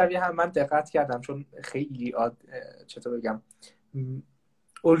 دکتر خسروی هم من دقت کردم چون خیلی چطور بگم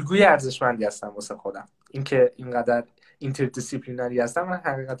الگوی ارزشمندی هستم واسه خودم، اینکه اینقدر اینتردیسیپلینری هستم. من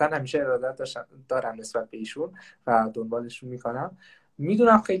حقیقتا همیشه ارادت دارم نسبت به ایشون و دنبالشون میکنم.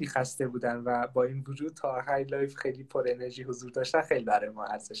 میدونم خیلی خسته بودن و با این وجود تا آخر لایو خیلی پر انرژی حضور داشتن، خیلی برای ما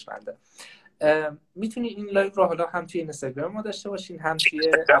ارزشمنده. میتونی این لایو رو حالا هم توی اینستاگرام ما داشته باشین، هم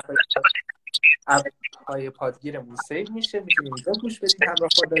توی اپ‌های پادگیرمون سیو میشه، میتونید اینجا گوش بدین همراه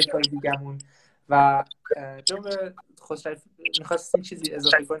با لایوهای دیگه‌مون. و جناب خسروی می‌خواستین چیزی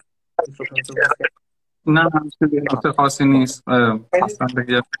اضافه کنید؟ نه چیزی خاصی نیست. خواستم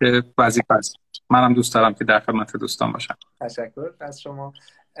بگم که وظیفه است. منم دوست دارم که در خدمت دوستان باشم. تشکر از شما.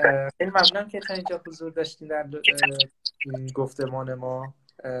 خیلی ممنونم که تا اینجا حضور داشتین در گفتمان ما.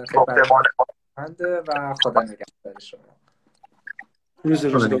 خیلی ممنون و خدا نگهدار شما. روز